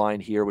money line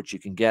here, which you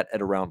can get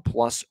at around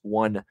plus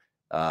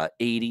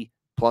 180,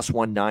 plus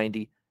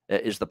 190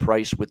 is the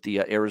price with the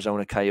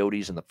Arizona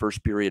Coyotes in the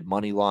first period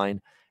money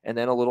line. And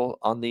then a little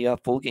on the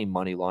full game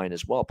money line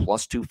as well,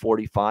 plus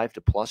 245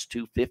 to plus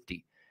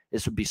 250.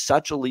 This would be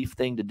such a Leaf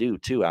thing to do,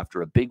 too,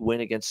 after a big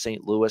win against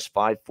St. Louis,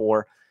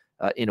 5-4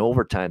 in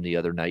overtime the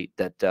other night,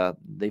 that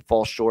they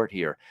fall short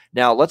here.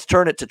 Now, let's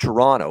turn it to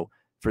Toronto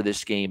for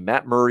this game.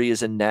 Matt Murray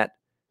is in net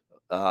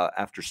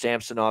after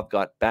Samsonov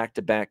got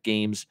back-to-back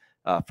games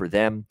for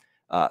them.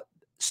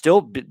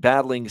 Still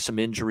battling some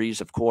injuries,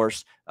 of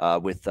course,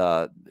 with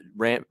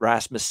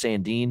Rasmus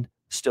Sandin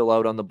still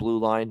out on the blue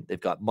line. They've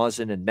got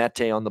Muzzin and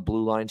Mete on the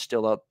blue line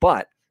still out.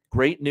 But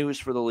great news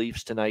for the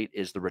Leafs tonight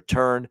is the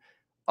return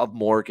of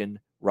Morgan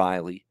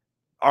Rielly,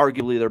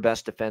 arguably their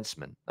best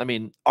defenseman. I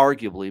mean,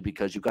 arguably,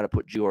 because you've got to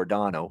put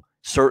Giordano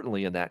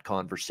certainly in that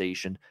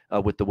conversation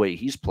with the way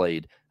he's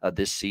played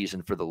this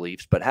season for the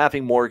Leafs. But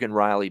having Morgan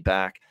Rielly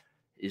back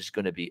is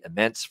going to be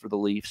immense for the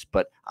Leafs.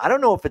 But I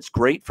don't know if it's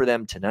great for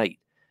them tonight.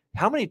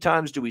 How many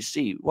times do we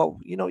see,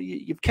 well,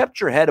 you've kept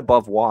your head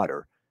above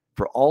water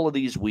for all of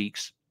these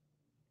weeks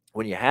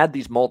when you had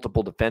these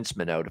multiple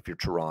defensemen out if you're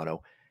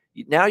Toronto.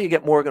 Now you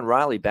get Morgan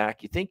Rielly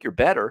back. You think you're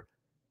better.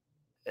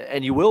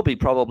 And you will be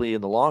probably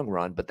in the long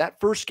run. But that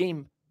first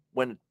game,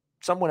 when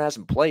someone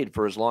hasn't played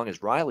for as long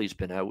as Riley's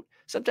been out,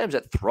 sometimes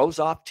it throws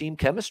off team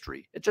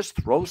chemistry. It just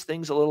throws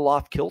things a little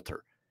off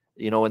kilter,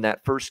 in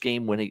that first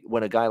game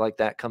when a guy like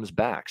that comes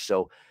back.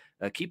 So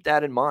keep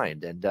that in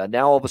mind. And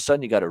now all of a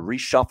sudden you got to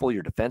reshuffle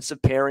your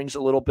defensive pairings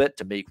a little bit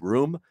to make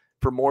room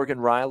for Morgan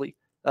Rielly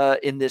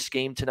in this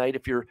game tonight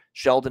if you're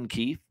Sheldon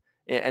Keefe.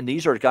 And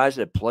these are guys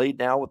that have played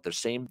now with the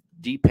same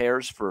D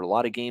pairs for a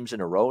lot of games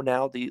in a row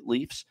now, the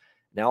Leafs.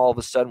 Now, all of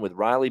a sudden, with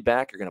Rielly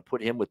back, you're going to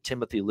put him with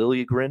Timothy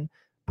Liljegren.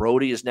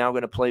 Brody is now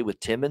going to play with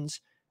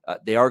Timmins.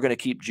 They are going to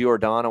keep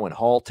Giordano and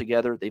Hall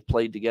together. They've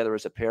played together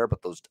as a pair,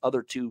 but those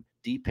other 2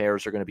 D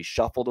pairs are going to be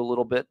shuffled a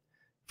little bit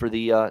for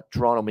the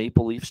Toronto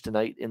Maple Leafs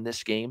tonight in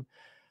this game.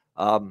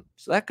 So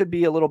that could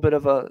be a little bit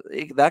of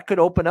that could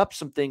open up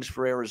some things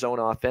for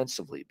Arizona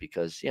offensively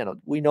because,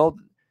 we know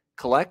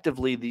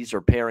collectively these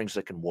are pairings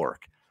that can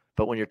work.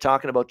 But when you're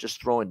talking about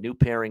just throwing new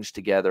pairings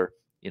together,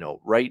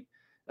 right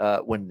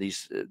when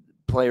these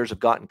players have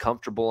gotten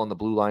comfortable on the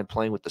blue line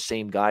playing with the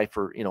same guy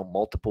for,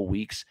 multiple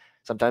weeks.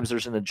 Sometimes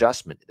there's an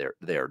adjustment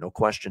there. No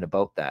question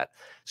about that.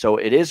 So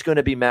it is going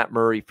to be Matt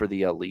Murray for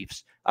the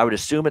Leafs. I would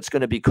assume it's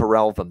going to be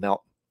Karel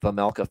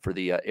Vejmelka for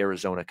the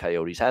Arizona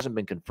Coyotes. Hasn't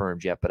been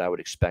confirmed yet, but I would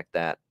expect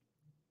that.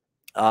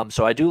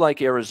 So I do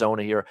like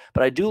Arizona here,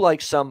 but I do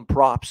like some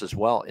props as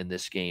well in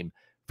this game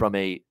from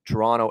a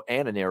Toronto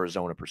and an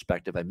Arizona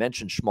perspective. I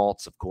mentioned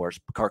Schmaltz, of course.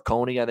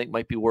 Carcone, I think,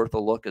 might be worth a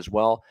look as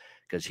well,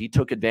 because he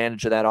took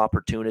advantage of that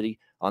opportunity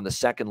on the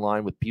second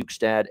line with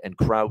Bukestad and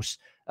Krause,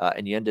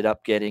 and you ended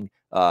up getting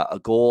a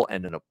goal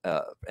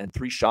and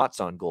 3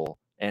 shots on goal,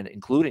 and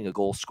including a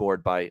goal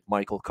scored by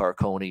Michael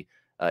Carcone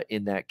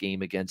in that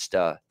game against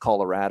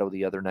Colorado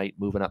the other night,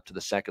 moving up to the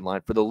second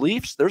line. For the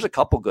Leafs, there's a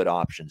couple good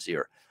options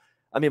here.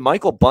 I mean,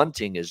 Michael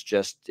Bunting is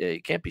just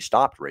he can't be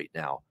stopped right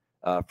now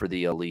for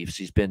the Leafs.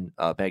 He's been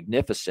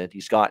magnificent.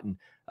 He's gotten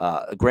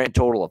a grand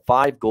total of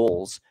 5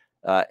 goals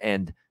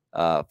and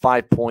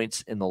 5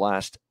 points in the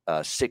last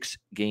 6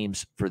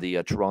 games for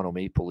the Toronto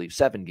Maple Leafs,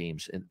 7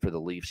 games for the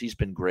Leafs. He's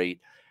been great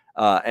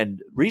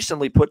and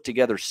recently put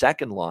together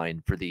second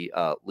line for the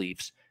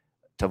Leafs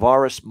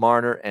Tavares,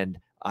 Marner, and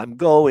I'm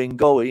going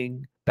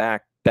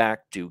back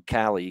to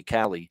Calle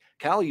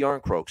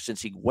Järnkrok.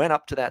 Since he went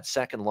up to that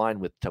second line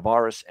with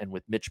Tavares and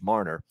with Mitch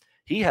Marner,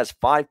 he has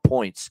 5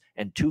 points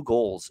and 2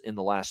 goals in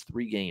the last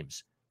 3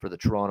 games for the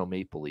Toronto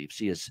Maple Leafs.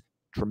 He is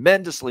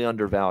tremendously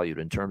undervalued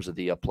in terms of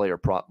the player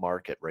prop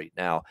market right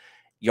now.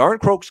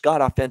 Järnkrok's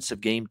got offensive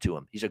game to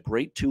him. He's a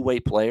great two-way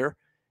player,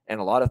 and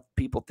a lot of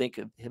people think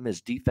of him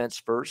as defense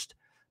first,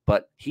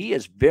 but he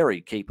is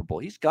very capable.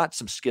 He's got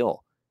some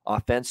skill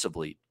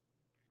offensively.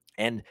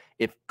 And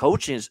if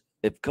coaches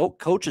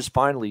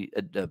finally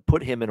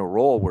put him in a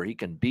role where he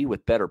can be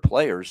with better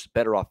players,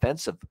 better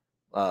offensive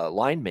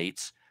line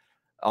mates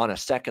on a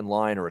second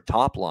line or a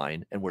top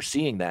line, and we're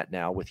seeing that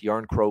now with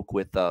Järnkrok,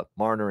 with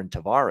Marner and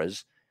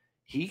Tavares,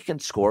 he can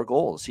score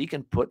goals. He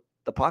can put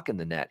the puck in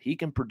the net. He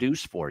can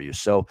produce for you.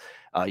 So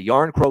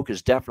Järnkrok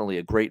is definitely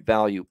a great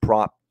value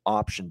prop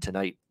option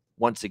tonight,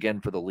 once again,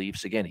 for the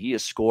Leafs. Again, he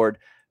has scored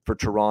for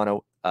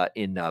Toronto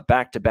in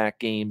back-to-back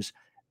games,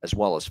 as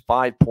well as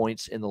 5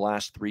 points in the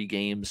last 3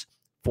 games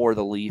for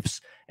the Leafs.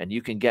 And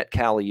you can get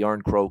Calle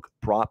Järnkrok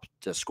prop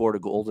to score a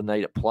goal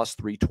tonight at plus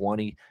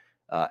 320.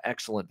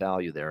 Excellent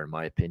value there, in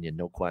my opinion,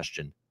 no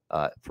question,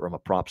 from a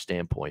prop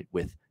standpoint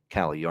with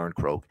Calle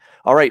Järnkrok.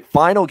 All right,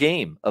 final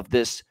game of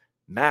this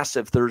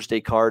massive Thursday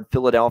card,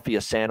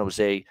 Philadelphia, San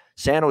Jose.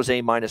 San Jose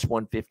minus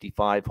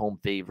 155, home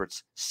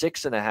favorites,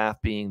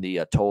 6.5 being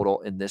the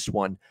total in this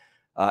one.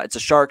 It's a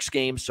Sharks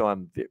game, so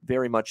I'm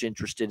very much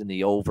interested in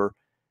the over.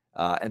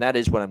 And that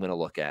is what I'm going to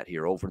look at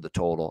here, over the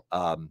total.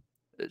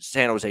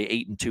 San Jose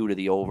 8-2 to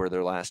the over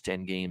their last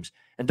 10 games.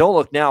 And don't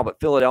look now, but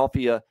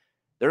Philadelphia,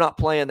 they're not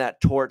playing that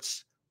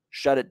Torts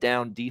shut it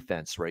down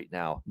defense right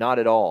now. Not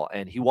at all.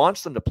 And he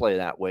wants them to play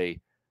that way.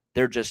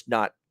 They're just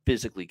not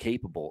physically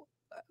capable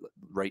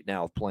right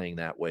now of playing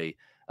that way.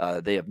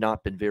 They have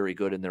not been very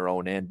good in their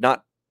own end,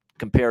 not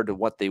compared to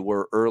what they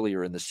were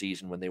earlier in the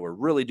season when they were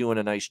really doing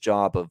a nice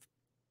job of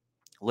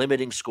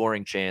limiting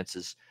scoring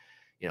chances,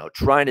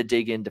 trying to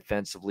dig in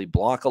defensively,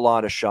 block a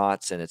lot of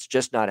shots, and it's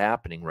just not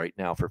happening right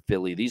now for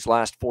Philly. These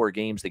last 4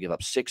 games, they give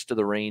up 6 to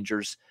the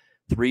Rangers,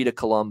 3 to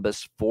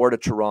Columbus, 4 to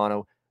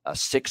Toronto, a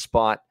 6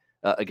 spot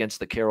against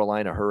the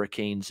Carolina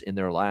Hurricanes in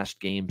their last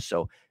game.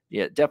 So,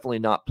 yeah, definitely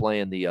not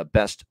playing the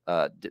best,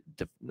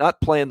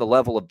 not playing the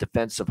level of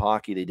defensive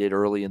hockey they did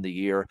early in the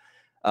year.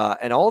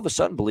 And all of a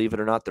sudden, believe it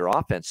or not, their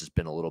offense has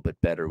been a little bit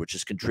better, which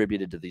has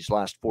contributed to these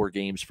last 4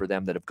 games for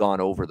them that have gone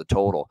over the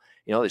total.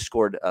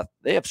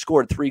 They have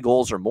scored 3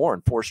 goals or more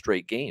in 4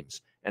 straight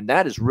games. And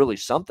that is really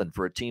something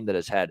for a team that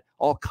has had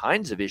all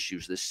kinds of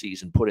issues this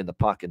season putting the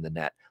puck in the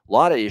net. A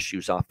lot of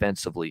issues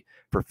offensively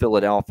for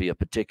Philadelphia,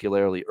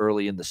 particularly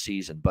early in the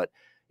season. But,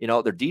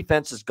 their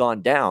defense has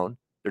gone down.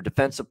 Their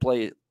defensive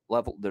play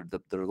level,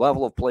 their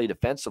level of play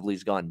defensively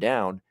has gone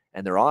down,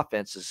 and their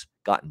offense has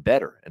gotten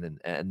better.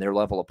 And their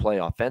level of play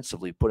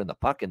offensively, putting the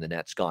puck in the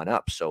net's gone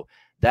up. So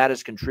that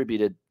has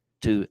contributed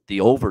to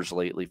the overs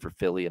lately for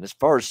Philly. And as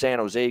far as San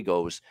Jose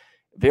goes,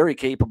 very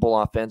capable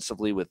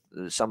offensively with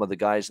some of the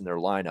guys in their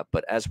lineup.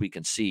 But as we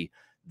can see,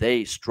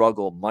 they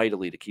struggle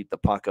mightily to keep the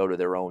puck out of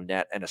their own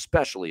net, and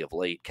especially of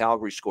late.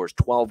 Calgary scores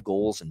 12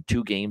 goals in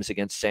 2 games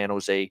against San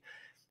Jose.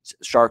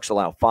 Sharks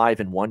allow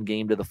 5 in 1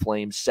 game to the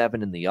Flames,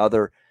 7 in the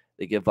other.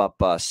 They give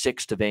up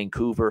 6 to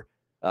Vancouver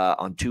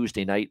on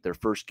Tuesday night, their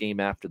first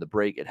game after the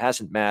break. It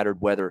hasn't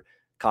mattered whether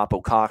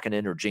Kaapo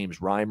Kähkönen or James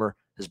Reimer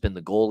has been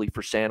the goalie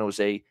for San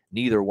Jose.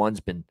 Neither one's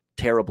been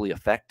terribly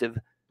effective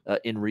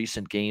in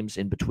recent games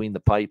in between the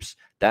pipes.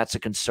 That's a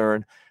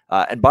concern.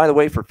 And by the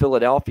way, for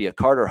Philadelphia,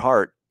 Carter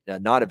Hart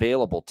not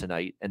available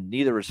tonight, and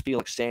neither is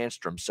Felix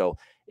Sandstrom. So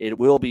it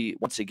will be,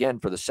 once again,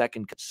 for the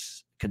second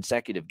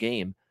consecutive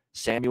game,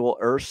 Samuel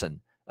Ersson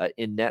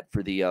in net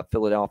for the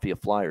Philadelphia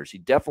Flyers. He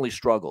definitely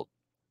struggled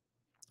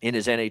in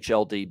his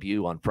NHL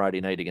debut on Friday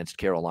night against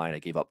Carolina.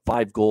 Gave up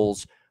 5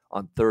 goals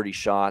on 30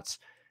 shots.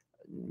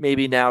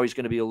 Maybe now he's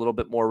going to be a little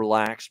bit more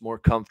relaxed, more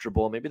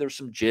comfortable. Maybe there's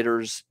some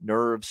jitters,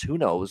 nerves, who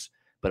knows?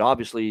 But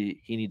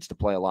obviously he needs to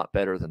play a lot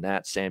better than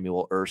that,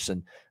 Samuel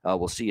Ersson.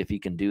 We'll see if he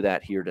can do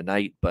that here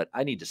tonight, but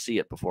I need to see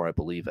it before I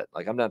believe it.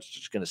 Like, I'm not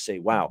just going to say,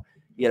 wow,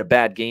 he had a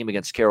bad game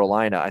against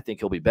Carolina, I think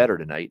he'll be better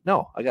tonight.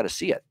 No, I got to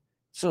see it.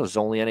 So it's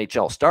the only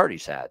NHL start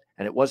he's had,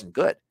 and it wasn't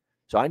good.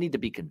 So I need to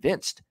be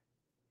convinced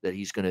that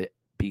he's going to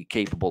be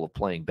capable of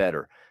playing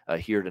better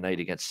here tonight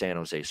against San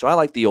Jose. So I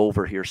like the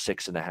over here,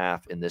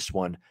 6.5 in this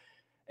one.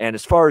 And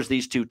as far as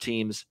these two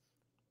teams,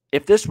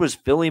 if this was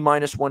Philly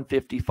minus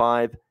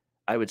 155,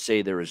 I would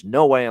say there is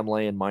no way I'm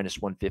laying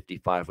minus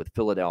 155 with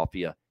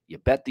Philadelphia. You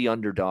bet the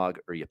underdog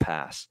or you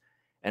pass.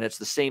 And it's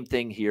the same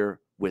thing here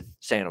with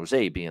San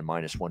Jose being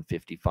minus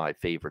 155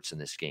 favorites in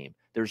this game.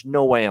 There's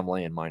no way I'm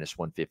laying minus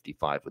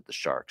 155 with the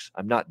Sharks.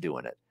 I'm not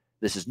doing it.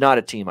 This is not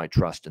a team I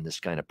trust in this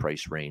kind of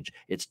price range.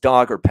 It's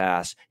dog or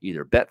pass.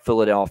 Either bet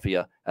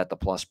Philadelphia at the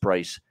plus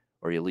price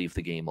or you leave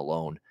the game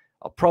alone.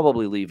 I'll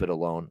probably leave it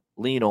alone,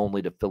 lean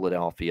only to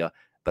Philadelphia,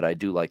 but I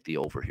do like the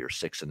over here,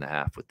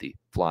 6.5 with the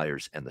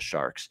Flyers and the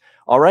Sharks.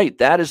 All right,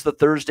 that is the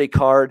Thursday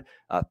card.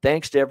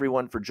 Thanks to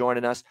everyone for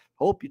joining us.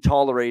 Hope you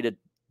tolerated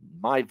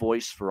my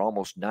voice for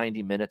almost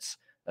 90 minutes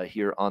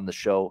here on the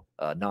show,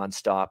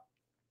 nonstop.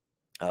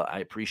 I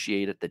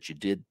appreciate it that you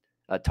did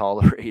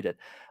tolerate it.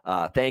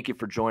 Thank you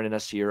for joining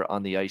us here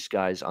on the Ice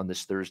Guys on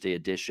this Thursday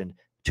edition.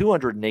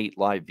 208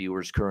 live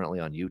viewers currently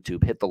on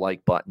YouTube. Hit the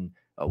like button.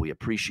 We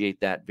appreciate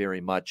that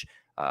very much.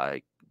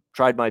 I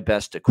tried my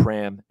best to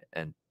cram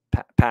and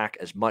pack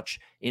as much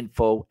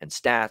info and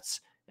stats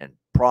and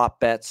prop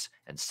bets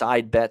and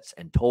side bets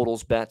and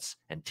totals bets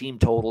and team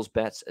totals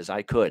bets as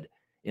I could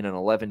in an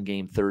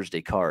 11-game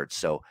Thursday card.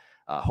 So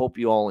hope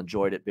you all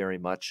enjoyed it very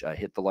much.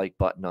 Hit the like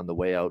button on the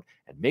way out,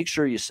 and make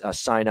sure you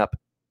sign up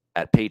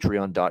at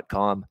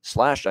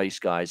patreon.com/Ice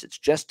Guys. It's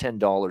just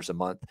 $10 a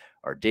month.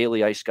 Our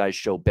daily Ice Guys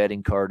show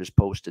betting card is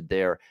posted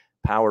there.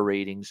 Power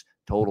ratings,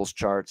 totals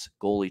charts,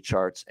 goalie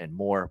charts, and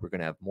more. We're going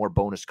to have more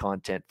bonus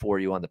content for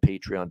you on the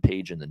Patreon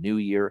page in the new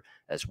year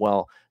as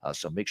well.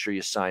 So make sure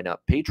you sign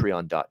up.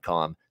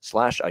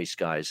 Patreon.com/Ice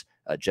Guys.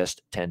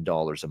 Just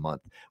 $10 a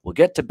month. We'll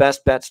get to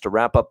best bets to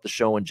wrap up the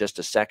show in just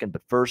a second,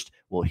 but first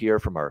we'll hear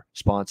from our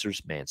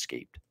sponsors,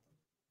 Manscaped.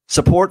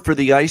 Support for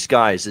the Ice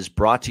Guys is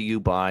brought to you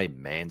by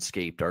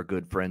Manscaped, our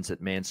good friends at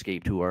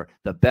Manscaped, who are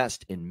the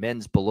best in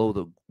men's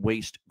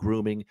below-the-waist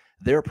grooming.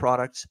 Their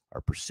products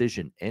are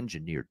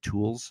precision-engineered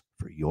tools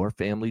for your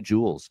family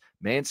jewels.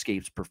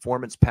 Manscaped's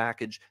Performance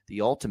Package, the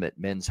ultimate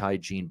men's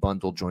hygiene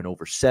bundle. Join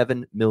over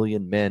 7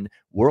 million men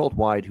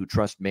worldwide who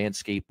trust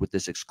Manscaped with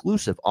this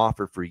exclusive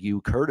offer for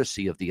you,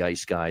 courtesy of the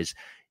Ice Guys.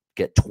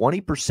 Get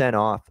 20%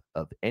 off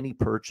of any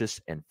purchase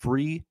and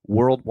free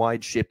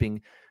worldwide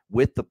shipping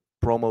with the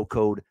promo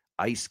code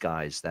Ice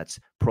Guys. That's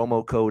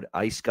promo code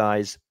Ice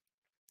Guys,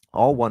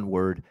 all one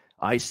word,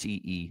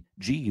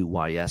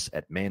 ICEGUYS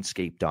at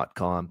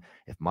manscaped.com.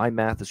 If my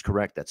math is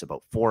correct, that's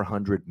about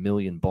 400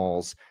 million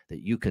balls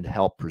that you can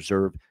help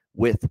preserve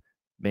with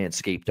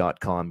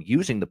manscaped.com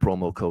using the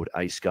promo code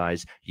Ice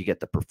Guys. You get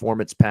the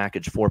Performance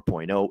Package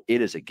 4.0.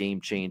 It is a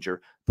game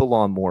changer. The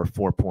Lawnmower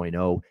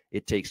 4.0.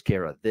 It takes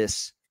care of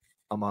this,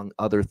 among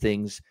other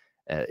things.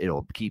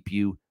 It'll keep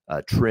you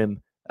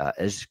trim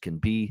as can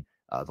be.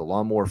 The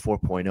Lawnmower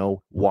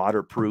 4.0,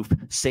 waterproof.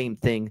 Same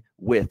thing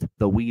with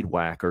the Weed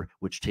Whacker,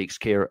 which takes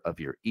care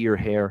of your ear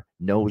hair,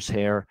 nose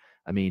hair.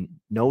 I mean,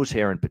 nose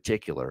hair in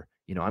particular.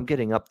 You know, I'm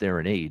getting up there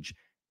in age,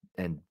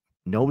 and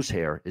nose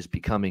hair is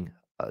becoming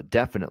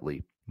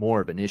definitely more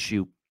of an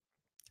issue.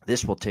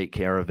 This will take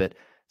care of it.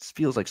 It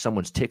feels like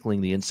someone's tickling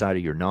the inside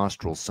of your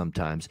nostrils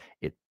sometimes.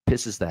 It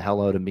pisses the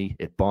hell out of me.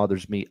 It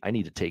bothers me. I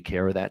need to take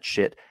care of that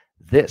shit.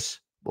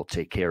 This will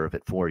take care of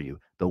it for you.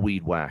 The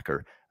Weed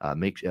Whacker.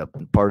 Makes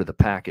part of the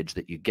package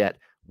that you get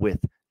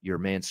with your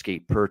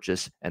Manscaped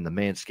purchase, and the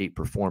Manscaped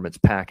Performance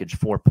Package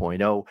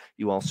 4.0.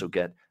 You also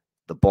get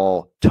the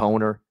ball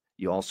toner.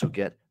 You also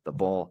get the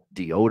ball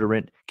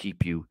deodorant,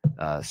 keep you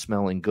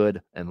smelling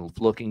good and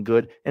looking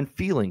good and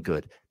feeling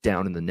good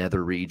down in the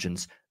nether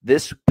regions.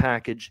 This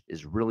package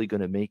is really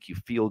going to make you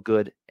feel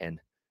good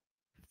and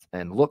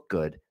look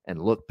good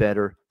and look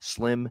better,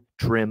 slim,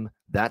 trim.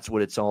 That's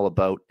what it's all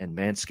about, and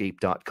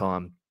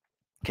manscaped.com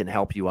can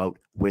help you out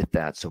with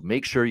that. So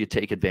make sure you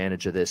take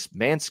advantage of this.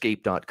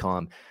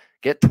 Manscaped.com.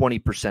 Get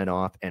 20%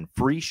 off and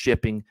free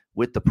shipping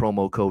with the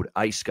promo code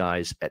Ice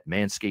Guys at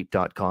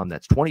manscaped.com.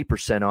 That's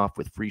 20% off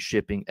with free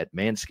shipping at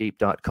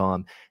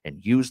manscaped.com,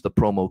 and use the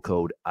promo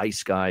code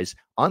Ice Guys.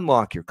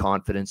 Unlock your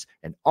confidence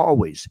and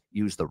always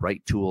use the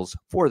right tools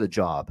for the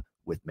job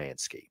with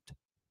Manscaped.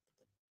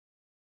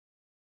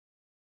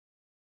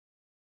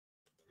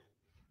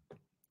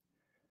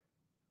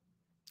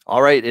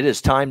 All right, it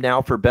is time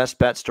now for Best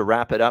Bets to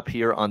wrap it up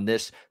here on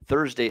this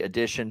Thursday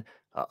edition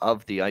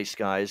of the Ice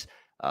Guys.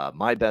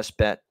 My best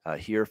bet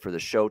here for the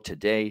show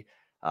today.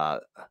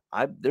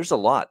 There's a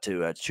lot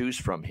to choose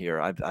from here.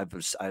 I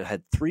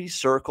had 3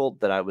 circled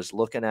that I was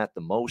looking at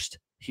the most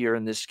here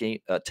in this game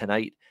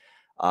tonight.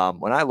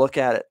 When I look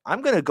at it,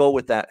 I'm going to go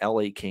with that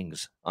LA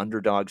Kings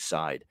underdog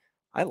side.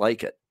 I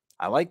like it.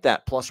 I like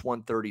that plus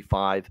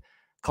 135.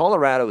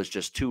 Colorado is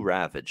just too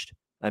ravaged.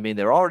 I mean,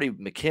 they're already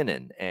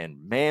McKinnon and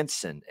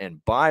Manson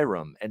and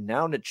Byram, and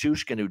now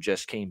Nichushkin, who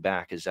just came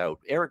back, is out.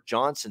 Eric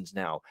Johnson's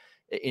now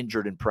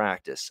injured in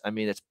practice. I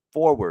mean, it's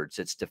forwards,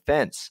 it's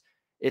defense.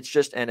 It's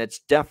just, and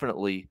it's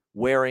definitely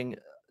wearing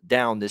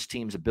down this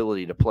team's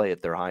ability to play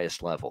at their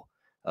highest level.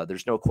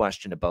 There's no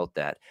question about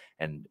that.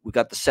 And we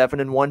got the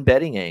 7-1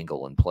 betting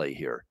angle in play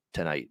here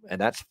tonight, and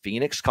that's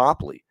Phoenix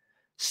Copley,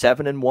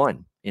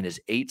 7-1 in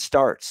his 8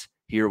 starts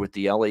here with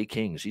the LA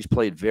Kings. He's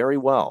played very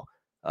well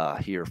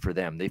here for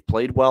them. They've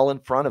played well in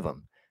front of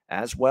him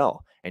as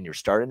well. And you're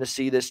starting to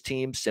see this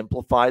team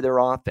simplify their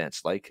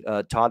offense like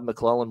Todd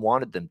McClellan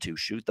wanted them to.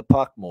 Shoot the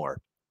puck more.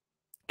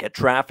 Get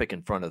traffic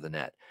in front of the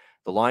net.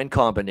 The line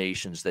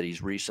combinations that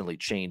he's recently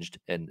changed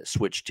and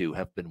switched to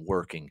have been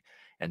working.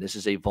 And this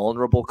is a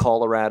vulnerable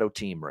Colorado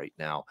team right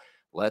now.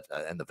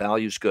 And the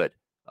value's good.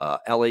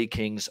 LA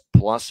Kings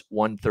plus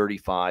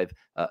 135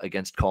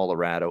 against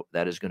Colorado.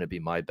 That is going to be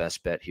my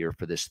best bet here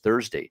for this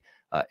Thursday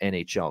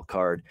NHL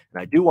card. And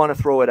I do want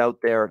to throw it out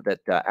there that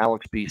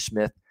Alex B.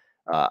 Smith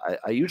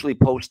I usually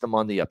post them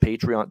on the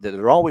Patreon.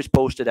 They're always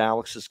posted.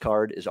 Alex's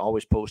card is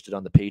always posted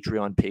on the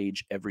Patreon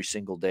page every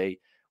single day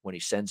when he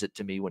sends it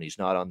to me when he's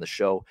not on the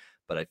show.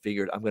 But I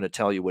figured I'm going to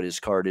tell you what his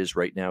card is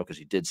right now because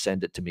he did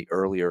send it to me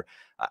earlier.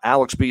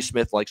 Alex B.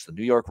 Smith likes the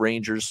New York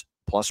Rangers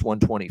plus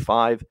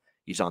 125.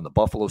 He's on the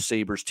Buffalo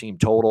Sabres team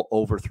total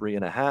over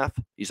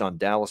 3.5. He's on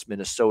Dallas,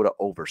 Minnesota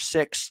over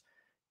 6.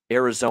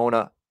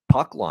 Arizona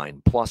puck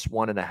line plus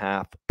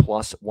 1.5,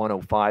 plus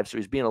 105. So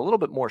he's being a little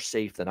bit more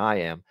safe than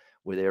I am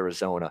with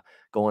Arizona,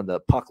 going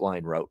the puck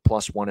line route,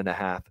 plus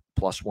 1.5,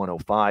 plus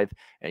 105.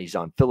 And he's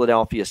on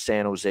Philadelphia,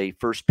 San Jose,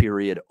 first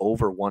period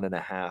over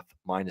 1.5,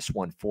 minus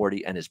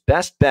 140. And his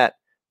best bet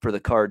for the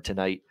card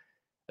tonight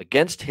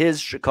against his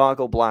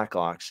Chicago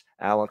Blackhawks,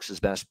 Alex's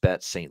best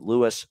bet, St.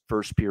 Louis,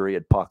 first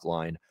period puck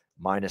line,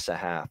 minus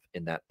 0.5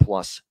 in that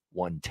plus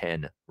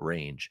 110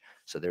 range.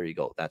 So there you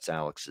go. That's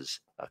Alex's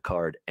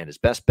card. And his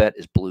best bet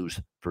is Blues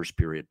first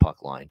period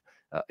puck line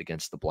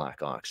against the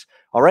Blackhawks.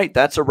 All right,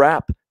 that's a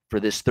wrap for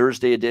this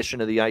Thursday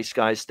edition of the Ice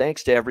Guys.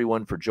 Thanks to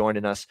everyone for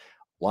joining us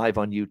live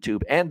on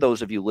YouTube and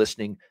those of you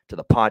listening to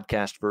the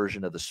podcast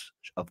version of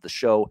the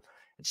show.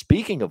 And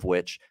speaking of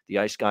which, the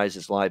Ice Guys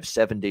is live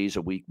 7 days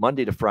a week,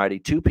 Monday to Friday,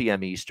 2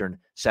 p.m. Eastern,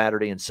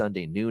 Saturday and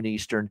Sunday, noon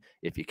Eastern.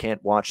 If you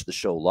can't watch the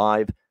show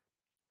live,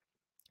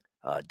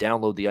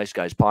 download the Ice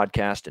Guys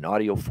podcast in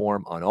audio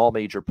form on all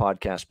major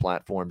podcast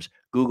platforms: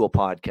 Google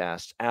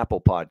Podcasts,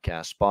 Apple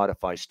Podcasts,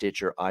 Spotify,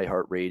 Stitcher,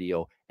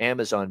 iHeartRadio,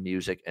 Amazon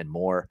Music, and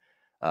more.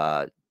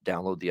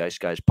 Download the Ice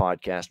Guys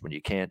podcast when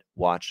you can't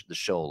watch the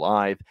show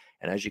live.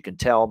 And as you can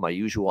tell, my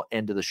usual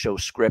end of the show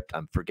script,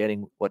 I'm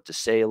forgetting what to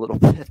say a little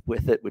bit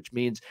with it, which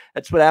means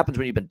that's what happens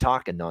when you've been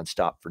talking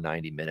nonstop for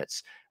 90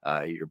 minutes.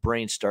 Your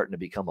brain's starting to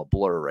become a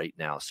blur right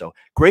now. So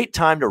great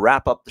time to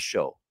wrap up the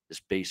show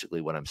is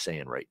basically what I'm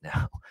saying right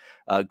now.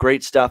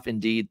 Great stuff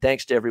indeed.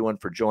 Thanks to everyone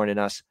for joining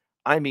us.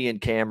 I'm Ian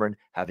Cameron.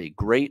 Have a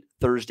great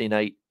Thursday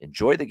night.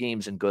 Enjoy the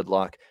games and good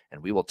luck.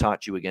 And we will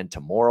talk to you again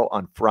tomorrow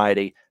on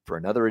Friday for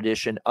another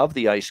edition of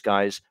the Ice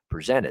Guys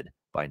presented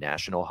by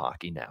National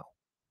Hockey Now.